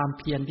ด้วยความเ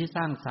พียรที่ส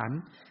ร้างสรรค์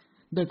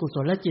ด้วยกุศ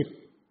ลจิต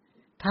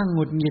ถ้าห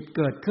งุดหงิดเ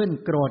กิดขึ้น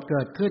โกรธเ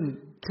กิดขึ้น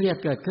เครียด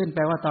เกิดขึ้นแป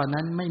ลว่าตอน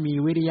นั้นไม่มี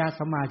วิริยะ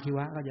สัมมาชีว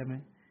ะเข้าใจไหม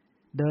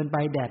เดินไป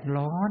แดด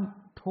ร้อน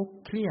ทุกข์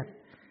เครียด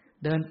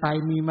เดินไป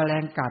มีแมล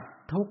งกัด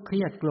ทุกข์เค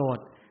รียดโกรธ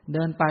เ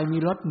ดินไปมี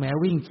รถแหม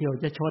วิ่งเฉี่ยว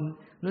จะชน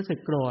รู้สึก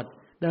โกรธ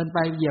เดินไป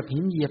เหยียบหิ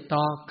นเหยียบต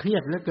อเครีย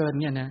ดเหลือเกิน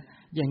เนี่ยนะ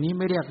อย่างนี้ไ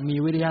ม่เรียกมี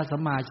วิริยะสั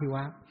มมาชีว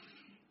ะ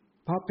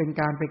เพราะเป็น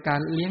กา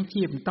รเลี้ยง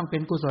ชีพต้องเป็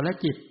นกุศล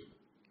จิต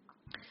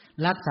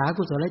รักษา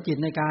กุศลจิต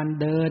ในการ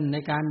เดินใน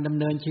การดำ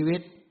เนินชีวิต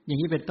อย่า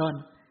งนี้เป็นต้น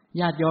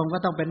ญาติโยมก็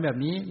ต้องเป็นแบบ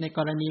นี้ในก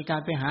รณีกา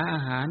รไปหาอา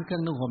หารเครื่อ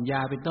งนุ่งห่มย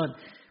าเป็นต้น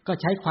ก็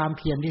ใช้ความเ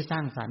พียรที่สร้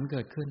างสรรค์เ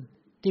กิดขึ้น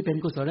ที่เป็น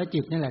กุศลจิ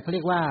ตนี่แหละเขาเรี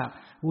ยกว่า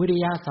วิริ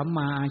ยะสัมม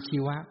าอาชี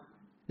วะ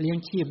เลี้ยง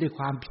ชีพด้วยค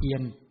วามเพีย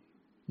ร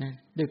นะ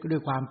ด้ว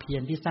ยความเพีย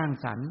รที่สร้าง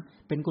สรรค์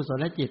เป็นกุศ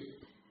ลจิต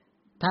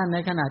ถ้าใน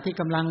ขณะที่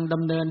กำลังด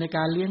ำเนินในก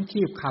ารเลี้ยง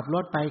ชีพขับร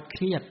ถไปเค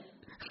รียด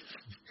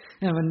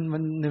มั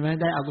นไม่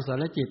ได้อกุศ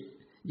ลจิต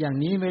อย่าง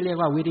นี้ไม่เรียก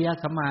ว่าวิริยะ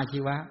สัมมาอาชี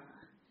วะ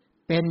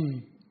เป็น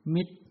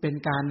มิตรเป็น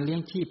การเลี้ย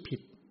งชีพผิ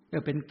ด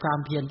เป็นความ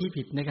เพียรที่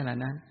ผิดในขณะ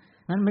นั้น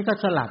นั้นไม่ก็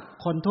สลับ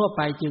คนทั่วไ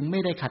ปจึงไม่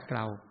ได้ขัดเกล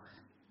า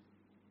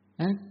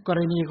กร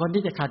ณีคน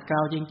ที่จะขัดเกล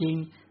าจริง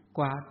ๆก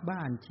วาดบ้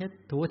านเช็ด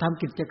ถูท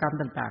ำกิจกรรม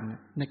ต่าง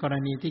ๆในกร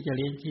ณีที่จะเ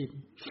ลี้ยงชีพ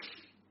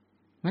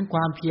นั้นคว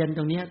ามเพียรต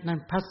รงนี้นั่น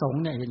พระสง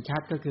ฆ์เนี่ยเห็นชั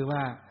ดก็คือว่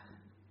า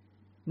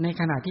ใน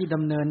ขณะที่ด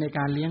ำเนินในก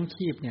ารเลี้ยง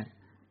ชีพเนี่ย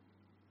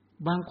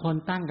บางคน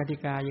ตั้งกติ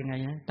กายังไง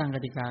นะตั้งก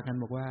ติกากัน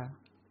บอกว่า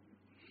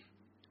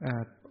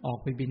ออก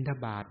ไปบิณฑ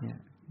บาตเนี่ย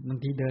บาง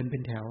ทีเดินเป็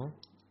นแถว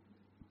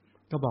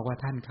ก็บอกว่า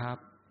ท่านครับ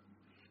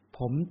ผ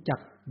มจะ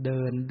เ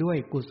ดินด้วย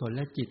กุศ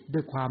ลจิตด้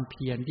วยความเ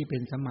พียรที่เป็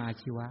นสัมมา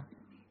ชีวะ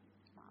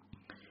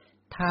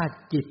ถ้า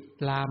จิต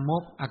ลาม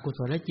กอกุศ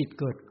ลจิต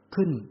เกิด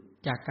ขึ้น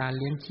จากการ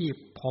เลี้ยงชีพ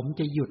ผม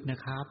จะหยุดนะ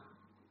ครับ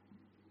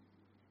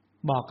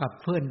บอกกับ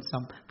เ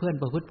พื่อน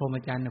ประพฤติพรหม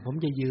จรรย์ผม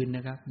จะยืนน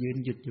ะครับยืน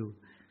หยุดอยู่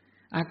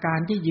อาการ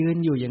ที่ยืน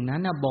อยู่อย่างนั้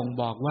นบ่ง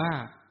บอกว่า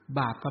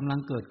บาปกำลัง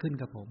เกิดขึ้น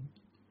กับผม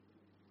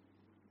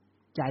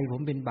ใจผ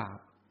มเป็นบาป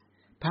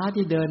พระ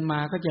ที่เดินมา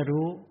ก็จะ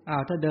รู้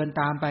ถ้าเดิน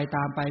ตามไป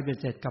เป็น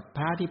เสร็จกับพ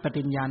ระที่ป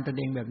ฏิญญาณตน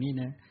เองแบบนี้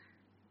นะ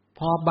พ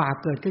อบาป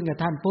เกิดขึ้นกับ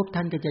ท่านปุ๊บท่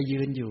านก็จะ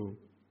ยืนอยู่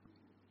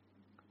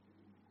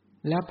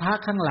แล้วพระ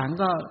ข้างหลัง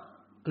ก็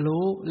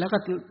รู้แล้วก็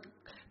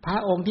พระ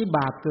องค์ที่บ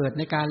าปเกิดใ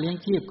นการเลี้ยง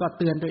ชีพก็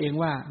เตือนตัวเอง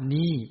ว่า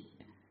นี่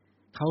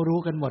เขารู้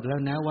กันหมดแล้ว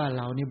นะว่าเ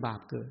รานี่บาป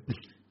เกิด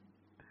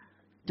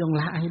จง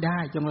ละให้ได้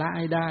จงละใ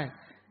ห้ได้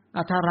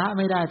ถ้าละไ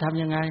ม่ได้ท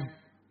ำยังไง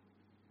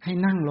ให้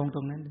นั่งลงต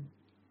รงนั้น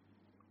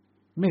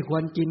ไม่คว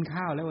รกิน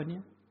ข้าวแล้ววันนี้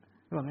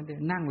ว่างั้นเถอ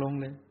ะนั่งลง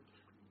เลย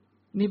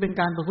นี่เป็น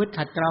การประพฤติ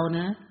ขัดเกลา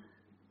นะ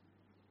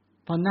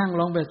พอนั่ง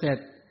ลงไปเสร็จ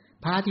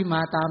พระที่ม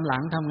าตามหลั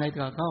งทำไง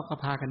ก็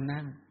พากัน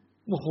นั่ง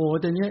โอ้โห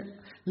ตอนนี้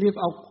รีบ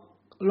เ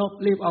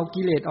อา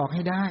กิเลสออกใ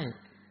ห้ได้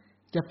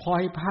จะพลอ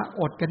ยพระ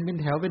อดกันเป็น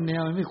แถวเป็นแน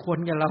วไม่ควร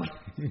กับเรา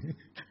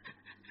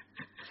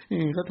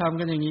เขาทำ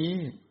กันอย่างนี้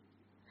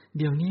เ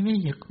ดี๋ยวนี้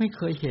ไม่เ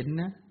คยเห็น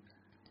นะ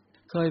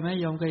เคยไหม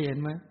ยอมเคยเห็น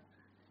ไหม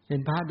เห็น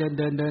พระเ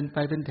ดินไป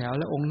เป็นแถว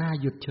แล้วองค์หน้า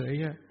หยุดเฉย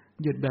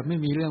หยุดแบบไม่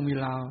มีเรื่องมี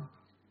ราว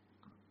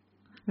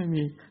ไม่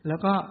มีแ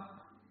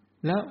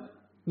ล้ว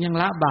ยัง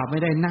ละบาปไม่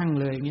ได้นั่ง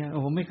เลยเงี้ยโอ้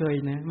โหไม่เคย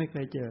นะไม่เค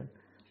ยเจอ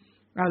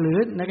หรือ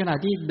ในขณะ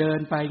ที่เดิน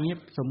ไปงี้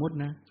สมมุติ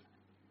นะ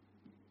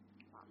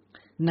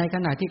ในข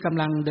ณะที่ก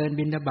ำลังเดิน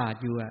บิณฑบาต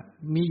อยู่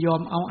มีโย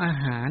มเอาอา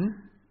หาร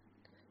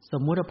ส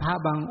มมุติพระ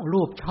บาง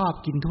รูปชอบ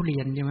กินทุเรี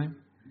ยนใช่ไหม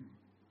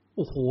โ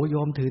อ้โหโย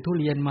มถือทุ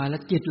เรียนมาแล้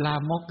วจิตลา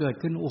มกเกิด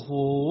ขึ้นโอ้โห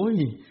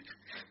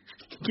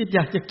คิดอย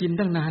ากจะกิน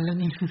ตั้งนานแล้ว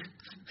นี่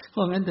เพร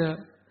าะงั้นเถอะ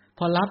พ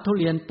อรับทุ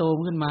เรียนโต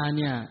ขึ้นมาเ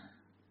นี่ย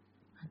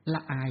ล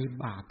ะอาย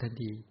บาปทัน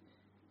ที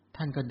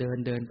ท่านก็เ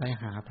ดินไป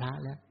หาพระ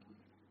แล้ว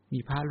มี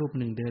พระรูป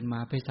หนึ่งเดินมา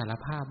ไปสาร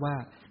ภาพว่า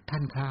ท่า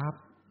นครับ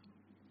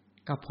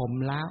กับผม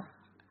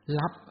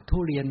รับทุ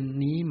เรียน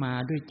นี้มา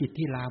ด้วยจิต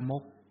ที่ลาม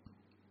ก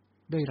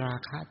ด้วยรา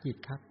คะจิต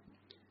ครับ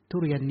ทุ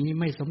เรียนนี้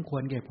ไม่สมคว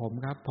รแก่ผม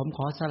ครับผมข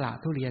อสละ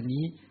ทุเรียน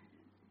นี้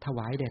ถว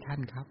ายแด่ท่า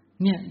นครับ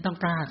เนี่ยต้อง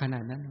กล้าขนา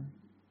ดนั้น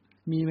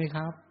มีไหมค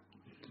รับ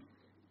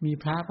มี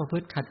พระประพฤ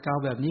ติขัดเกลา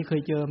แบบนี้เค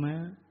ยเจอไหม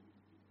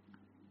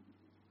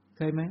เ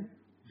คยไหม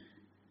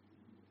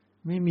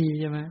ไม่มี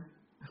ใช่ไหม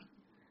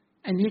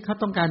อันนี้เขา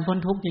ต้องการพ้น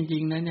ทุกข์จริ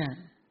งๆนะเนี่ย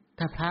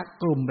ถ้าพระ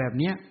กลุ่มแบบ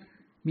เนี้ย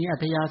มีอั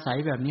ธยาศัย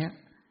แบบเนี้ย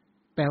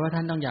แปลว่าท่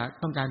านต้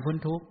องการพ้น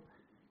ทุกข์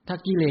ถ้า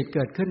กิเลสเ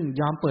กิดขึ้น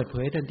ยอมเปิดเผ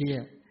ยทันที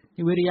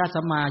วิริยะ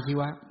สัมมาชี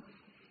วะ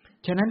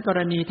ฉะนั้นกร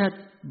ณีถ้า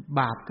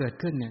บาปเกิด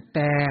ขึ้นเนี่ยแ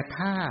ต่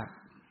ถ้า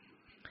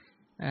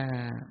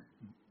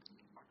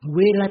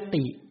วิร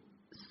ติ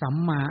สัม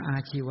มาอา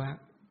ชีวะ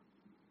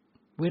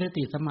วิร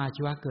ติสัมมาอา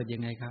ชีวะเกิดยั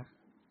งไงครับ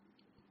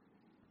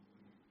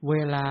เว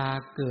ลา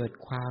เกิด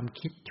ความ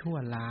คิดชั่ว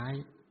ร้าย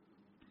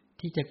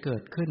ที่จะเกิ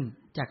ดขึ้น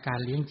จากการ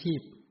เลี้ยงชี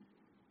พ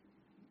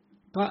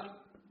ก็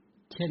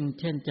เ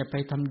ช่นจะไป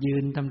ยื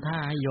นทำท่า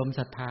ให้โยม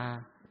ศรัทธา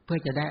เพื่อ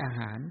จะได้อาห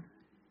าร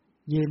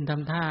ยืนท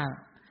ำท่า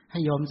ให้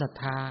โยมศรัท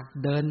ธา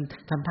เดิน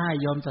ทำท่าให้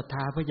โยมศรัทธ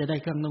าเพื่อจะได้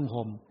เครื่องนุ่ง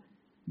ห่ม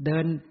เดิ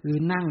นหรือ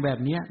นั่งแบบ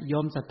นี้โย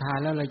มศรัทธา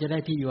แล้วเราจะได้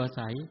ที่อยู่อา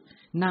ศัย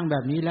นั่งแบ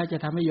บนี้แล้วจะ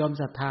ทำให้โยม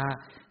ศรัทธา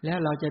แล้ว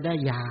เราจะได้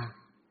ยา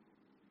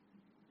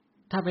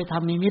ถ้าไปท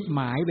ำนิมิตห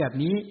มายแบบ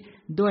นี้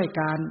ด้วย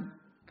การ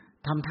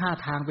ทำท่า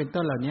ทางเป็น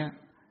ต้นเหล่านี้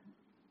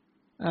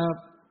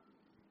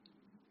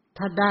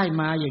ถ้าได้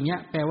มาอย่างเงี้ย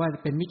แปลว่า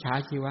เป็นมิจฉา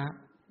ชีวะ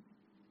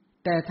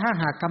แต่ถ้า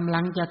หากกำลั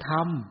งจะท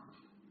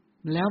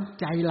ำแล้ว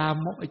ใจลา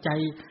มกใจ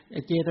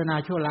เจตนา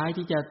ชั่วร้าย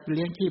ที่จะเ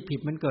ลี้ยงชีพผิด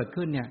มันเกิด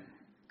ขึ้นเนี่ย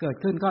เกิด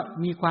ขึ้นก็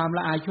มีความล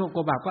ะอายชั่วก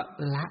ลัวบาปก็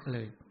ละเล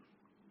ย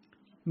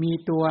มี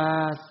ตัว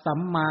สัม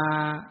มา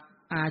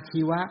อา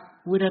ชีวะ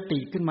วิรติ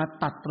ขึ้นมา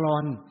ตัดรอ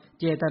น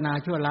เจตนา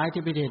ชั่วร้าย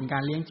ที่ไปเห็นกา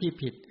รเลี้ยงชีพ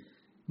ผิด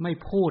ไม่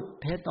พูด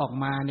เท็จออก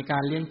มาในกา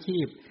รเลี้ยงชี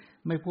พ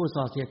ไม่พูด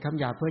ส่อเสียดคำ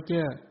หยาบเพ้อเ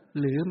จ้อ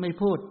หรือไม่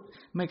พูด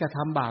ไม่กระท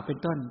ำบาปเป็น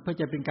ต้นเพื่อ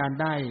จะเป็นการ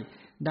ได้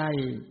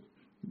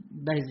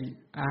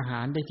อาหา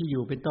รได้ที่อ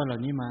ยู่เป็นต้นเหล่า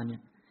นี้มาเนี่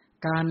ย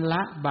การล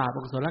ะบาปอ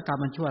กุศลกรรม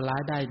มันชั่วร้า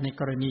ยได้ใน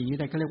กรณีนี้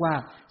ได้เขาเรียกว่า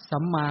สั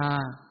มมา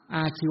อ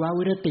าชีว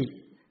วิรติ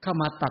เข้า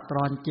มาตัดร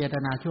อนเจต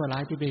นาชั่วร้า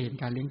ยที่ไปเห็น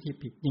การเลี้ยงชีพ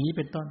ผิดอย่างนี้เ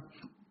ป็นต้น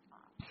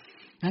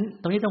นั้น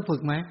ตรงนี้ต้องฝึ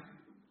กไหม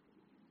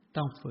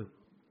ต้องฝึก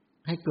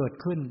ให้เกิด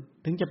ขึ้น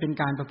ถึงจะเป็น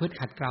การประพฤติ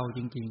ขัดเกลาจ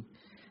ริง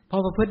ๆพอ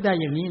ประพฤติได้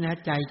อย่างนี้นะ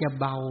ใจจะ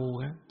เบา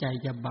ใจ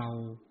จะเบา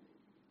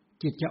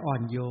จิตจะอ่อ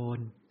นโยน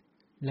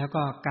แล้ว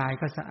ก็กาย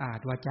ก็สะอาด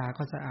วาจา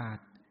ก็สะอาด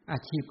อา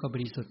ชีพก็บ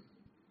ริสุทธิ์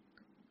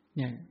เ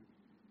นี่ย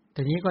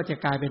ทีนี้ก็จะ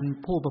กลายเป็น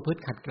ผู้ประพฤ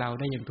ติขัดเกลา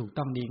ได้อย่างถูก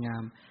ต้องดีงา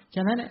มฉ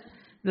ะนั้น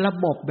ระ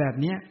บบแบบ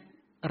นี้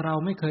เรา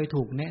ไม่เคย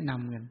ถูกแนะน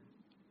ำกัน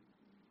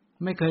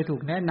ไม่เคยถู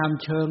กแนะน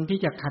ำเชิงที่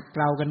จะขัดเก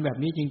ลากันแบบ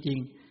นี้จริง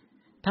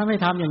ๆถ้าไม่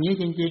ทำอย่างนี้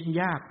จริง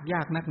ๆย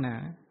ากนักหนา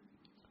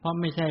เพราะ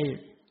ไม่ใ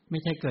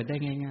ช่เกิดได้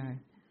ง่าย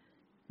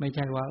ๆไม่ใ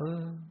ช่ว่า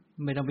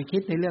ไม่ต้องไปคิ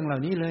ดในเรื่องเหล่า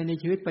นี้เลยใน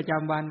ชีวิตประจ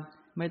ำวัน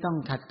ไม่ต้อง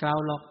ขัดเกลา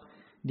หรอก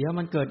เดี๋ยว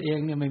มันเกิดเอง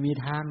เนี่ยไม่มี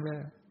ทางเลย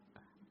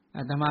อ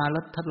าตมา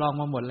ทดลอง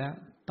มาหมดแล้ว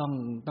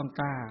ต้อง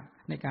กล้า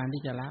ในการ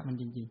ที่จะละมัน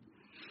จริง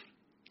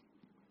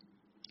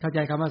ๆเข้าใจ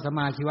คำว่าสัมม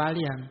าชีวะห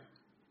รือยัง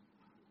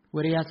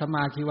วิริยะสัมม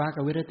าชีวะ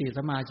กับวิรติ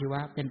สัมมาชีวะ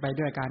เป็นไป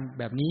ด้วยกัน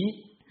แบบนี้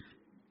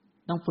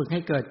ต้องฝึกใ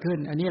ห้เกิดขึ้น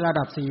อันนี้ระ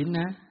ดับศีล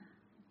นะ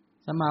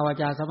สัมมาวา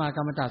จาสัมมา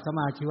กัมมันตสัมม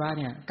าอาชีวะ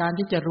เนี่ยการ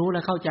ที่จะรู้แล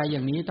ะเข้าใจอย่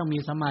างนี้ต้องมี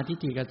สัมมาทิฏ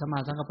ฐิกับสัมมา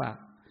สังกัปปะ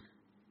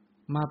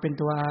มาเป็น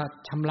ตัว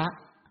ชำระ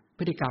พ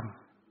ฤติกรรม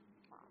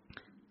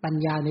ปัญ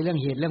ญาในเรื่อง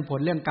เหตุเรื่องผล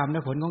เรื่องกรรมแล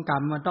ะผลของกรร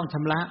มมันต้องช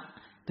ำระ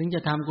ถึงจะ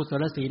ทำกุศ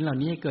ลศีลเหล่า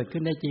นี้เกิดขึ้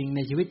นได้จริงใน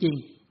ชีวิตจริง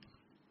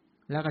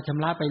แล้วก็ช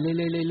ำระไปเ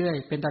รื่อย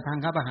ๆเป็นตทาง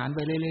คประหารไป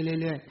เ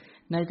รื่อย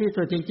ๆในที่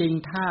สุดจริง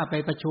ๆถ้าไป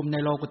ประชุมใน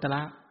โลกุตร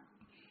ะ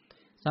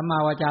สัมมา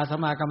วาจาสัม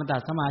มากัมมันต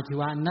สัมมาอาชี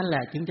วะนั่นแหล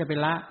ะจึงจะเป็น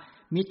ละ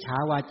มิจฉา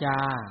วาจา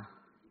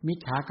มิจ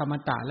ฉากัมมั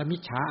นตะและมิ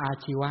จฉาอา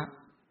ชีวะ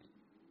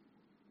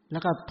แล้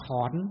วก็ถ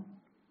อน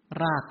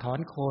รากถอน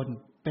โคน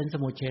เป็นส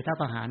มุจเฉท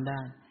ประหารได้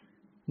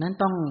นั้น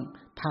ต้อง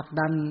ผลัก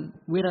ดัน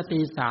วิรติ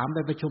3ไป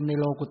ประชุมใน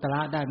โลกุตร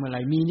ะได้เมื่อไห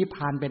ร่มีนิพพ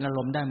านเป็นอาร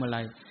มณ์ได้เมื่อไห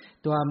ร่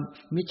ตัว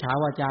มิจฉา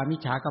วาจามิจ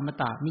ฉากัมมัน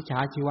ตะมิจฉา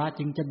อาชีวะ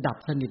จึงจะดับ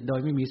สนิทโดย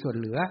ไม่มีส่วน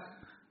เหลือ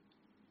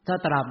ถ้า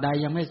ตราบใด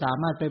ยังไม่สา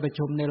มารถไปประ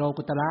ชุมในโล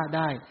กุตระไ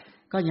ด้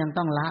ก็ยัง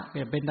ต้องละ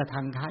เป็นต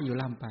ทังคะอยู่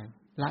ล่ำไป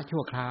ละชั่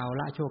วคราว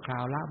ละชั่วครา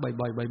วละ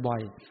บ่อ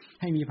ยๆ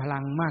ให้มีพลั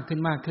งมาก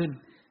ขึ้น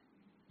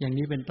อย่าง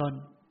นี้เป็นต้น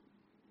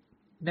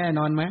แน่น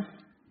อนไหม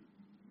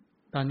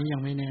ตอนนี้ยั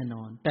งไม่แน่น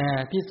อนแต่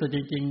ที่สุดจ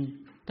ริง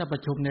ๆถ้าปร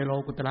ะชุมในโล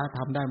กุตระท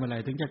ำได้เมื่อไหร่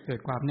ถึงจะเกิด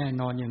ความแน่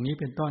นอนอย่างนี้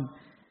เป็นต้น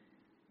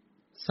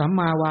สัมม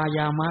าวาย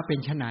ามะเป็น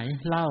ไฉน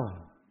เล่า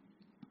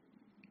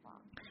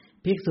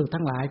ภิกษุ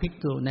ทั้งหลายภิก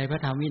ษุในพระ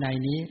ธรรมวินัย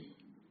นี้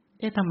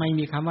ทำไม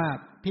มีคำว่า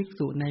ภิก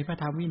ษุในพระ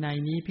ธรรมวินัย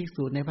นี้ภิก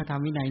ษุในพระธรร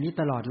มวินัยนี้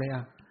ตลอดเลย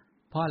อ่ะ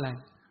เพราะอะไร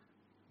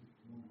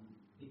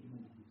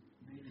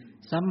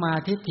สัมมา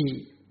ทิฏฐิ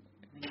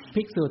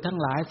ภิกษุทั้ง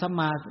หลายสัม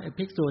มา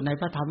ภิกษุใน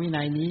พระธรรมวิ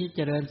นัยนี้เจ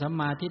ริญสัม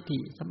มาทิฏฐิ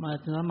สัม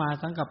มา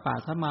สังกัปปะ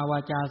สัมมาวา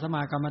จาสัมม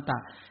ากัมมันตะ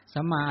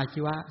สัมมาอา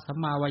ชีวะสัม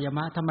มาวายาม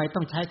ะทำไมต้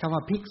องใช้คำว่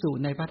าภิกษุ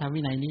ในพระธรรม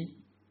วินัยนี้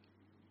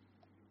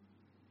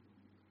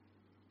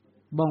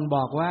บ่งบ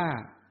อกว่า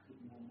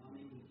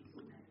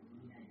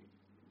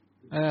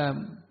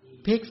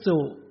ภิกษุ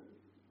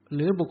ห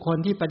รือบุคคล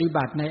ที่ปฏิ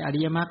บัติในอริ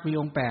ยมรรคมี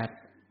องค์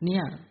8เนี่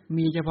ย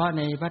มีเฉพาะใ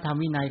นพระธรรม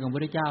วินัยของพระพุ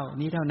ทธเจ้า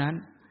นี้เท่านั้น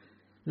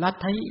ลัท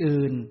ธิ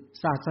อื่น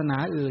ศาสนา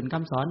อื่นค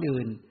ำสอน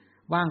อื่น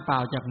ว่างเปล่า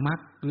จากมรรค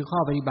หรือข้อ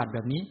ปฏิบัติแบ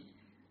บนี้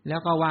แล้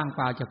วก็ว่างเป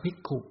ล่าจากภิก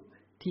ขุ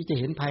ที่จะ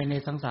เห็นภัยใน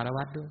สังสาร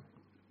วัฏด้วย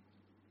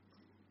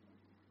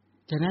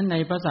ฉะนั้นใน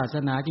พระศาส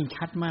นาจริง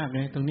ชัดมากเล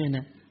ยตรงนี้เ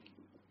นี่ย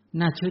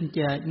น่าชื่นใ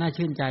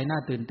จน่า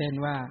ตื่นเต้น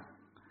ว่า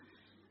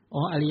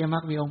อริยมร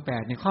รคมีองค์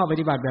8เนี่ยข้อป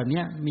ฏิบัติแบบ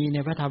นี้มีใน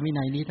พระธรรมวิ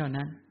นัยนี้เท่า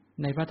นั้น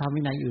ในพระธรรม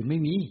วินัยอื่นไม่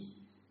มี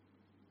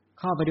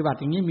ข้อปฏิบัติ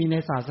อย่างนี้มีใน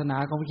ศาสนา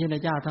ของพระพุทธ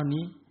เจ้าเท่า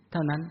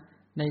นั้น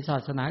ในศา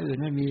สนาอื่น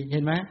ไม่มีเห็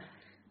นไหม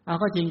เอา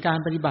ก็จริงการ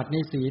ปฏิบัติใน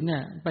ศีลเนี่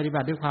ยปฏิบั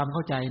ติด้วยความเข้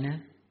าใจนะ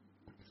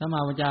สัมมา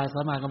วาจาสั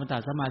มมากัมมันต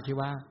สัมมาอาชี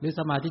วะหรือ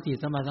สัมมาทิฏฐิ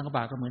สัมมาสังกัปป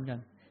ะก็เหมือนกัน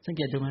สังเ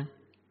กตดูไหม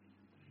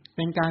เ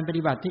ป็นการป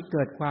ฏิบัติที่เ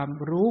กิดความ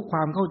รู้คว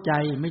ามเข้าใจ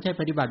ไม่ใช่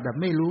ปฏิบัติแบบ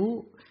ไม่รู้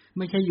ไ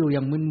ม่ใช่อยู่อย่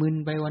างมึน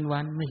ๆไปวั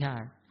นๆไม่ใช่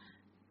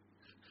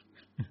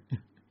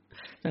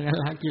ดังนั้น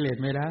ละกิเลส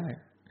ไม่ได้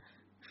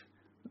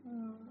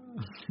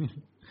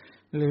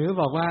หรือ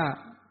บอกว่า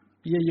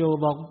โย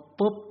บอก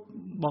ปุ๊บ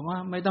บอกว่า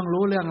ไม่ต้อง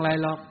รู้เรื่องอะไร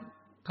หรอก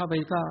เข้าไป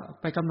ก็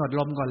ไปกำหนด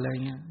ลมก่อนเลย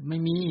เงี้ยไม่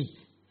มี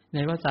ใน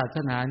พระศาส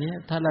นานี้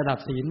ถ้าระดับ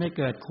ศีลไม่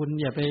เกิดคุณ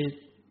อย่าไป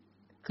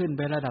ขึ้นไ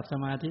ประดับส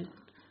มาธิ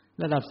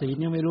ระดับศีล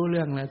ยังไม่รู้เ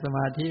รื่องเลยสม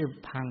าธิ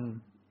พัง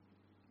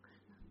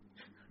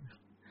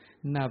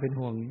น่าเป็น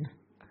ห่วง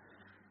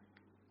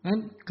นั้น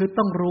คือ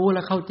ต้องรู้แล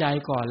ะเข้าใจ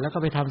ก่อนแล้วก็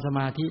ไปทำสม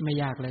าธิไม่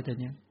ยากเลยแต่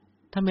เนี้ย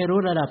ถ้าไม่รู้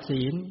ระดับ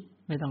ศีล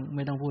ไม่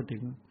ต้องพูดถึ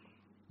ง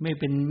ไ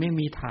ม่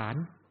มีฐาน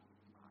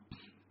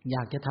อย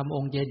ากจะทำอ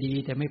งค์เจดี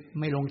ย์แต่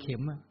ไม่ลงเข็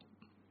ม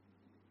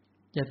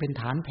จะเป็น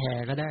ฐานแผ่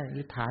ก็ได้ห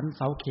รือฐานเ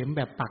สาเข็มแ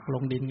บบปักล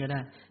งดินก็ได้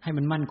ให้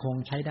มันมั่นคง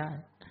ใช้ได้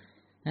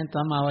นั้น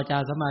สัมมาวาจา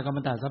สัมมากัม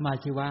มันตสัมมาอ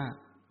าชีวะ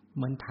เ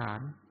หมือนฐาน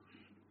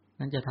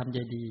นั้นจะทำเจ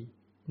ดีย์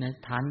นะ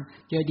ฐาน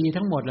เจดีย์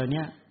ทั้งหมดเหล่า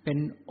นี้เป็น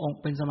องค์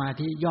เป็นสมา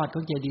ธิยอดข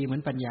องเจดีย์เหมือ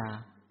นปัญญา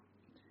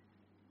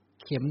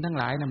เข็มทั้ง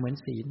หลายน่ะเหมือน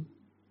ศีล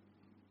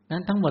นั้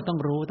นทั้งหมดต้อง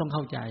รู้ต้องเ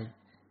ข้าใจ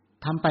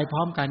ทำไปพร้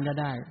อมกันก็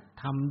ได้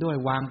ทำด้วย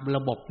วางร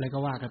ะบบอะไรก็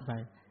ว่ากันไป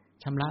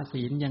ชำระ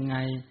ศีลยังไง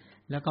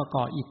แล้วก็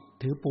ก่ออิฐ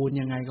ถือปูน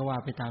ยังไงก็ว่า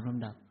ไปตามล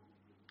ำดับ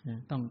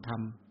ต้องท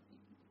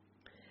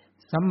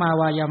ำสัมมา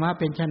วายามะ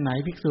เป็นชั้นไหน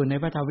ภิกษุใน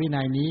พระธรรมวิ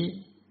นัยนี้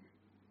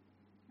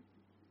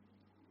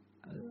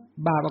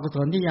บาปอกุศ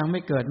ลที่ยังไ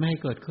ม่เกิดไม่ให้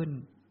เกิดขึ้น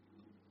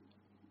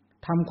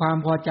ทำความ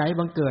พอใจ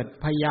บังเกิด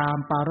พยายาม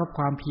ปรารภค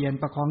วามเพียร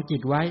ประคองจิ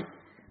ตไว้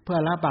เพื่อ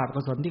ละบาปอ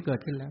กุศลที่เกิด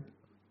ขึ้นแล้ว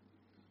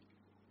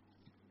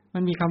มั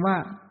นมีคำว่า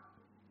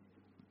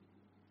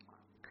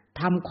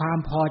ทำความ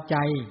พอใจ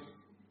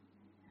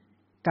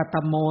กัตต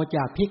โมจ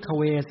ากภิกข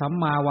เวสัม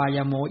มาวาย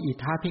โมอิ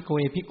ทาภิกขเว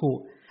ภิกขุ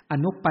อ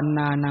นุปันน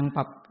านัง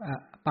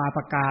ปาป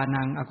กา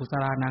นังอกุศ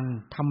ลานัง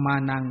ธัมมา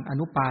นังอ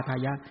นุปาทา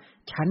ยะ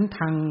ชั้นท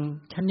าง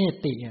ชเน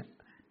ติ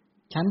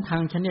ชั้นทา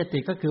งชเนติ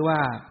ก็คือว่า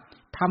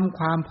ทำค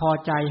วามพอ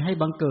ใจให้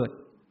บังเกิด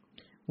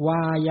ว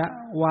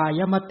า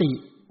ยมติ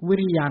วิ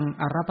ริยัง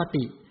อรป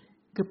ติ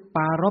คือป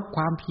รารภค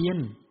วามเพียร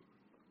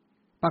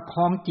ประค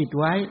องจิต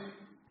ไว้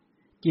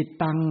จิต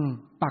ตัง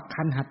ปัก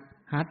ขัน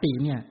หาติ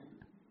เนี่ย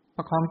ป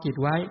ระคองจิต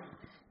ไว้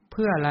เ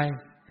พื่ออะไร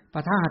ป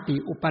ทาหติ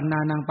อุปนา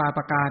นังปาป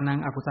กานัง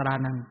อกุศลา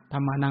นังธั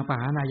มมานังป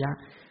หานายะ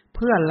เ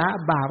พื่อละ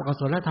บาปอกุ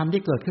ศลธรรม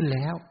ที่เกิดขึ้นแ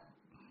ล้ว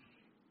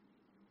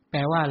แปล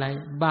ว่าอะไร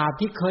บาป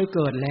ที่เคยเ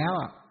กิดแล้ว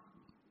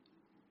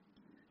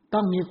ต้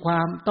อง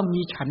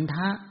มีฉันท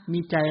ะมี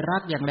ใจรั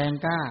กอย่างแรง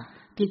กล้า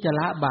ที่จะ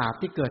ละบาป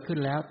ที่เกิดขึ้น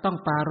แล้วต้อง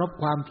ปรารภ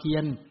ความเพีย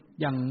ร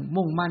อย่าง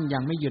มุ่งมั่นอย่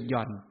างไม่หยุดห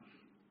ย่อน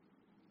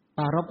ป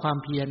รารภความ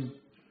เพียร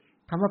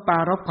คำว่าปรา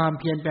รภความ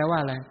เพียรแปลว่า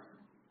อะ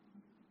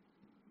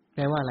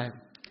ไร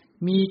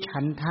มีฉั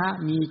นทะ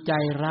มีใจ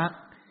รัก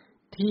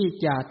ที่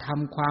จะท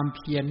ำความเ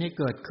พียรให้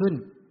เกิดขึ้น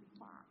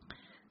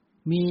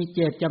มีเจ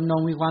ตจำน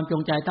งมีความจ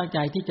งใจตั้งใจ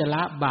ที่จะล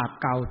ะบาป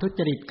เก่าทุจ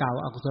ริตเก่า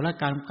อกุศล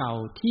กรรมเก่า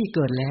ที่เ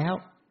กิดแล้ว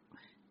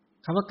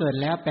คำว่าเกิด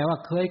แล้วแปลว่า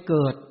เคยเ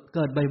กิ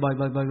ด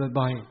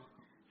บ่อย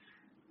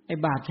ๆไอ้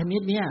บาปชนิ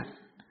ดเนี้ย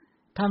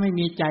ถ้าไม่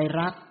มีใจ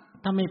รัก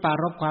ถ้าไม่ปรา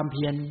รภความเ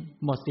พียร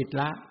หมดสิทธิ์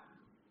ละ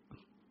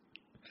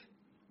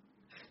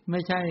ไ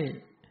ม่ใ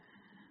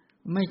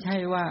ช่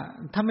ว่า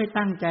ถ้าไม่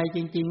ตั้งใจจ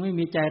ริงๆไม่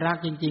มีใจรัก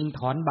จริงๆถ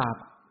อนบ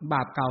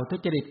าปเก่าทุ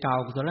จริตเก่า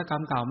อกุศลกรร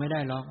มเก่าไม่ได้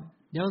หรอก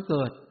เดี๋ยวเ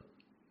กิด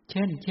เ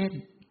ช่น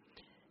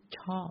ช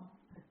อบ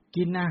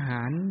กินอาห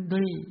ารด้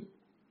วย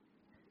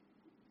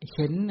เ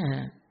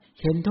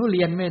ห็นทุเ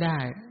รียนไม่ได้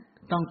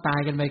ต้องตาย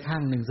กันไปข้า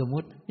งหนึ่งสมมุ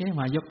ติ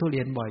มายกทุเรี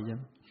ยนบ่อยจั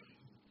ง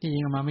ที่จริ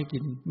งมาไม่กิ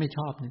นไม่ช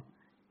อบเ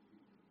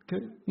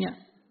นี่ย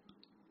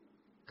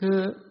คือ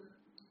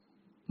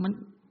มัน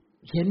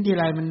เห็นที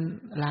ไรมัน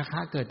ราคะ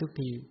เกิดทุก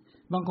ที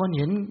บางคนเ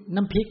ห็น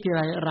น้ำพริกทีไ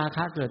รราค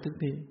ะเกิดทุก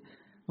ที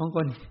บางค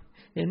น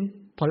เห็น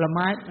ผลไ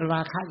ม้ร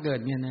าคะเกิด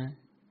เนี่ยนะ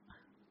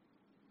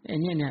ไอ้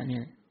เนี่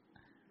ย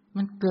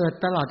มันเกิด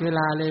ตลอดเวล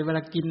าเลยเวล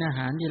ากินอาห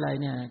ารทีไร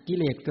เนี่ยกิ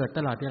เลสเกิดต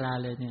ลอดเวลา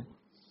เลยเนี่ย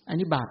อัน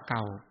นี้บาปเก่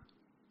า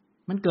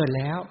มันเกิด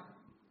แล้ว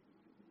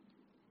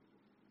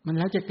มัน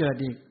แล้วจะเกิด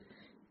อีก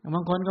บ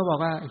างคนก็บอก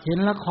ว่าเห็น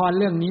ละคร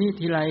เรื่องนี้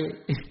ทีไร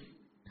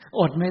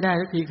อดไม่ได้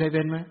สักทีเคยเ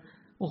ป็นไหม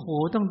โอ้โห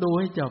ต้องดู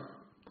ให้จบ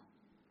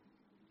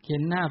เห็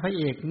นหน้าพระ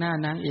เอกหน้า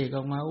นางเอกอ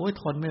อกมาโอ้ย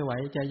ทนไม่ไหว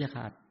ใจจะข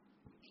าด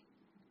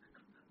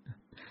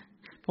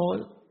เพราะ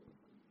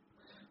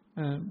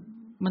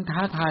มันท้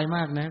าทายม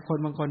ากนะคน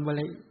บางคนเว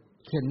ลา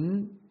เห็น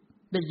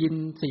ได้ยิน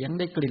เสียง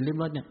ได้กลิ่นลิ้ม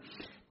รสเนี่ย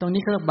ตรง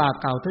นี้ก็บาป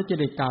เก่าทุจ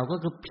ริตเก่าก็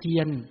คือเพี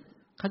ยร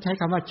เขาใช้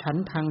คำว่าฉัน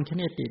ทังชเ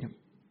นติ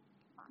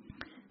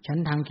ฉัน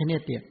ทังชเน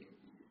ติ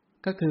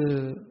ก็คือ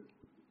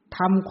ท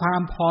ำควา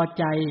มพอ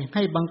ใจใ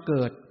ห้บังเ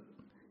กิด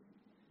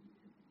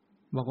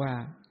บอกว่า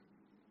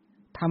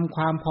ทำค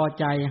วามพอ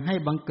ใจให้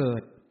บังเกิ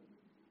ด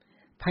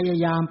พยา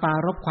ยามปรา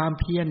รภความ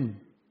เพียร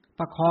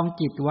ประคอง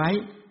จิตไว้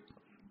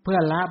เพื่อ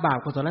ละบาป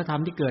กุศลธรร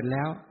มที่เกิดแ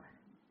ล้ว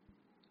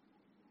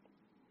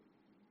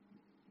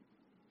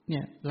เนี่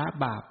ยละ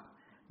บา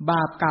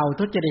ปเก่า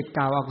ทุจริตเ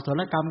ก่าอกุศ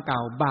ลกรรมเก่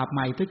าบาปให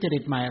ม่ทุจริ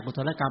ตใหม่อกุศ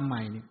ลกรรมให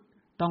ม่เนี่ย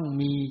ต้อง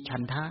มีฉั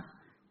นทะ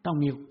ต้อง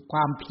มีคว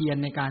ามเพียร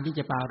ในการที่จ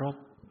ะปรารภ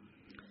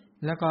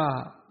แล้วก็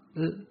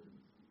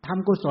ท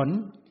ำกุศล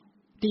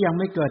ที่ยัง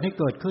ไม่เกิดให้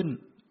เกิดขึ้น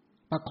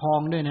ประคอ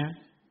งด้วยนะ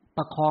ป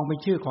ระคองเป็น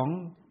ชื่อของ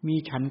มี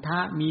ฉันทะ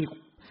มี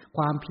ค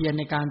วามเพียร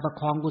ในการประ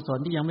คองกุศล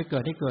ที่ยังไม่เกิ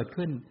ดให้เกิด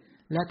ขึ้น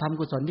และทำ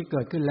กุศลที่เ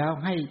กิดขึ้นแล้ว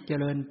ให้เจ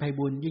ริญไพ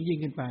บูลย์ยิ่ง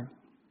ขึ้นไป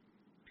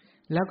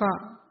แล้วก็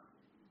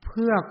เ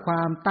พื่อคว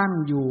ามตั้ง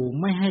อยู่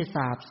ไม่ให้ส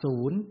าบสู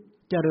ญ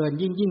เจริญ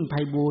ยิ่งไพ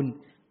บูลย์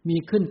มี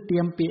ขึ้นเต็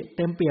ม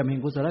เปี่ยมแห่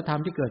งกุศลธรร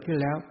มที่เกิดขึ้น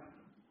แล้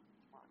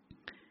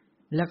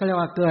วก็เรียก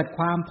ว่าเกิดค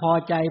วามพอ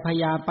ใจพย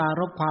ายามปรา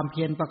รภความเ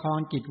พียรประคอง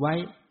จิตไว้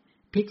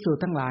ภิกษุ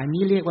ทั้งหลาย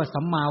นี้เรียกว่า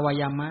สัมมาวา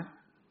ยามะ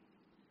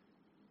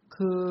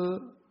คือ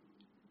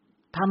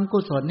ทำกุ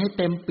ศลให้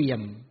เต็มเปี่ย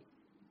ม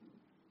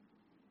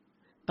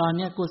ตอน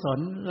นี้กุศล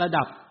ระ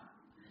ดับ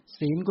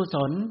ศีลกุศ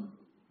ล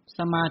ส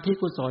มาธิ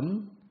กุศล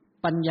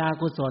ปัญญา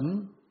กุศล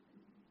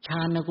ฌ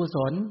านกุศ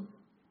ล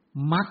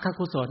มรรค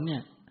กุศลเนี่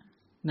ย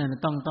นั่น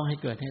ต้องให้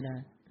เกิดให้ได้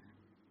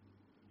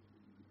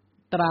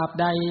ตราบ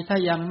ใดถ้า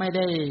ยังไม่ไ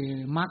ด้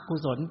มรรคกุ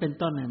ศลเป็น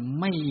ต้น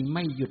ไ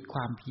ม่หยุดคว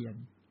ามเพียร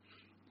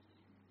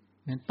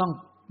ต้อง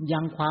ยั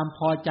งความพ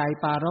อใจ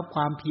ปรารภค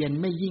วามเพียร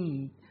ไม่ยิ่ง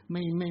ไ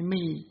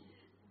ม่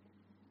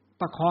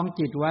ประคอง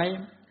จิตไว้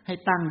ให้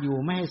ตั้งอยู่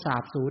ไม่ให้สา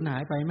บสูญหา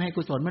ยไปไม่ให้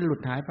กุศลมันหลุ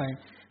ดหายไป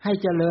ให้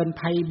เจริญไ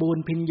พบูล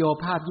ย์พิญโย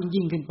ภาพ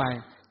ยิ่งขึ้นไป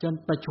จน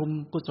ประชุม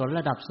กุศลร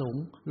ะดับสูง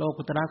โล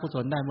กุตระกุศ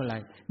ลได้เมื่อไหร่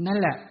นั่น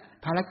แหละ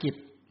ภารกิ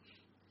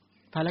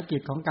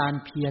จของการ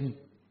เพีย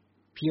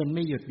รไ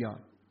ม่หยุดหย่อน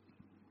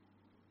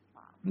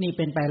นี่เ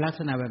ป็นไปลัก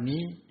ษณะแบบ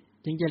นี้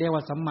จึงจะเรียกว่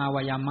าสัมมาว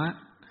ายามะ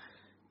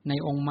ใน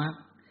องค์มรรค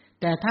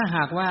แต่ถ้าห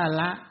ากว่า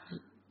ละ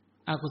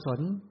อกุศล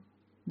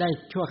ได้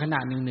ชั่วขณะ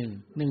หนึ่ง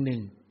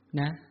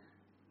นะ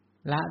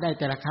ละได้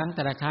แต่ละครั้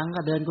ง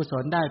ก็เดินกุศ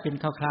ลได้เป็น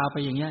คราวๆไป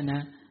อย่างเงี้ยน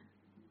ะ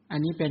อัน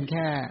นี้เป็นแ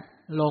ค่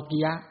โลกิ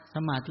ยะส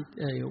มาธิ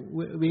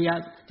วิยะ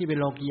ที่เป็น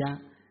โลกิยะ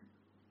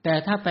แต่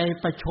ถ้าไป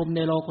ประชุมใน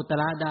โลกุต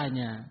ระได้เ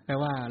นี่ยแปล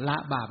ว่าละ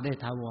บาปได้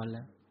ถาวรแ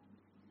ล้ว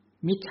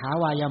มิจฉา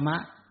วายามะ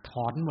ถ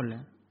อนหมดแล้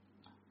ว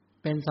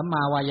เป็นสัมม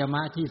าวายาม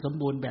ะที่สม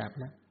บูรณ์แบบ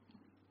แล้ว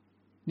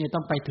เนี่ยต้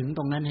องไปถึงต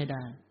รงนั้นให้ไ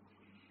ด้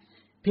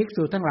ภิก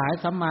ษุทั้งหลาย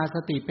สัมมาส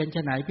ติเป็นไฉ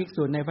นภิก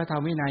ษุในพระธรร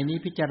มวินัยนี้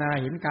พิจารณา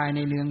เห็นกายใน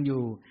เนืองอ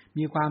ยู่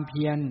มีความเ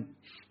พียร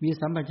มี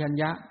สัมปชัญ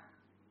ญะ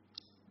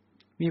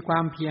มีควา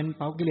มเพียรเ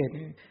ผากิเลส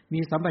มี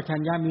สัมปชัญ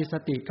ญะมีส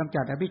ติกำ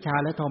จัดอวิชชา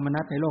และโทม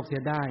นัสในโลกเสี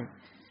ยได้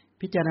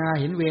พิจารณา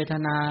เห็นเวท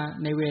นา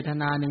ในเวท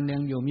นาหนึ่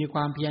งๆอยู่มีคว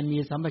ามเพียรมี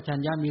สัมปชัญ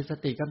ญะมีส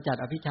ติกำจัด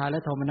อภิชฌาและ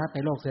โทมนัสใน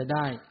โลกเสียไ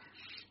ด้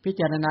พิ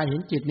จารณาเห็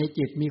นจิตใน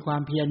จิตมีควา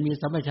มเพียรมี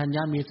สัมปชัญญ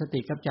ะมีสติ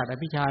กำจัดอ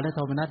ภิชฌาและโท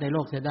มนัสในโล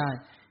กเสียได้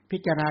พิ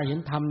จารณาเห็น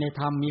ธรรมใน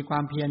ธรรมมีควา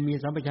มเพียรมี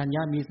สัมปชัญญ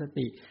ะมีส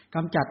ติก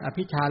ำจัดอ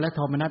ภิชฌาและโท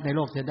มนัสในโ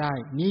ลกเสียได้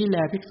นี้แล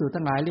ภิกษุ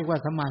ทั้งหลายเรียกว่า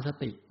สัมมาส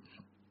ติ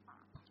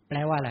แปล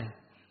ว่าอะไร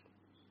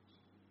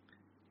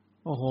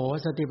โอ้โห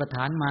สติปัฏฐ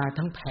านมา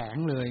ทั้งแผง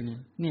เลยเ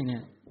นี่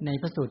ยใน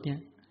พระสูตรเนี่ย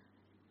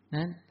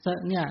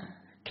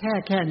แ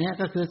ค่เนี้ย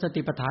ก็คือส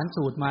ติปัฏฐาน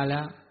สูตรมาแล้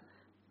ว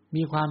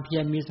มีความเพีย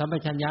รมีสัมป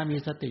ชัญญะมี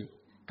สติ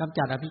กำ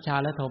จัดอภิชฌา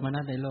และโทมนั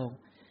สในโลก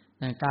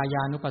กาย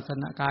านุปัสส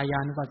นากายา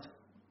นุปัส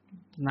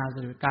นาส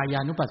ติกายา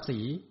นุปัสสี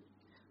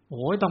โ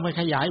อ้ยต้องไป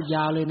ขยายอีกย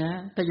าวเลยนะ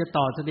แต่จะ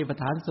ต่อสติปัฏ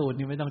ฐานสูตร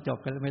นี่ไม่ต้องจบ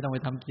กันไม่ต้องไป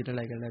ทำกิจอะไ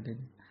รกันเลย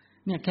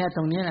เนี่ยแค่ต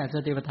รงนี้แหละส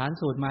ติปัฏฐาน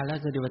สูตรมาแล้ว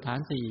สติปัฏฐาน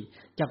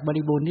4จากบ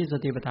ริบูรณ์ที่ส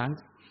ติปัฏฐาน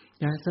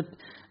นะ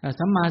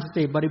สัมมาส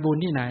ติบริบูร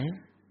ณ์ที่ไหน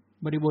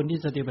บริบูรณ์ที่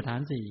สติปัฏฐา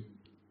น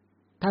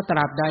4ถ้าตร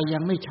าบใดยั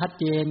งไม่ชัด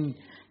เจน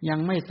ยัง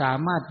ไม่สา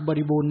มารถบ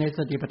ริบูรณ์ในส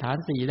ติปัฏฐาน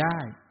4ได้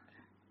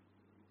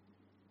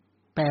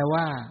แปล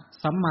ว่า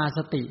สัมมาส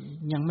ติ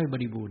ยังไม่บ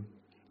ริบูรณ์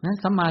นั้น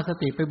สัมมาส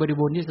ติไปบริ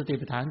บูรณ์ที่สติ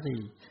ปัฏฐาน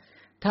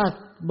4ถ้า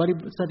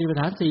สติปัฏ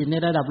ฐาน4ใน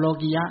ระดับโล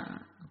กิยะ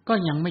ก็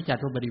ยังไม่จัด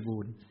ว่าบริบู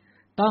รณ์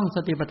ต้องส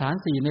ติปัฏฐาน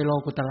4ในโล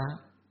กุตระ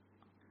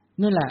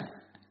นั่นแหละ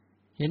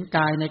เห็นก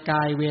ายในก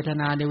ายเวท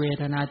นาในเว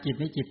ทนาจิต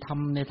ในจิตธรรม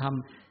ในธรรม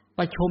ป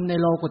ระชุมใน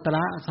โลกุตร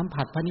ะสัม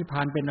ผัสพระนิพพ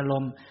านเป็นอาร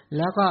มณ์แ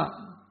ล้วก็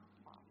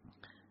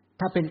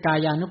ถ้าเป็นกา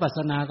ยานุปัสส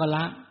นาก็ล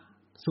ะ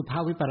สุภา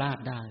วิปลาส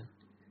ได้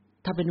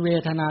ถ้าเป็นเว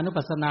ทนานุ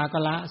ปัสสนาก็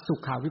ละสุ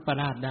ขาวิป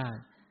ลาสได้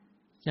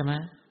ใช่ไหม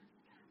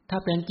ถ้า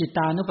เป็นจิต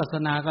านุปัสส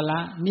นาก็ละ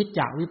นิจจ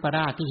วิปล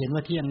าสที่เห็นว่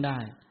าเที่ยงได้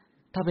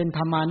ถ้าเป็นธ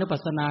รรมานุปัส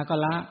สนาก็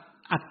ละ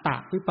อัตต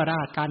วิปลา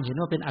สการเห็น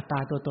ว่าเป็นอัตตา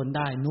ตัวตนไ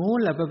ด้นู้น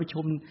แหละไปประ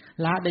ชุม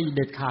ละได้เ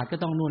ด็ดขาดก็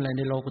ต้องนู่นแหละใ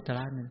นโลกุตร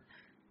ะนึง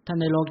ถ้า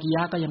ในโลกิย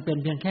ะก็ยังเป็น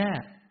เพียงแค่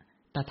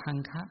ตทัง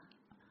คะ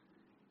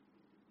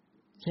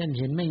เช่น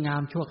เห็นไม่งา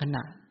มชั่วขณ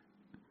ะ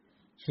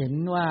เห็น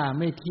ว่า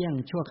ไม่เที่ยง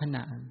ชั่วขณ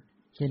ะ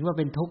เห็นว่าเ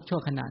ป็นทุกข์ชั่ว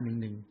ขณะห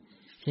นึ่ง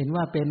ๆเห็น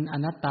ว่าเป็นอ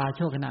นัตตา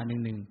ชั่วขณะห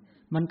นึ่ง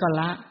ๆมันก็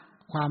ละ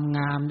ความง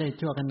ามได้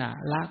ชั่วขณะ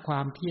ละควา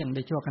มเที่ยงไ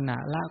ด้ชั่วขณะ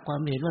ละความ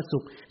เห็นว่าสุ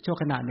ขชั่ว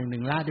ขณะหนึ่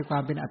งๆละด้วยควา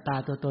มเป็นอัตตา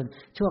ตัวตน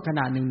ชั่วขณ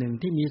ะหนึ่ง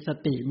ๆที่มีส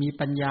ติมี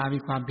ปัญญามี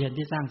ความเพียร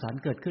ที่สร้างสรรค์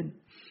เกิดขึ้น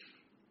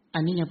อั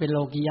นนี้ยังเป็นโล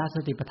กิยะส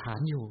ติปัฏฐาน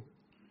อยู่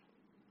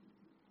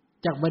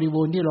จากบริ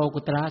บูรณ์ที่โล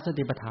กุตระส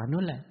ติปัฏฐาน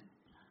นั่นแหละ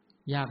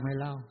ยากไหม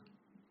เล่า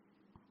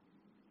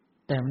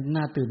แต่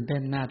น่าตื่นเต้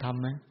นน่าท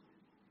ำไหม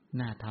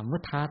น่าทำว่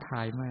าท้าท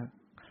ายมาก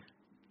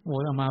โอ้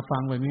ยเอามาฟั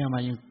งไปไม่เอาม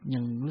ายั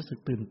งรู้สึก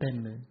ตื่นเต้น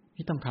เลย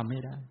ที่ต้องทำให้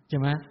ได้ใช่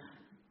ไหม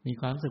มี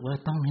ความรู้สึกว่า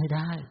ต้องให้ไ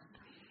ด้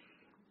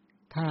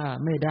ถ้า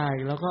ไม่ได้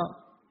แล้วก็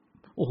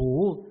โอ้โห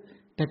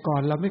แต่ก่อ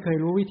นเราไม่เคย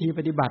รู้วิธี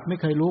ปฏิบัติไม่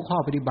เคยรู้ข้อ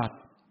ปฏิบัติ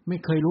ไม่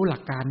เคยรู้หลั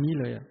กการนี้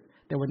เลย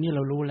แต่วันนี้เร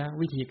ารู้แล้ว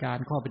วิธีการ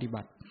ข้อปฏิ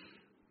บัติ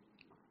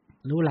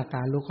รู้หลักก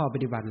ารรู้ข้อป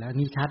ฏิบัติแล้ว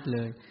นี่ชัดเล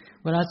ย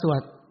เวลาสว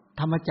ด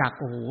ธรรมจักร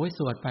โอ้โหส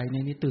วดไปใน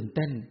นี้ตื่นเ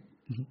ต้น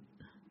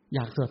อย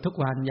ากสวดทุก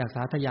วันอยากส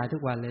าธยายทุ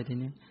กวันเลยที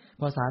นี้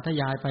พอสาธ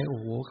ยายไปโอ้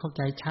โหเข้าใ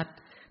จชัด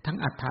ทั้ง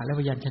อรรถะและ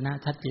พยัญชนะ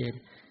ชัดเจน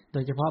โด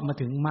ยเฉพาะมา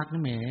ถึงมรรค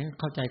นั่นแหม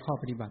เข้าใจข้อ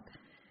ปฏิบัติ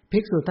ภิ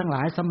กษุทั้งหล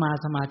ายสัมมา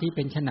สมาธิเ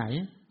ป็นไฉน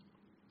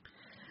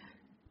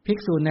ภิก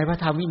ษุในพระ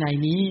ธรรมวินัย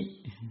นี้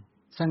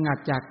สงัด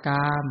จากก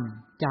าม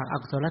จากอ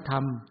กุศลธร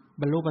รม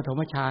บรรลุปฐ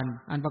มฌาน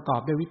อันประกอ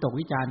บด้วยวิตก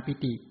วิจารปิ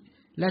ติ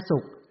และสุ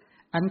ข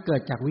อันเกิ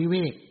ดจากวิเว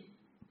ก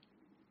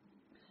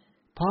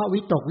เพราะ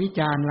วิตกวิ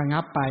จารระ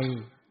งับไป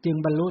จึง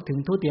บรรลุถึง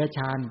ทุติยฌ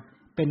าน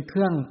เป็นเค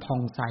รื่องผ่อ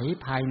งใส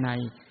ภายใน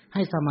ใ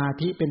ห้สมา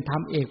ธิเป็นธรร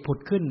มเอกผุด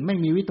ขึ้นไม่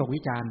มีวิตก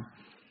วิจาร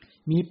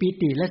มีปี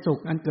ติและสุ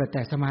ขอันเกิดแ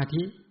ต่สมา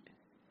ธิ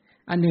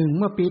อันหนึ่งเ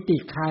มื่อปีติ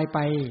คลายไป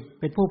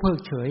เป็นผู้เพิก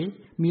เฉย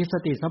มีส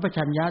ติสัมป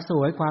ชัญญะส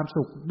วยความ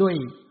สุขด้วย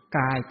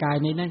กาย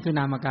ในนั่นคือ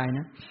นามกายน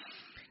ะ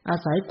อา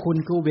ศัยคุณ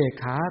คืออุเบก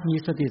ขามี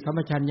สติสัมป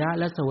ชัญญะ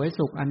และสวย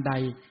สุขอันใด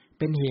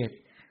เป็นเหตุ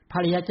พระ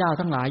อริยเจ้า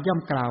ทั้งหลายย่อ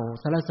มกล่าว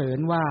สรรเสริญ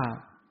ว่า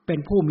เป็น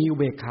ผู้มีอุ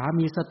เบกขา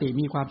มีสติ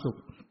มีความสุข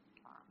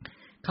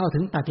เข้าถึ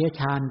งตติย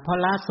ฌานเพราะ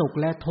ละสุข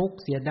และทุกข์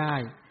เสียได้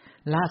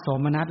ละโส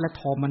มนัสและโ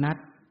ทมนัส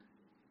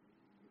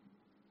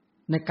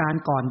ในการ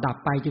ก่อนดับ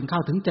ไปจึงเข้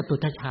าถึงจตุต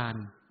ถฌาน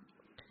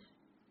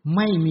ไ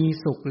ม่มี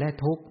สุขและ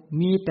ทุกข์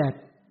มีแต่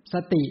ส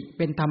ติเ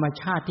ป็นธรรม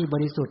ชาติที่บ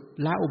ริสุทธิ์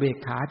ละอุเบก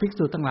ขาภิก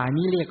ษุทั้งหลาย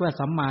นี้เรียกว่า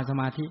สัมมาส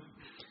มาธิ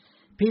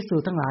ภิกษุ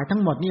ทั้งหลายทั้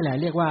งหมดนี่แหละ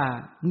เรียกว่า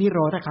นิโร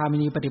ธคามิ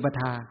นีปฏิป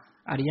ทา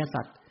อริย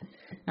สัจ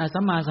สั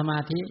มมาสมา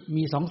ธิ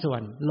มี2ส่ว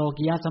นโล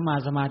กิยะสัมมา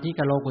สมาธิ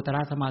กับโลกุตร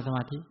ะสัมมาสม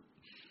าธิ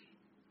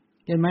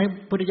เห็นไหม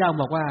พุทธเจ้า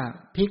บอกว่า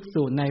ภิก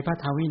ษุในพระ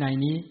ธรรมวินัย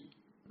นี้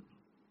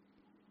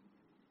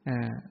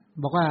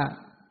บอกว่า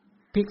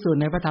ภิกษุ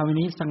ในพระธรรมวินัย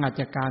นี้สงัด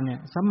จากกามเนี่ย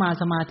สัมมา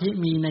สมาธิ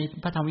มีใน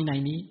พระธรรมวินัย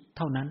นี้เ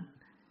ท่านั้น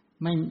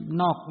ไม่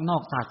นอ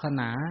กศาส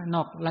นาน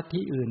อกลัทธิ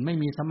อื่นไม่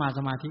มีสัมมาส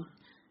มาธิ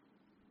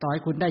ต่อใ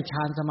ห้คุณได้ฌ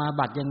านสมา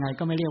บัติยังไง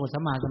ก็ไม่เรียกว่าสั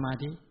มมาสมา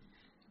ธิ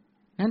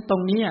นั้นตร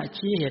งนี้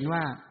ชี้เห็นว่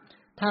า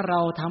ถ้าเรา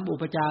ทำอุ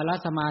ปจาร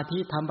สมาธิ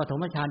ทำปฐ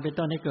มฌานเป็น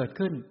ต้นให้เกิด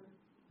ขึ้น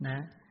น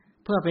ะ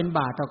เพื่อเป็นบ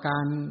าตรต่อกา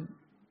ร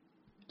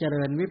เจ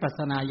ริญวิปัสส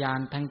นาญาณ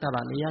ทางตล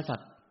อดอริยสัจ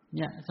เ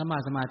นี่ยสัมมา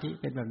สมาธิ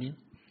เป็นแบบนี้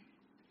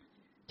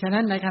ฉะ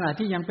นั้นในขณะ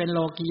ที่ยังเป็นโล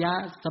กิยะ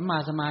สัมมา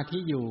สมาธิ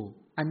อยู่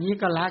อันนี้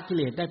ก็ละกิเ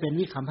ลสได้เป็น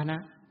วิคัมภนะ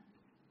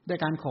ด้วย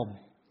การข่ม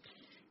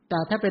แต่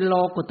ถ้าเป็นโล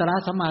กุตระ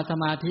สัมมาส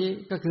มาธิ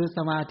ก็คือส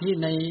มาธิ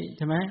ในใ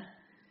ช่ไหม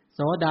โส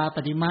ดาป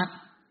ฏิมรรค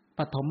ป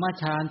ฐม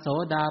ฌานโส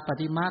ดาป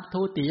ฏิมรรค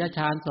ทุติยฌ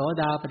านโส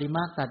ดาปฏิมร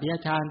รคตติย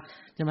ฌาน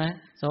ใช่ไหม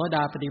โสด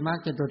าปฏิมรรค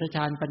จตุตฌ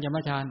านปัญญม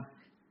ฌาน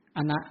อ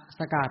นาส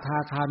กทา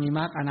คามิม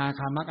รรคอนาค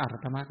ามรรคอรหั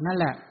ตมรรคนั่น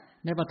แหละ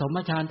ในปฐม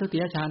ฌานทุติ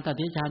ยฌานต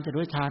ติยฌานจ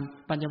ตุตฌาน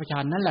ปัญญมฌา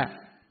นนั่นแหละ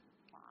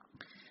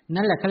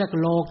เขาเรียก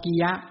โลกิ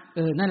ยะ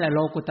นั่นแหละโล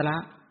กุตระ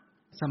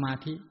สมา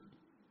ธิ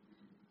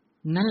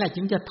นั่นแหละ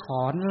จึงจะถ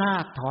อนรา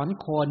กถอน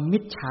โคนมิ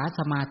จฉา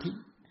สมาธิ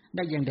ไ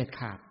ด้อย่างเด็ด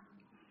ขาด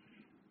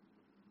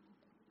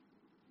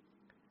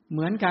เห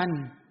มือนกัน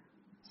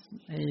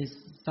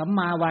สัมม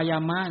าวายา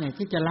มะเนี่ย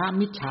ที่จะละ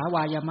มิจฉาว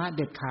ายามะเ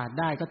ด็ดขาด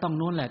ได้ก็ต้อง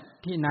นู้นแหละ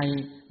ที่ใน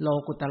โล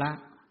กุตระ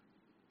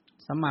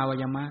สัมมาวา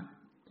ยามะ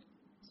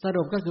ส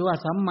รุปก็คือว่า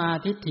สัมมา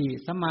ทิฏฐิ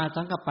สัมมา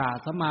สังกัปปะ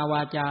สัมมาว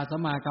าจาสั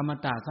มมากัมมัน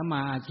ตะสัมมา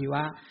อาชีว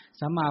ะ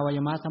สัมมาวาย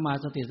ามะสัมมา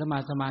สติสัมมา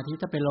สมาธิ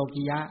ถ้าเป็นโล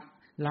กิยะ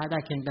ละได้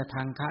เพียงแต่ท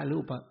างคะหรือ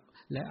อุป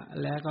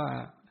แล้วก็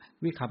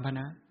วิคัมภน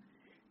ะ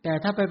แต่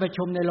ถ้าไปประ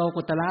ชุมในโล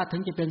กุตระถึ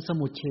งจะเป็นส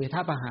มุจเฉท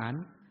ประหาร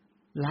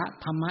ละ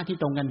ธรรมะที่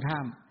ตรงกันข้า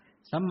ม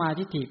สัมมา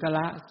ทิฏฐิก็ล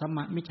ะสัมม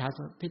ามิจฉา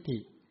ทิฏฐิ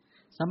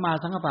สัมมา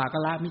สังกัปปะก็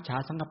ละมิจฉา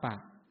สังกัปปะ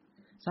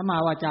สัมมา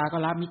วาจาก็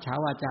ละมิจฉา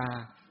วาจา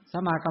สั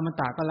มมากัมมัน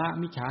ตะก็ละ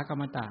มิจฉากัม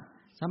มันตะ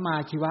สัมมา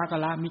ชีวะก็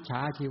ละมิจฉา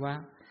ชีวะ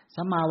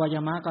สัมมาวาย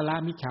ามะก็ละ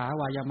มิจฉา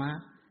วายามะ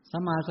สั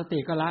มมาสติ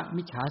ก็ละ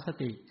มิจฉาส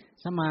ติ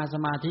สัมมาส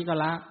มาธิก็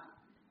ละ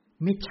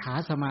มิจฉา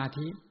สมา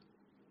ธิ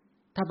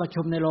ถ้าประ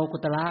ชุมในโลกุ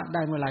ตระไ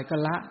ด้เมื่อไหร่ก็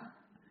ละ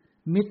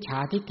มิจฉา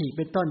ทิฏฐิเ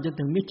ป็นต้นจน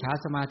ถึงมิจฉา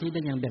สมาธิไ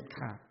ด้อย่างเด็ดข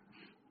าด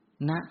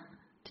ณ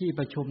ที่ป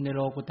ระชุมในโล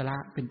กุตระ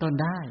เป็นต้น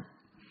ได้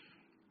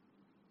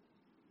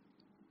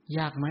ย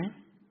ากไหม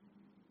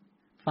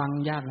ฟัง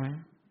ยากไหม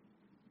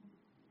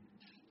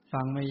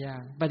ฟังไม่ยา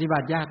กปฏิบั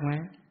ติยากไหม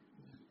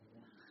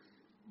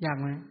ยาก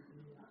ไหม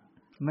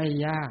ไม่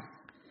ยาก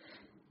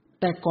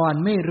แต่ก่อน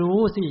ไม่รู้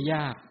สิย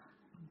าก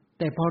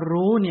แต่พอ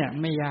รู้เนี่ย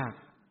ไม่ยาก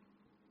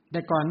แต่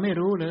ก่อนไม่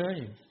รู้เลย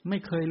ไม่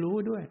เคยรู้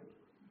ด้วย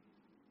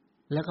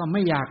แล้วก็ไ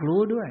ม่อยาก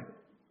รู้ด้วย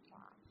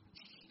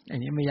อัน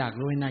นี้ไม่อยาก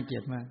รู้น่าเกลี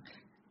ยดมาก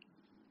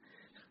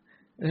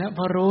แล้วพ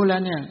อรู้แล้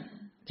วเนี่ย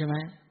ใช่ไหม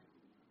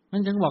มั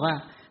นจึงบอกว่า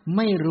ไ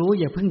ม่รู้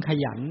อย่าเพิ่งข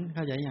ยันเ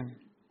ข้าใจยัง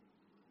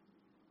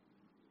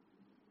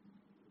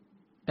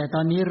แต่ต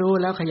อนนี้รู้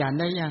แล้วขยัน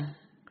ได้ยัง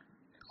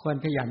ควร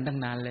ขยันตั้ง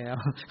นานแล้ว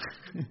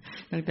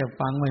ตั้งแต่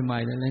ฟังใหม่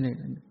ๆเลยเนี่ย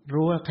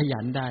รู้ว่าขยั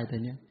นได้แต่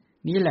เนี้ย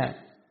นี่แหละ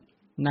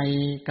ใน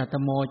กัตต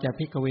โมจะ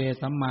ภิกขเว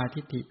สัมมา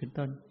ทิฏฐิเป็น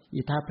ต้น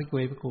อิทัปภิกขเว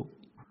ภิกขุ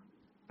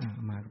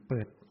มาเปิ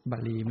ดบา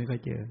ลีไม่ค่อย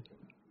เจอ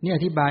นี่อ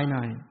ธิบายห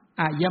น่อย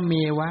อะยะเม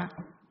วะ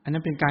อันนั้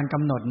นเป็นการก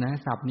ำหนดนะ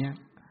ศัพท์เนี้ย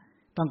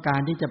ต้องการ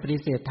ที่จะปฏิ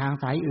เสธทาง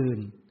สายอื่น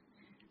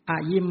อ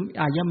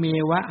ะยะเม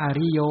วะอ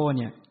ริโยเ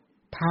นี่ย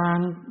ทาง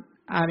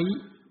อ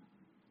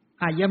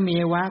ะยะเม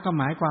วะก็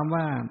หมายความ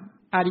ว่า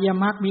อริย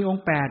มรรคมีอง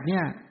ค์8เนี่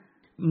ย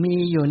มี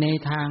อยู่ใน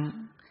ทาง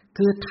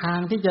คือทาง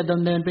ที่จะด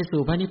ำเนินไป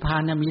สู่พระนิพพา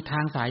นมีทา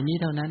งสายนี้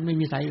เท่านั้นไม่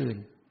มีสายอื่น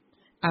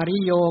อริ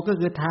โยก็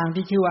คือทาง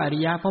ที่ชื่อว่าอริ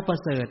ยะเพราะปร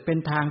ะเสริฐเป็น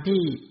ทางที่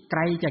ไก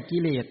ลจากกิ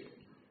เลส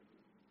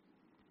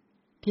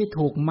ที่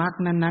ถูกมรรค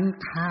นั้น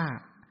ๆฆ่า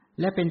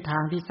และเป็นทา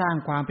งที่สร้าง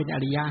ความเป็นอ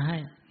ริยะให้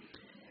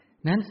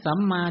นั้นสัม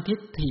มาทิฏ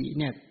ฐิ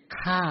เนี่ย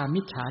ฆ่า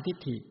มิจฉาทิฏ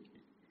ฐิ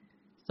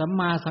สัม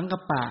มาสังกั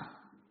ปปะ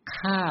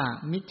ฆ่า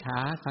มิจฉา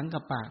สัง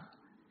กัปปะ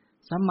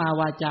สัมมา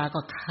วาจา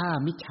ก็ฆ่า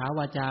มิจฉาว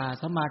าจา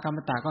สัมมากัม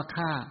มันตะก็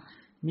ฆ่า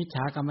มิจฉ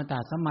ากัมมันตะ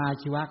สัมมาอา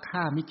ชีวะฆ่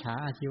ามิจฉา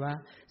อาชีวะ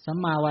สัม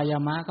มาวายา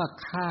มะก็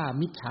ฆ่า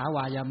มิจฉาว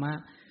ายามะ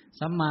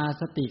สัมมา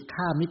สติ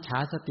ฆ่ามิจฉา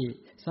สติ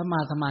สัมมา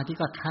สมาธิ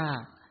ก็ฆ่า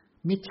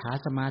มิจฉา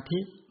สมาธิ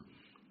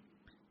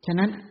ฉะ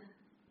นั้น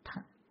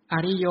อ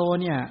ริโย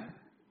เนี่ย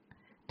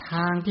ท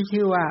างที่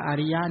ชื่อว่าอ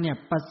ริยะเนี่ย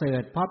ประเสริ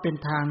ฐเพราะเป็น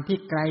ทางที่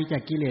ไกลจา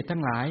กกิเลสทั้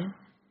งหลาย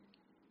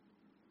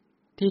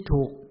ที่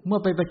ถูกเมื่อ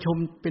ไปประชุม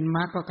เป็นมร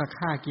รคก็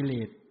ฆ่ากิเล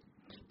ส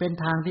เป็น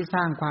ทางที่ส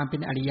ร้างความเป็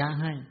นอริยะ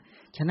ให้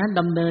ฉะนั้น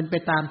ดำเนินไป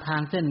ตามทา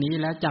งเส้นนี้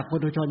แล้วจากปุ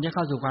ถุชนจะเ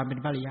ข้าสู่ความเป็น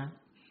พระอริยะ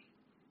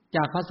จ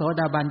ากพระโส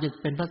ดาบันจะ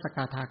เป็นพระสก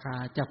ทาคา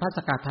จากพระส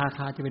กทาค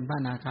าจะเป็นพระ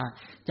อนาคา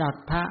จาก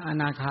พระอ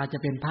นาคาจะ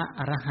เป็นพระอ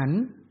รหัน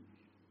ต์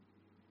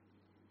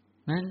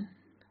นั้น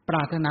ปร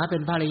ารถนาเป็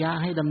นพระอริยะ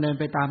ให้ดำเนิน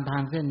ไปตามทา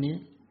งเส้นนี้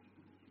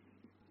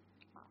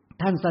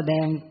ท่านแสด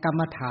งกรร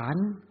มฐาน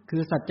คื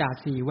อสัจจะ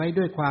4ไว้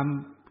ด้วยความ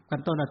กั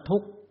นต้นทุ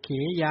กขเข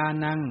ยา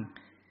นัง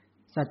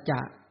สัจจะ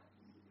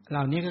เห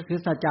ล่านี้ก็คือ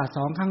สัจจะ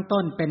2ข้าง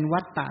ต้นเป็น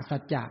วัตตะสั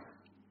จจะ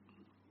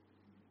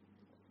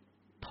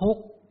ทุก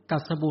ข์กั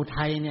บสมุ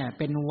ทัยเนี่ย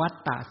เป็นวัต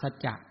ตะสัจ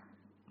จะ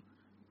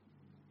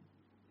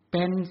เ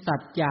ป็นสั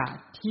จจะ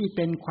ที่เ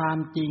ป็นความ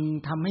จริง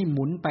ทำให้ห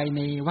มุนไปใ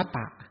นวัตต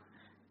ะ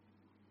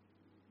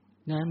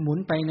นะหมุน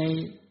ไปใน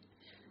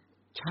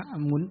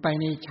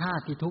ชา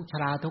ติทุกข์ช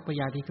ราทุกข์พ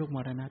ยาธิทุกข์ม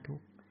รณะทุก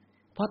ข์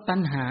เพราะตัณ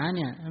หาเ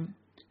นี่ย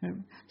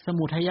ส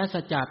มุทัย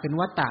สัจจะเป็น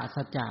วัตตะ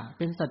สัจจะเ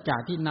ป็นสัจจะ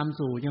ที่นำ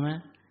สู่ใช่ไหม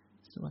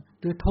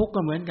คือทุกข์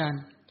ก็เหมือนกัน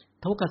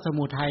ทุกข์กับส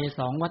มุทัย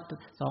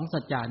2สั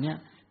จจะเนี่ย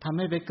ทำใ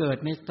ห้ไปเกิด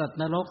ในสัตว์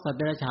นรกสัตว์เ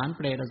ดรัจฉานเ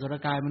ปรตอสุร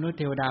กายมนุษย์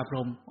เทวดาพร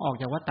หมออก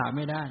จากวัฏฏะไ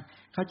ม่ได้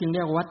เขาจึงเรี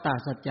ยกว่าวัฏฏะ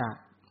สัจจะ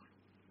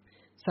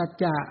สัจ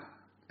จะ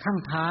ข้าง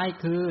ท้าย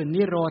คือ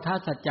นิโรธา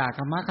สัจจะ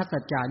กับมรรคสั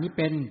จจะนี่เ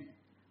ป็น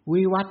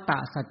วิวัตต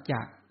สัจจ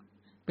ะ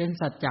เป็น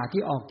สัจจะ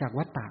ที่ออกจาก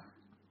วัฏฏะ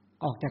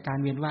ออกจากการ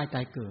เวียนว่ายต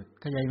ายเกิด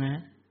เข้าใจไหม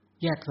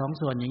แยกสอง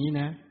ส่วนอย่างนี้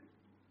นะ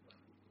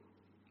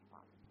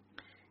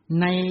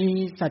ใน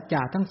สัจจ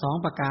ะทั้งสอง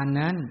ประการ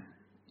นั้น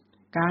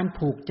การ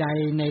ผูกใจ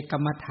ในกร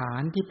รมฐา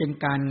นที่เป็น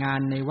การงา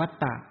นในวัฏ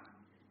ฏะ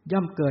ย่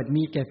อมเกิด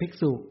มีแก่ภิก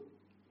ษุ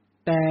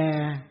แต่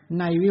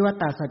ในวิวัต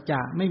ตสัจจ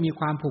ะไม่มี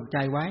ความผูกใจ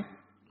ไว้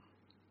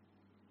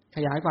ข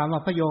ยายความว่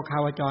าพระโยคา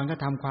วจรก็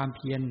ทำความเ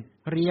พียร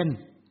เรี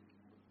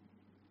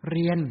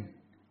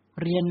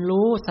ยน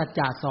รู้สัจ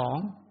จะสอง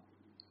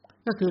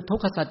ก็คือทุก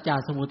ขสัจจะ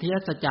สมุทัย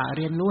สัจจะเ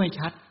รียนรู้ให้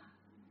ชัด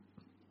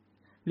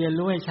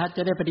จ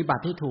ะได้ปฏิบั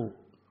ติให้ถูก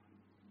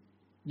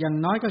อย่าง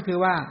น้อยก็คือ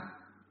ว่า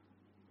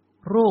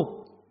รูป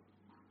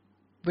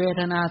เว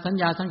ทนาสัญ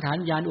ญาสังขาร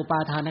วิญญาณอุปา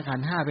ทานขัน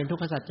ธ์5เป็นทุก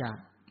ขสัจจะ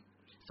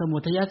สมุ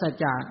ทัยสัจ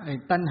จะ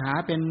ตัณหา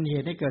เป็นเห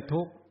ตุให้เกิด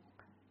ทุกข์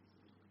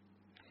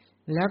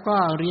แล้วก็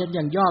เรียนอ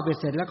ย่างย่อไป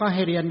เสร็จแล้วก็ใ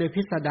ห้เรียนโดย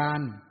พิสดา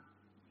ร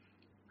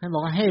ให้บอ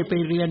กว่าให้ไป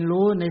เรียน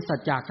รู้ในสัจ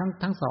จะ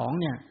ทั้งสอง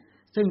เนี่ย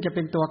ซึ่งจะเ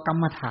ป็นตัวกร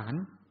รมฐาน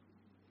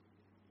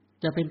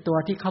จะเป็นตัว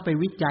ที่เข้าไป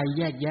วิจัยแ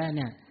ยกแยะเ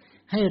นี่ย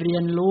ให้เรีย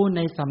นรู้ใ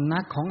นสำนั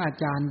กของอา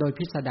จารย์โดย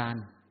พิสดาร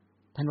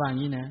ท่านว่าอย่า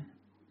งนี้นะ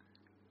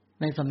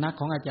ในสำนัก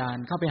ของอาจาร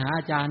ย์เข้าไปหา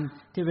อาจารย์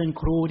ที่เป็น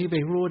ครูที่เป็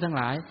นรู้ทั้งห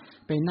ลาย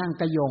ไปนั่ง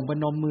กระโยงประ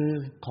นมมือ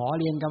ขอ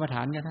เรียนกรรมฐ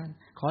านกับท่าน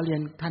ขอเรียน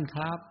ท่านค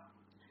รับ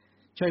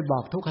ช่วยบอ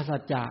กทุกขสั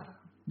จจะ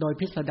โดย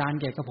พิสดาร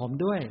แก่กับผม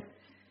ด้วย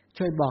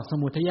ช่วยบอกส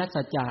มุทัย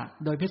สัจจะ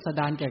โดยพิส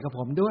ดารแก่กับผ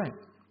มด้วย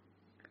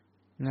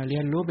เรี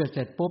ยนรู้เส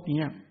ร็จปุ๊บ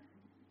เนี่ย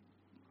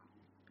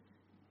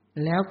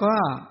แล้วก็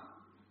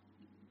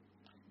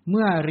เ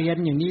มื่อเรียน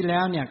อย่างนี้แล้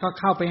วเนี่ยก็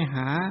เข้าไปห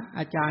า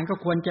อาจารย์ก็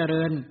ควรเจ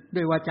ริญด้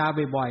วยวาจา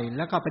บ่อยๆแ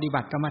ล้วก็ปฏิบั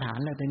ติกรรมฐาน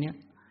แล้วตัวเนี้ย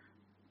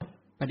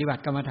ปฏิบั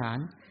ติกรรมฐาน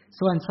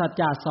ส่วนสัจ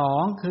จะสอ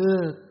งคือ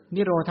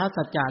นิโรธา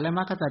สัจจะและม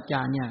รรคสัจจ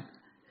ะเนี่ย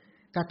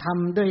กระท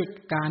ำด้วย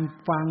การ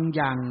ฟัง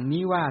อย่าง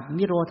นี้ว่า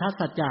นิโรธา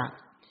สัจจะ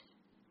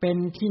เป็น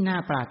ที่น่า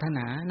ปรารถน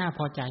าน่าพ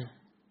อใจ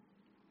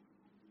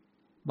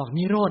บอก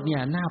นิโรธเนี่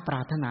ยน่าปร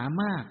ารถนา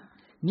มาก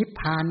นิพ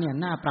พานเนี่ย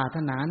น่าปรารถ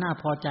นาน่า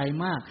พอใจ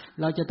มาก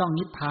เราจะต้อง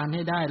นิพพานใ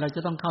ห้ได้เราจ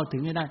ะต้องเข้าถึ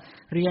งให้ได้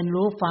เรียน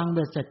รู้ฟัง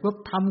เสร็จปุ๊บ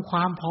ทำคว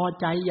ามพอ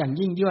ใจอย่าง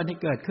ยิ่งยวดให้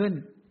เกิดขึ้น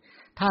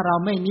ถ้าเรา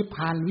ไม่นิพพ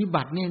านวิ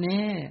บัติแน่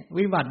ๆ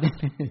วิบัติแน่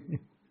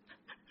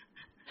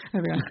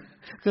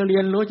คือเรี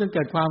ยนรู้จนเ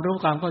กิดความรู้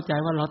ความเข้าใจ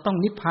ว่าเราต้อง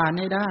นิพพาน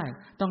ให้ได้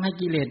ต้องให้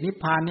กิเลสนิพ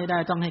พานให้ได้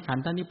ต้องให้ขัน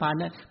ธ์นิพพาน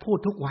ได้พูด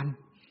ทุกวัน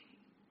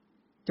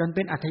จนเ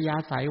ป็นอัธยา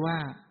ศัยว่า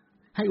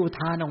ให้อุท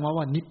านออกมา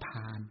ว่านิพพ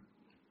าน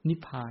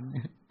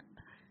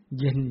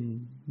เย็น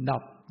ดั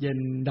บเย็น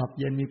ดับ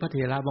เย็นมีพระเถ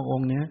ระบางอ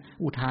งค์เนี่ย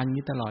อุทาน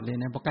นี้ตลอดเลย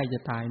นะพอใกล้จะ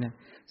ตายนะ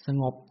ส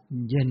งบ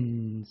เย็น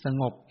ส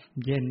งบ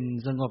เย็น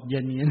สงบเย็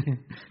นอย่างนี้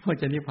พอ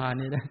จะนิพพาน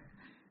นี่ได้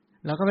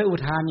แล้วก็ไปอุ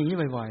ทานอย่างนี้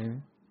บ่อย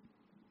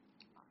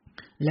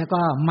ๆแล้วก็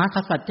มรรค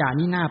สัจจา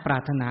นี่น่าปรา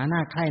รถนาน่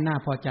าใคร่น่า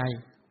พอใจ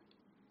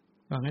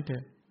ว่างั้นเถ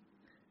อะ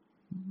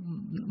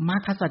มร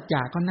รคสัจจ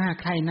ะก็น่า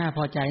ใคร่น่าพ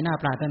อใจน่า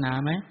ปรารถนา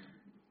ไหม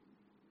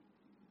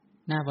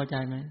น่าพอใจ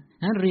ไหม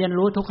นั้นเรียน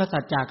รู้ทุกขสั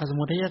จจะกับส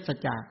มุทัยสัจ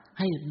จะ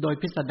ให้โดย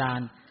พิสดาร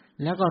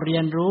แล้วก็เรี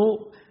ยนรู้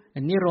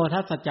นิโรธา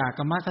สัจจะ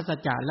กับมรรคสัจ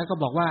จะแล้วก็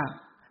บอกว่า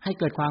ให้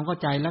เกิดความเข้า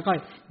ใจแล้วก็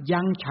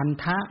ยังฉัน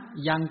ทะ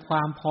ยังคว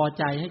ามพอ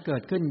ใจให้เกิ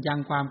ดขึ้นยัง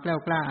ความแกล้ว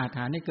กล้าอาถ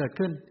รรพ์ให้เกิด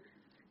ขึ้น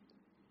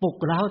ปลุก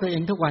เร้าตัวเอ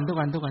งทุกวัน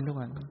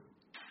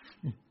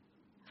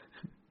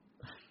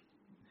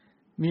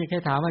มีใคร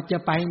ถามว่าจะ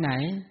ไปไหน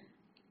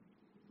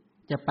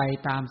จะไป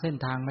ตามเส้น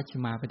ทางมัชฌิ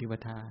มาปฏิป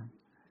ทา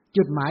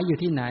จุดหมายอยู่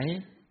ที่ไหน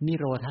นิ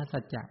โรธาสั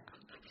จจะ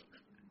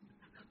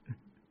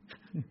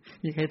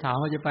มีใครถาม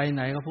ว่าจะไปไห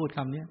นก็พูดค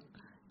ำนี้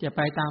จะไ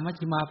ปตามมัช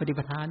ฌิมาปฏิป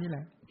ทานี่แหล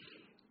ะ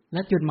แล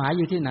ะจุดหมายอ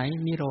ยู่ที่ไหน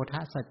นิโรธา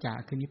สัจจะ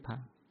คือนิพพา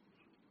น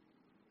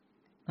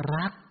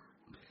รัก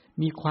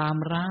มีความ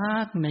รั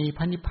กในพ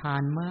ระนิพพา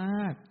นม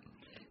าก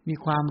มี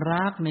ความ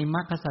รักในม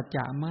รรคสัจจ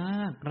ะมา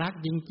กรัก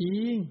จริ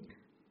ง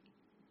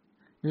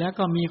ๆแล้ว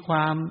ก็มีคว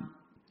าม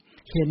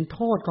เห็นโท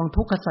ษของ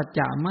ทุกขสัจ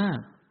จะมาก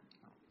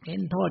เห็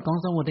นโทษของ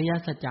สมุทัย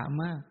สัจจะ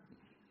มาก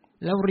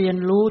แล้วเรียน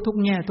รู้ทุก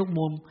แง่ทุก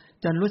มุม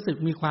จนรู้สึก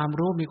มีความ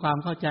รู้มีความ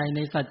เข้าใจใน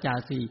สัจจะ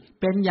สี่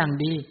เป็นอย่าง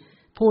ดี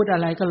พูดอะ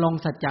ไรก็ลง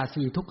สัจจะ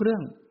สี่ทุกเรื่อ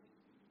ง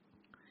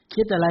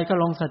คิดอะไรก็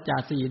ลงสัจจะ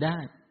สี่ได้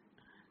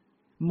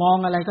มอง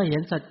อะไรก็เห็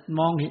นสัจ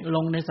มองล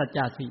งในสัจจ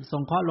ะสี่ส่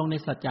งเคราะห์ลงใน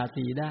สัจจะ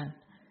สี่ได้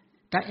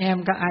กระแอม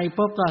กระไอ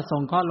ปุ๊บก็ส่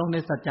งเคราะห์ลงใน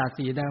สัจจะ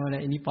สี่ได้อะไร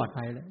อันนี้ปลอด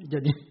ภัยแล้วเดี๋ย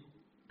วนี้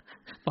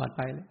ปลอด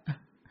ภัยแล้ว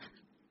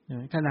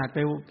ขนาดไ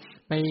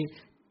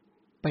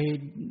ป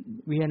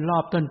เวียนรอ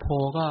บต้นโพ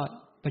ก็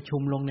ประชุ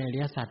มลงในอริ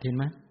ยสัจเห็นไ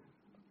หม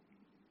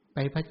ไป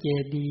พระเจ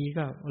ดีย์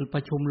ก็ปร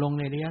ะชุมลงใ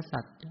นอริยสั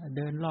จเ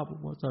ดินรอบอุ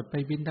โบสถไป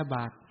บิณฑบ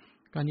าต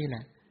ก็นี่แหล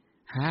ะ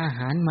หาอาห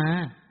ารมา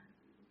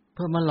เ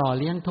พื่อมาหล่อ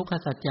เลี้ยงทุกข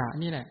สัจจะ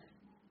นี่แหละ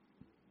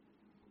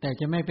แต่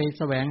จะไม่ไปแ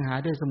สวงหา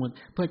ด้วยสมุท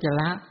เพื่อจะ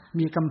ละ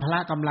มีกำพละ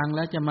กำลังแ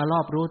ล้วจะมาร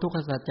อบรู้ทุกข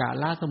สัจจะ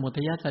ละสมุ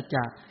ทัยสัจจ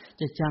ะ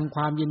จะชังค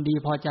วามยินดี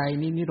พอใจ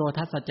นิโรธ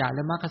สัจจะแล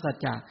ะมรรคสัจ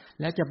จะ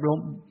และจะ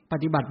ป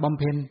ฏิบัติบำ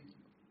เพ็ญ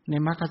ใน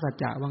มรรคสัจ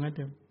จะว่างั้นเ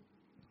ถอะ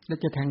และ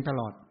จะแทงต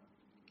ลอด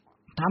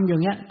ทำอย่า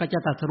งเงี้ยก็จะ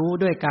ตรัสรู้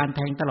ด้วยการแท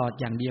งตลอด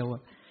อย่างเดียว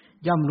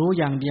ย่อมรู้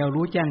อย่างเดียว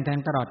รู้แจ้งแทง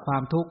ตลอดควา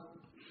มทุกข์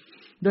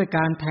ด้วยก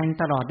ารแทง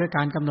ตลอดด้วยก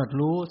ารกำหนด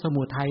รู้ส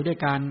มุทัยด้วย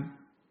การ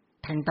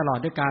แทงตลอด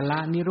ด้วยการละ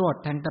นิโรธ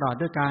แทงตลอด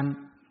ด้วยการ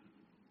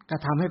กระ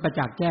ทำให้ประ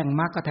จักษ์แจ้ง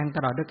มรรคก็แทงต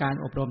ลอดด้วยการ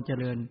อบรมเจ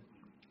ริญ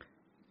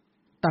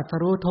ตรัส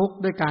รู้ทุกข์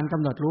ด้วยการก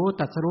ำหนดรู้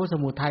ตรัสรู้ส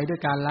มุทัยด้วย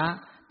การละ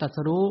ตรัส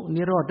รู้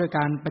นิโรธด้วยก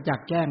ารประจัก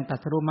ษ์แจ้งตรั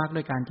สรู้มรรค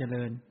ด้วยการเจ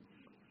ริญ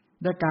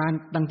ด้วยการ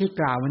ดังที่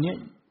กล่าววันนี้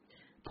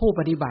ผู้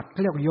ปฏิบัติเข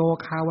าเรียกโย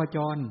คาวจ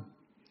ร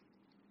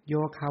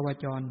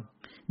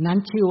นั้น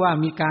ชื่อว่า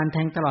มีการแท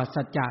งตลอด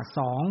สัจจะ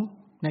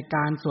2ในก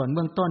ารส่วนเ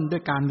บื้องต้นด้ว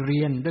ยการเรี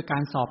ยนด้วยกา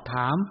รสอบถ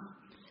าม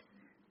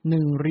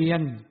1เรีย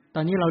นต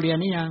อนนี้เราเรียน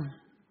นี่ยัง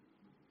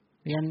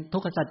เรียนทุ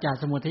กขสัจจะ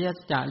สมุทัย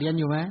สัจจะเรียน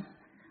อยู่ไหม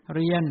เ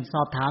รียนส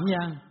อบถาม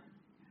ยัง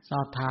ส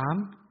อบถาม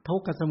ทุ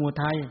กขสมุ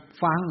ทัย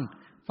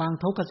ฟัง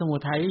ทุกขสมุ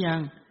ทัยยัง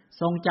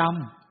ทรงจ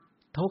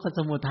ำทุกขส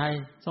มุทัย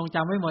ทรงจ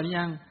ำไว้หมด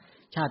ยัง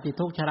ชาติ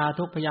ทุกข์ชรา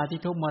ทุกข์พยาธิ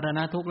ทุกข์มรณ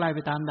ะทุกข์ไล่ไป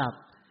ตามดับ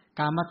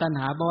กามตัณ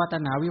หาภวตั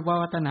ณหาวิภ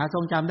วตัณหาทร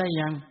งจำได้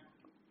ยัง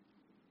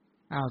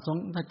ทรง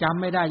ถ้าจ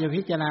ำไม่ได้จะ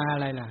พิจารณาอะ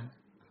ไรล่ะ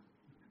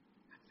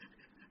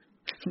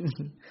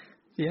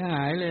เสียห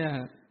ายเลยอ่ะ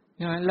ใ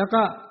ช่ไหมแล้ว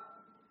ก็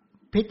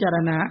พิจาร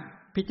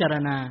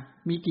ณา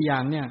มีกี่อย่า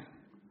งเนี่ย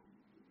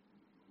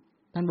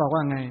ท่านบอกว่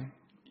าไง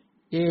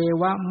เอ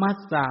วมัส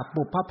สะ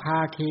ปุพพภา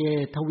เค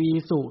ทวี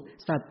สุ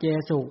สัจเจ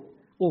สุ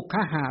อุค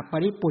หะป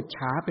ริปุจฉ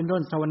าเป็นต้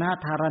นสวนา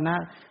ธารณะ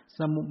ส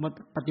มุ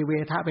ปฏิเว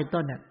ทะเป็น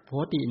ต้นเนี่ยโภ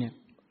ติเนี่ย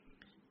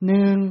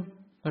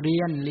1เรี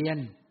ย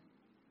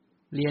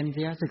นเ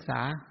สียศึกษ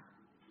า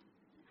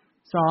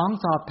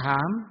2สอบถ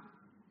าม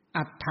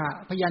อัฏฐ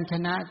พยัญช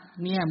นะ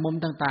เนี่ยมุม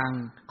ต่าง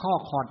ๆข้อ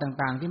ขอด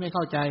ต่างๆที่ไม่เ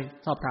ข้าใจ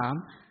สอบถาม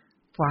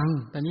ฟัง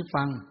ตอนนี้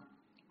ฟั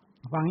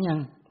งยัง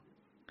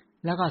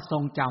แล้วก็ทร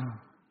งจ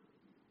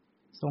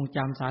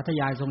ำสาธ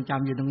ยายทรงจ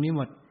ำอยู่ตรงนี้ห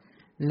มด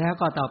แล้ว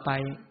ก็ต่อไป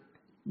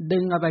ดึ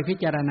งเอาไปพิ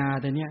จารณา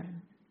ตัวเนี้ย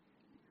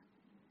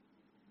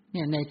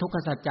ในทุกข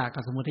สัจจะกั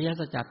บสมุทัย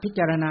สัจจะพิจ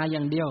ารณาอย่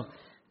างเดียว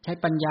ใช้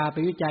ปัญญาไป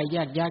วิจัยแย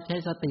กแยะใช้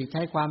สติใ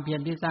ช้ความเพียร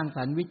ที่สร้างส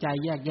รรค์วิจัย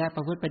แยกแยะป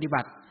ระพฤติปฏิ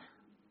บัติ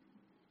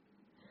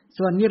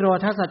ส่วนนิโร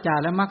ธสัจจะ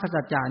และมรรค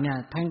สัจจะเนี่ย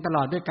แทงตล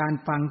อดด้วยการ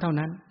ฟังเท่า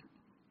นั้น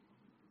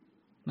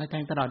ไม่แท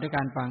งตลอดด้วยก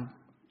ารฟัง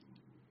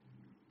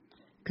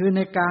คือใน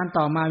การ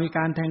ต่อมามีก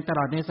ารแทงตล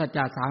อดในสัจจ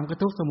ะ3คือ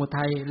ทุกข์สมุ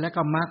ทัยและ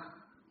ก็มรรค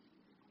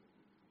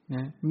น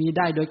ะมีไ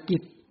ด้โดยกิ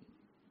จ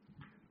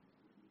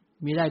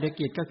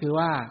ก็คือ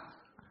ว่า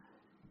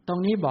ตรง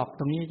นี้บอก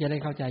ตรงนี้จะได้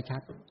เข้าใจชั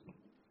ด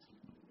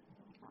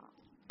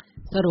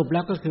สรุปแ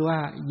ล้วก็คือว่า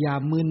อย่า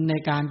มึนใน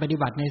การปฏิ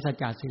บัติในสัจ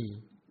จะ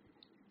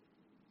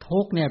4ทุ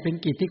กข์เนี่ยเป็น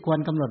กิจที่ควร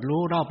กำหนด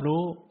รู้รอบ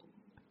รู้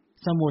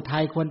สมุทั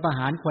ยควรประห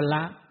ารควรล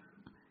ะ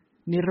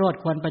นิโรธ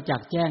ควรประจั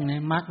กษ์แจ้งน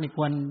ะมรรคนี่ค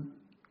วร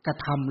กระ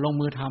ทำลง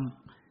มือท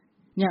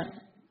ำเนี่ย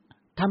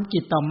ทำกิ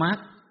จต่อมรรค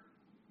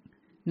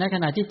ในข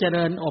ณะที่เจ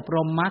ริญอบร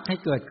มมรรคให้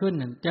เกิดขึ้น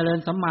เจริญ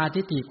สัมมา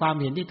ทิฏฐิความ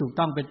เห็นที่ถูก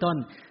ต้องเป็นต้น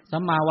สั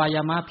มมาวาย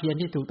ามะเพียร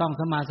ที่ถูกต้อง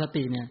สัมมาส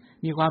ติเนี่ย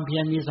มีความเพีย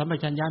รมีสัมป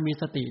ชัญญะมี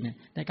สติเนี่ย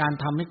ในการ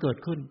ทำให้เกิด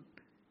ขึ้น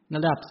ร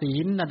ะดับศี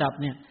ลระ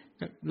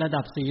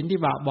ดับศีลที่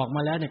บอกม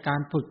าแล้วในการ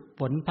ฝึก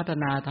ฝนพัฒ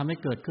นาทำให้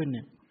เกิดขึ้นเ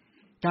นี่ย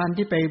การ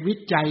ที่ไปวิ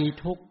จัย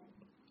ทุก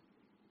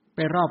ไป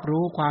รอบ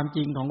รู้ความจ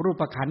ริงของรู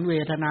ปขันธ์เว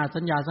ทนา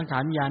สัญญาสังขา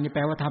รวิญญาณนี่แป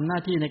ลว่าทำหน้า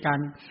ที่ในการ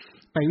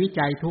ไปวิ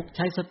จัยทุกใ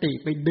ช้สติ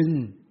ไปดึง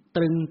ต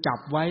รึงจับ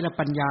ไว้และ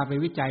ปัญญาไป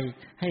วิจัย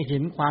ให้เห็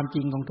นความจ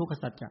ริงของทุกข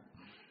สัจจะ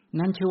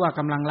นั้นชื่อว่าก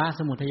ำลังละส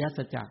มุทัย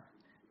สัจจะ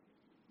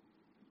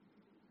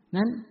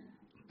นั้น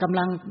กำ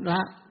ลังล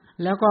ะ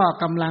แล้วก็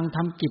กำลังท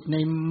ำกิจใน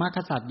มรรค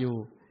สัจอยู่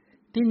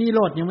ที่นิโร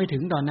ธยังไม่ถึ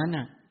งตอนนั้น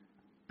น่ะ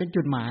เป็น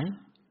จุดหมาย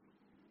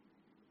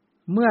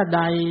เมื่อใ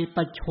ดป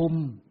ระชุม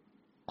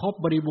ครบ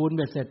บริบูรณ์เ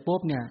บ็ดเสร็จปุ๊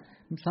บเนี่ย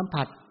สัม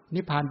ผัส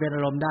นิพพานเป็นอ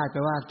ารมณ์ได้แปล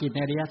ว่ากิจใน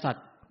อริยสัจ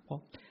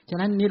ฉะ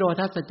นั้นนิโร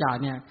ธสัจจะ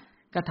เนี่ย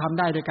ก็ทำ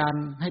ได้โดยการ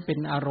ให้เป็น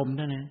อารมณ์เ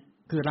ท่านั้น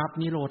คือรับ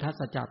นิโรธ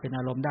สัจจะเป็นอ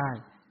ารมณ์ได้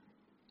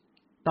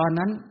ตอน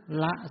นั้น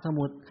ละส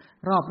มุท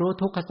รอบรู้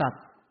ทุกขสัจ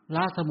ล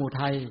ะสมุ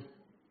ทัย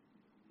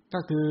ก็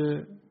คือ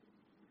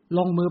ล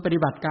งมือปฏิ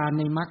บัติการ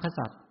ในมรรค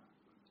สัจ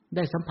ไ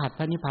ด้สัมผัสพ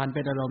ระนิพพานเ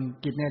ป็นอารมณ์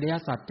กิจในอริย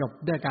สัจจบ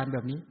ด้วยการแบ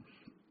บนี้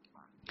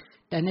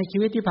แต่ในชี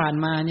วิตที่ผ่าน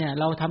มาเนี่ย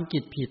เราทำกิ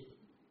จผิด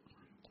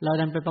เรา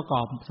ดันไปประก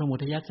อบสมุ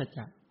ทัยสัจจ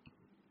ะ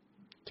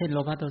เช่นโล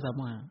ภะโทสะโ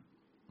มหะ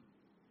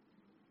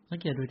สัง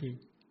เกตดูที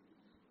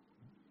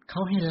เข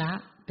าให้ละ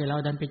แต่เรา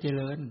ดันไปเจ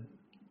ริญ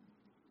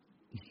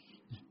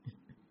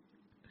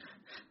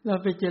เรา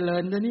ไปเจริ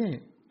ญด้วยนี่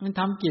มัน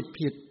ทำกิจ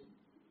ผิด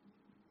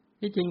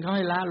ที่จริงเขาใ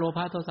ห้ละโลภ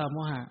ะโทสะโม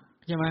หะ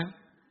ใช่ไหม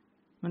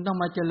มันต้อง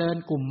มาเจริญ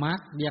กลุ่มมรรค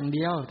อย่างเ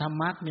ดียวท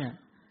ำมรรคเนี่ย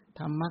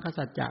ทำมรรค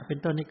สัจจะเป็น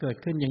ต้นให้เกิด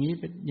ขึ้นอย่างนี้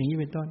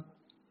เป็นต้น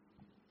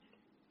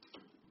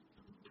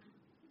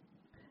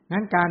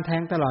งั้นการแท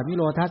งตลอดนิ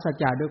โรธสัจ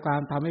จะด้วยควา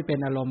มทำให้เป็น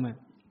อารมณ์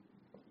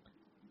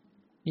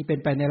นี่เป็น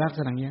ไปในลักษ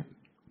ณะนี้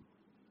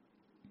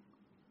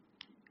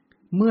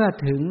เมื่อ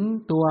ถึง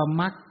ตัว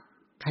มรร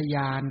คญ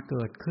าณเ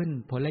กิดขึ้น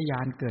ผลญา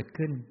ณเกิด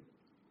ขึ้น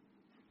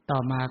ต่อ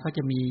มาก็จ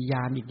ะมีญ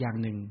าณอีกอย่าง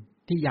หนึ่ง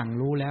ที่อย่าง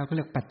รู้แล้วเขาเ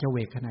รียกปัจเจเว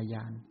คขณญ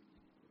าณ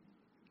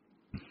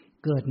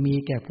เกิดมี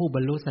แก่ผู้บร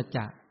รลุสัจจ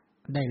ะ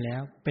ได้แล้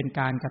วเป็น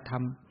การกระท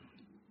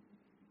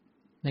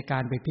ำในกา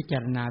รไปพิจา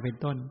รณาเป็น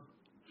ต้น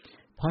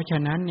เพราะฉะ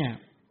นั้นเนี่ย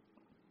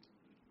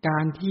กา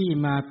รที่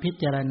มาพิ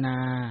จารณา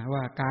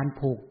ว่าการ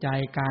ผูกใจ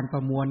การปร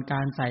ะมวลก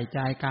ารใส่ใจ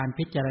การ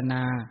พิจารณ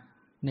า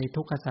ใน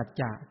ทุกขสัจ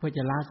จะเพื่อจ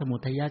ะละสมุ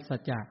ทัยสั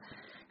จจะ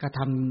กระท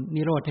ำ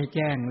นิโรธให้แ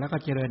จ้งแล้วก็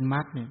เจริญมร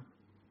รคเนี่ย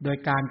โดย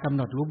การกำห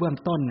นดรู้เบื้อง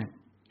ต้นเนี่ย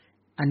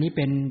อันนี้เ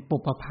ป็นปุ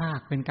ปภาค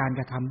เป็นการ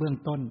กระทำเบื้อง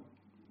ต้น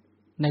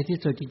ในที่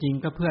สุดจริง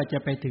ๆก็เพื่อจะ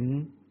ไปถึง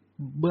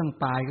เบื้อง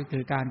ปลายก็คื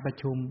อการประ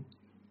ชุม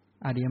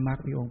อริยมรรค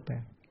มีองค์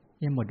8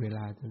เนี่ยหมดเวล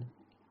าแล้ว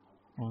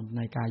ใน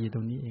กายอยู่ต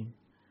รงนี้เอง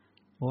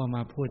เพราะว่าม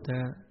าพูดจะ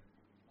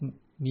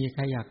มีใค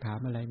รอยากถาม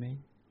อะไรไหม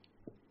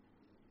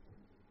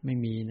ไม่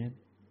มีนะ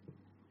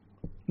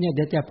เนี่ยเ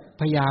ดี๋ยวจะ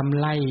พยายาม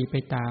ไล่ไป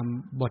ตาม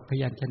บทพ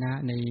ยัญชนะ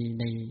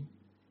ใน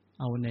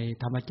เอาใน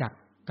ธรรมจักร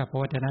กับพระ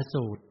วัฒน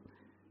สูตร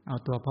เอา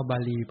ตัวพระบา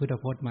ลีพุทธ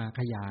พจน์มา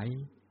ขยาย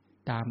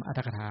ตามอรรถ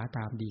กถาต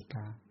ามฎีก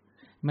า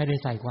ไม่ได้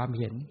ใส่ความ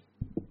เห็น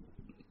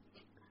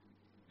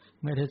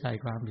ไม่ได้ใส่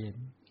ความเห็น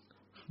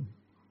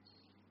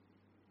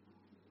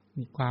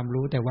มีความ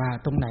รู้แต่ว่า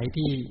ตรงไหน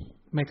ที่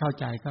ไม่เข้า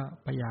ใจก็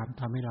พยายาม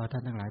ทำให้เราท่า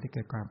นทั้งหลายได้เ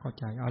กิดความเข้า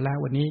ใจเอาละ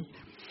วันนี้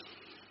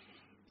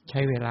ใช้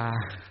เวลา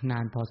นา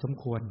นพอสม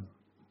ควร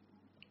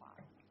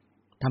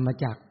ธรรม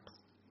จักร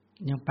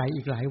ยังไป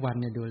อีกหลายวัน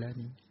เนี่ยดูแล้ว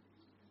นี่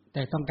แ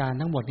ต่ต้องการ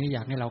ทั้งหมดนี้อย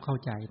ากให้เราเข้า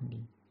ใจ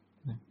นี่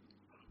นะ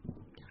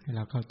อยากให้เ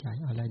ราเข้าใจ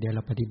เอาละเดี๋ยวเร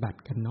าปฏิบัติ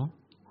กันเนาะ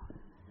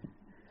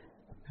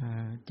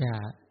จะ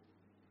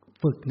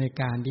ฝึกใน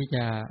การที่จ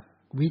ะ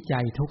วิจั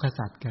ยทุกข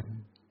สัจกัน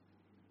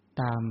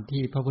ตาม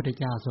ที่พระพุทธ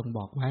เจ้าทรงบ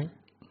อกไว้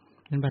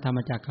นั้นพระธรรม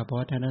จักรกับพระ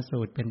วัฒนสู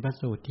ตรเป็นพระ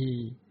สูตรที่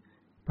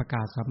ประก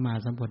าศสัมมา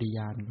สัมโพธิญ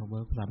าณของพร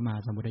ะสัมมา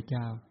สัมพุทธเ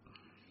จ้า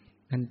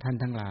นั้นท่าน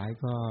ทั้งหลาย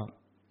ก็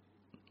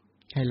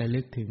ให้ระ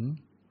ลึกถึง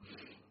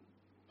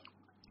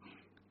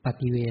ป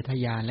ฏิเวท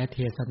ญาณและเท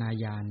ศนา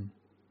ญาณ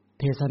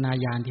เทศนา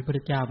ญาณที่พระพุทธ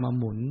เจ้ามา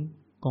หมุน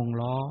กง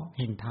ล้อแ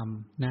ห่งธรรม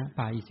นะ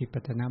ป่าอิสิป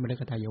ตนมฤ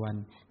คทายวัน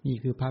นี่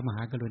คือพระมห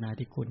ากรุณา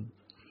ธิคุณ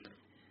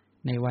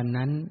ในวัน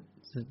นั้น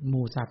ห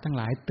มู่สัตว์ทั้งห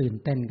ลายตื่น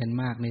เต้นกัน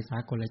มากในสา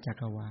กลจั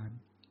กรวาล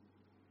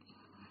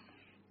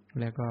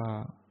แล้วก็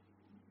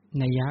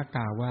นัยยะก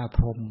ล่าวว่าพ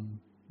รหม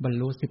บรร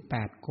ลุ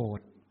18โก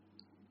ฏ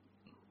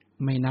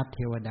ไม่นับเท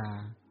วดา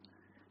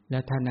และ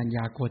ท่านอัญญ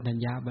าโกณัญ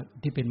ญะ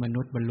ที่เป็นม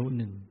นุษย์บรรลุ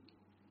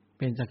1เ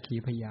ป็นสักขี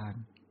พยาน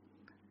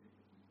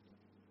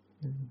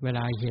เวล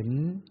าเห็น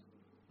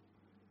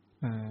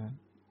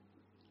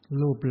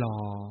รูปหล่อ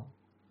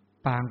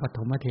ปางปฐ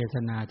มเทศ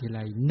นาทีไร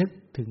นึก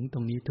ถึงตร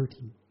งนี้ทุก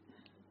ที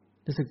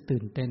รู้สึก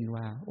ตื่นเต้น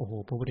ว่าโอ้โห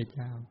พระพุทธเ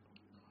จ้า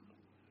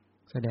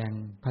แสดง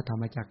พระธร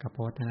รมจักรกับพ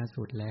ระวัฒน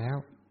สูตรแล้ว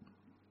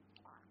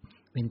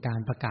เป็นการ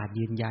ประกาศ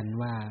ยืนยัน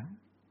ว่า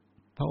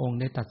พระองค์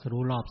ได้ตรัส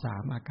รู้รอบ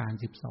3อาการ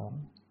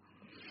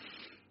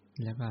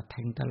12แล้วก็แท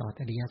งตลอด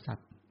อริยสัจ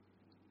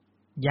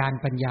ญาณ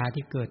ปัญญา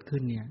ที่เกิดขึ้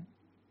นเนี่ย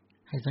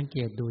ให้สังเก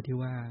ตดูที่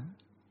ว่า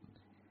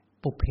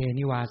ปุเพ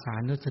นิวาสา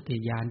นุสติ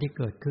ญาณที่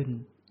เกิดขึ้น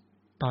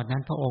ตอนนั้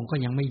นพระองค์ก็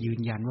ยังไม่ยื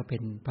นยันว่าเป็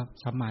นพระ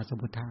สัมมาสัม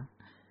พุทธะ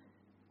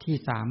ที่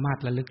สามารถ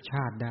ระลึกช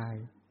าติได้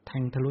แท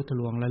งทะลุทะ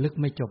ลวงระลึก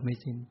ไม่จบไม่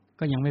สิ้น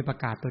ก็ยังไม่ประ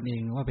กาศตนเอ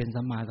งว่าเป็น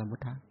สัมมาสัมพุ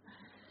ทธะ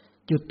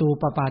จุตู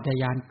ปปาต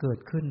ญาณเกิด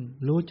ขึ้น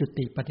รู้จุ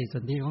ติปฏิส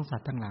นธิของสั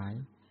ตว์ทั้งหลาย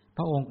พ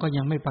ระองค์ก็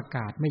ยังไม่ประก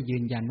าศไม่ยื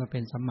นยันว่าเป็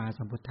นสัมมา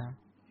สัมพุทธะ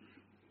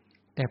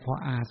แต่พอ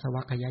อาส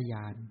วัคยญ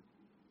าณ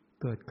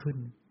เกิดขึ้น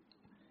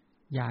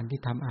ญาณที่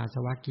ทำอาส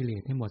วะกิเล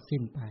สให้หมดสิ้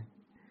นไป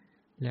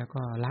แล้ว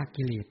ก็ละ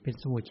กิเลสเป็น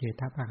สมุจเฉ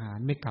ทประหาร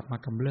ไม่กลับมา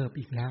กำเริบ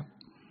อีกแล้ว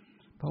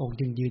พระองค์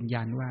จึงยืน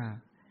ยันว่า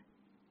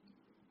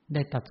ไ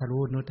ด้ตรัส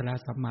รู้อนุตตร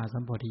สัมมาสั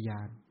มโพธิญ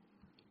าณ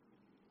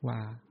ว่า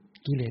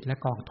กิเลสและ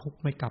กองทุกข์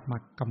ไม่กลับมา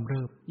กำเ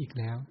ริบอีก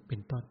แล้วเป็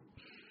นต้น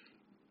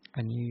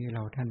อันนี้เร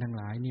าท่านทั้ง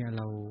หลายเนี่ยเ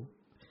รา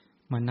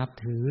มานับ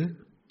ถือ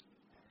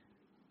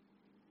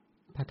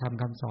พระธรรม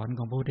คำสอนข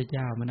องพระพุทธเ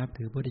จ้ามานับ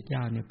ถือพระพุทธเจ้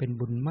าเนี่ยเป็น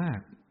บุญมาก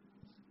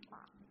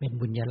เป็น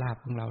บุญญาลาภ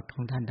ของเราข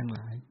องท่านทั้งหล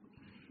าย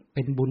เ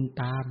ป็นบุญ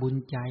ตาบุญ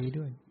ใจ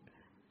ด้วย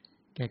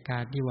แก่กา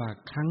รที่ว่า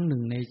ครั้งหนึ่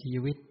งในชี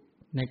วิต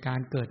ในการ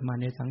เกิดมา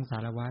ในสังสา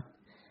รวัฏ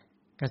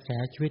กระแส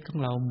ชีวิตของ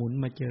เราหมุน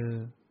มาเจอ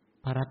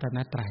พระรัตน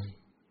ตรัย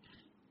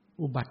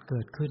อุบัติเ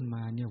กิดขึ้นม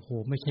าเนี่ยโห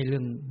ไม่ใช่เรื่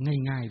อง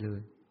ง่ายๆเล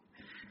ย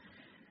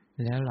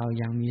แล้วเรา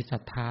ยังมีศรั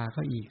ทธา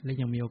ก็อีกและ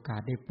ยังมีโอกา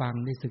สได้ฟัง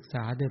ได้ศึกษ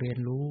าได้เรียน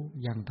รู้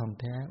อย่างท่อง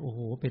แท้โอ้โห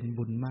เป็น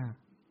บุญมาก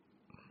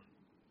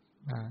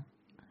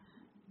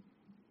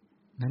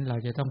นั้นเรา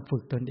จะต้องฝึ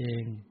กตนเอ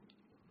ง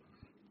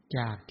จ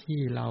ากที่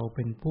เราเ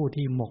ป็นผู้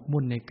ที่หมก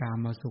มุ่นในกา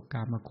มสุขก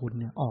ามคุณ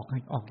เนี่ยอ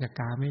อกจาก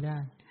กามไม่ได้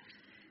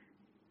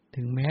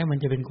ถึงแม้มัน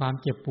จะเป็นความ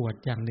เจ็บปวด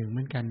อย่างหนึ่งเห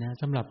มือนกันนะ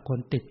สำหรับคน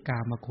ติดกา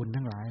มคุณ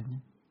ทั้งหลายเนี่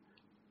ย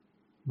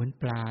เหมือน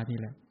ปลานี่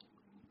แหละ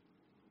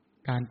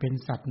การเป็น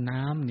สัตว์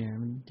น้ำเนี่ย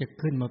มันจะ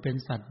ขึ้นมาเป็น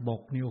สัตว์บ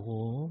กนี่โอ้โห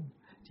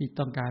ที่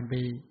ต้องการไป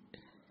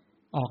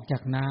ออกจา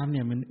กน้ำเ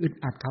นี่ยมันอึด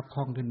อัดคับ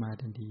ข้องขึ้นมา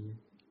ทันที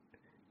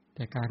แ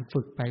ต่การ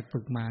ฝึกไปฝึ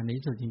กมาใน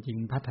ที่สุดจริง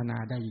ๆพัฒนา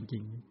ได้จริ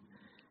ง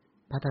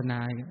ๆพัฒนา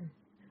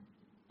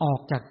ออ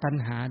กจากตัณ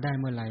หาได้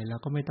เมื่อไหร่เรา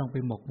ก็ไม่ต้องไป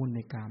หมกมุ่นใน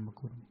กาม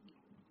คุณ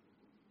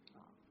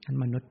อัน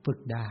มนุษย์ฝึก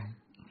ได้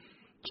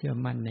เชื่อ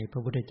มั่นในพร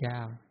ะพุทธเจ้า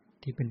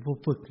ที่เป็นผู้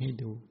ฝึกให้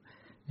ดู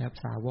และ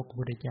สาวกพระ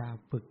พุทธเจ้า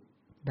ฝึก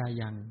ได้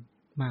อย่าง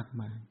มาก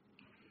มาย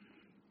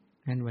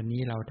งั้นวัน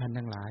นี้เราท่าน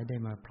ทั้งหลายได้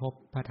มาพบ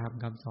พระธรรม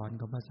คำสอน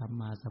ของพระสัม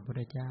มาสัมพุท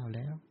ธเจ้าแ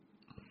ล้ว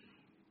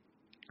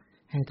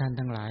ให้ท่าน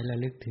ทั้งหลายระ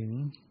ลึกถึง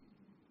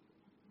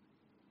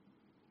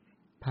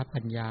พระ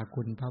ปัญญา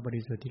คุณพระบ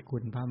ริสุทธิคุ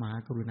ณพระมหา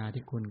กรุณา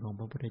ธิคุณของ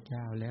พระพุทธเจ้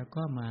าแล้ว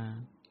ก็มา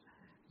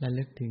ระ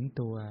ลึกถึง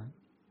ตัว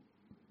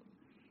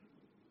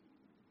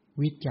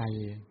วิจัย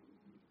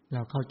เร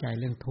าเข้าใจ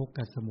เรื่องทุกข์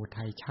กับสมุ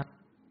ทัยชัด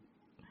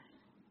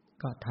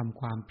ก็ทำ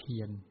ความเพี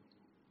ยร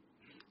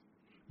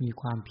มี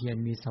ความเพียร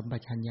มีสัมป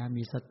ชัญญะ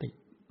มีสติ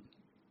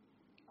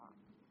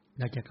เ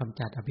ราจะกำ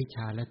จัดอภิชฌ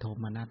าและโท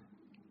มนัส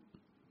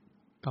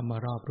ก็มา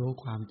รอบรู้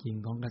ความจริง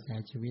ของกระแส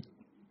ชีวิต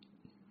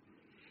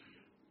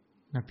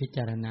มาพิจ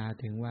ารณา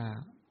ถึงว่า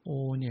โอ้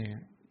เนี่ย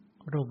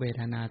รูปเว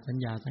ทนาสัญ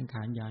ญาสังข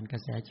ารญาณกระ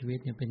แสชีวิต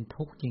เนี่ยเป็น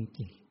ทุกข์จ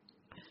ริง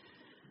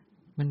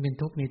ๆมันเป็น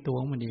ทุกข์ในตัว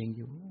ของมันเองอ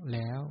ยู่แ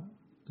ล้ว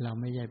เรา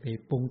ไม่ใช่ไป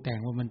ปรุงแต่ง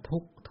ว่ามันทุ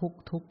กข์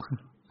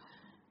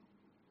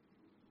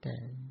แต่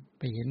ไ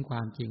ปเห็นคว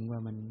ามจริงว่า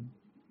มัน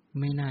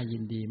ไม่น่ายิ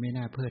นดีไม่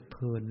น่าเพลิดเพ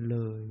ลินเล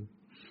ย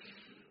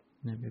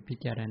นั่นไปพิ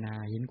จารณา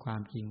เห็นควา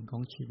มจริงขอ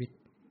งชีวิต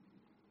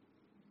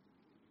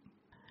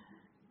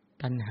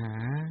ตัณหา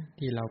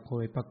ที่เราเค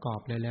ยประกอบ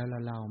แล้ว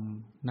เรา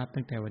นับ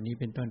ตั้งแต่วันนี้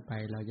เป็นต้นไป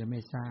เราจะไม่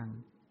สร้าง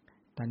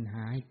ตัณห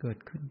าให้เกิด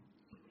ขึ้น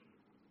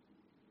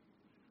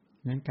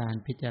นั้นการ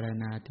พิจาร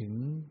ณาถึง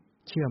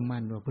เชื่อ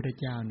มั่นว่าพระพุทธ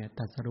เจ้าเนี่ยต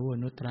รัสรู้อ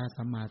นุตตร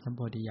สัมมาสัมโพ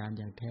ธิญาณ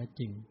อย่างแท้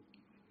จริง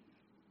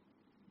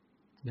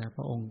แล้วพ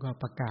ระองค์ก็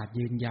ประกาศ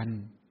ยืนยัน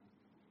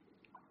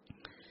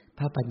พ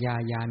ระปัญญา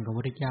ญาณของพระ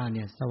พุทธเจ้าเ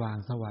นี่ยสว่าง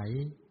ไสว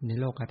ใน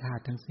โลกธา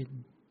ตุทั้งสิ้น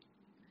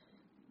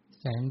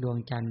แสงดวง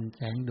จันทร์แ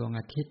สงดวง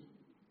อาทิตย์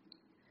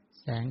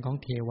แสงของ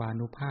เทวา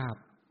นุภาพ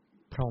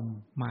พรหม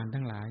มาร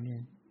ทั้งหลายเนี่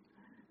ย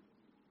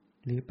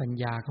หรือปัญ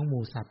ญาของห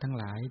มู่สัตว์ทั้ง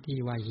หลายที่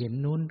ว่าเห็น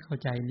นู้นเข้า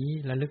ใจนี้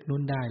ระลึกนู้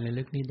นได้ระ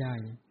ลึกนี้ได้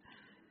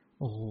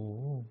โอ้โห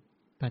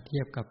ถ้าเที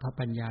ยบกับพระ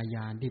ปัญญาญ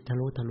าณที่ทะ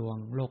ลุทะลวง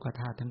โลก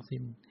ธาตุทั้ง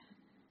สิ้น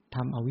ท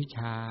ำอวิชช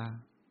า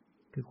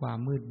คือความ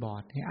มืดบอ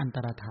ดให้อันต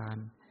รธาน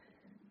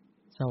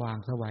สว่าง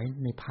ไสว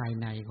ในภาย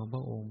ในของพ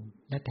ระองค์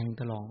และแทง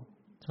ตลอด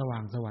สว่า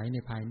งไสวใน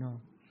ภายนอก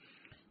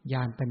ญ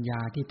าณปัญญา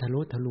ที่ทะลุ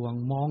ทะลวง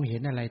มองเห็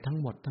นอะไรทั้ง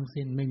หมดทั้ง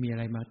สิ้นไม่มีอะ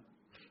ไรมา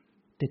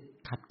ติด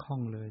ขัดข้อ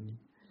งเลย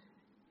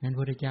นั้นพระ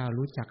พุทธเจ้า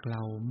รู้จักเร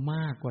าม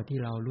ากกว่าที่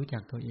เรารู้จั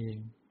กตัวเอง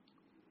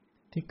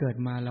ที่เกิด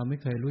มาเราไม่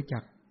เคยรู้จั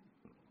ก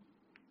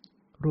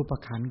รูป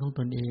ขันธ์ของ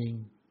ตนเอง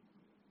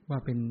ว่า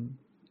เป็น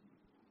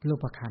รู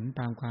ปขันธ์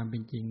ตามความเป็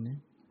นจริงนะ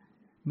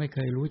ไม่เค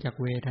ยรู้จัก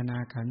เวทนา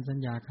ขันธ์สัญ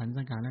ญาขันธ์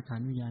สังขารขั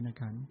นธ์วิญญาณ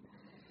ขันธ์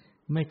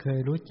ไม่เคย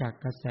รู้จัก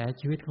กระแส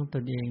ชีวิตของต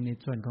นเองใน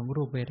ส่วนของ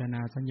รูปเวทน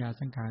าสัญญา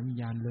สังขารวิญ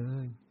ญาณเล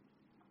ย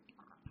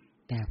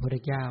แต่พระพุทธ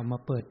เจ้ามา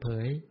เปิดเผ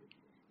ย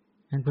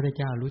นั้นพระพุทธ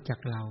เจ้ารู้จัก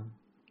เรา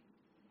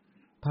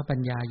พระปัญ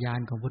ญาญา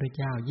ณของพระพุทธ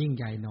เจ้ายิ่ง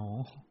ใหญ่หนอ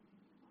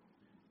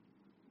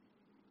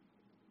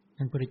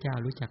นั้นพระพุทธเจ้า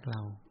รู้จักเร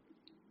า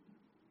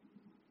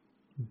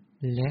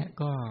และ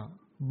ก็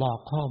บอก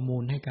ข้อมู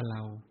ลให้กับเร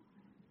า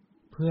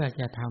เพื่อ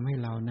จะทำให้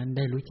เรานั้นไ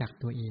ด้รู้จัก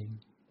ตัวเอง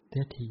เ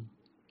ท่าที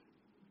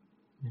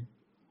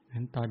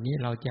นั้นตอนนี้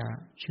เราจะ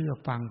เชื่อ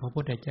ฟังพระ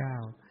พุทธเจ้า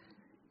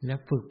และ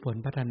ฝึกฝน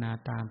พัฒนา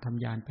ตามท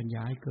ำญาณปัญญ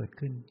าให้เกิด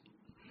ขึ้น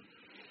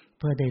เ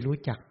พื่อได้รู้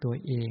จักตัว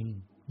เอง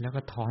แล้ว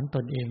ก็ถอนต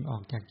นเองออ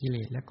กจากกิเล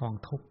สและกอง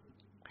ทุกข์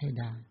ให้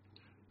ได้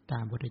ตา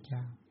มพระพุทธเจ้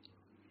า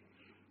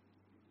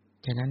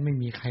ฉะนั้นไม่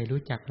มีใคร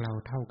รู้จักเรา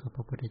เท่ากับพ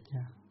ระพุทธเ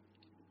จ้า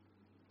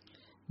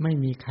ไม่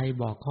มีใคร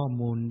บอกข้อ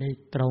มูลได้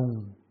ตรง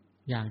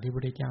อย่างที่พระพุ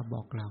ทธเจ้าบ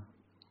อกเรา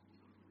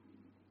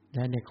แล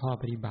ะในข้อ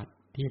ปฏิบัติ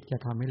ที่จะ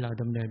ทำให้เรา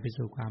ดำเนินไป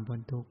สู่ความพ้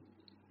นทุกข์พ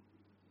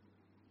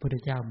ระพุทธ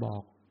เจ้าบอ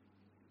ก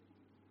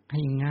ใ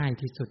ห้ง่าย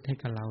ที่สุดให้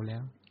กับเราแล้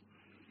ว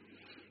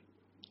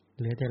เ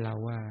หลือแต่เรา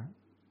ว่า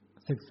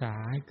ศึกษา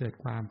ให้เกิด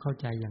ความเข้า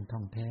ใจอย่างท่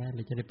องแท้แล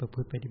ะจะได้ประพ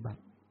ฤติปฏิบั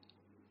ติ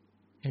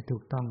ให้ถู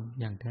กต้อง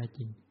อย่างแท้จ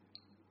ริง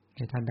ใ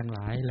ห้ท่านทั้งหล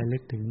ายระลึ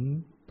กถึง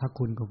พระ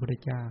คุณของพระพุทธ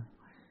เจ้า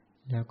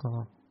แล้วก็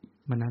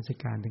มนสิ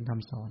การถึงค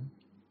ำสอน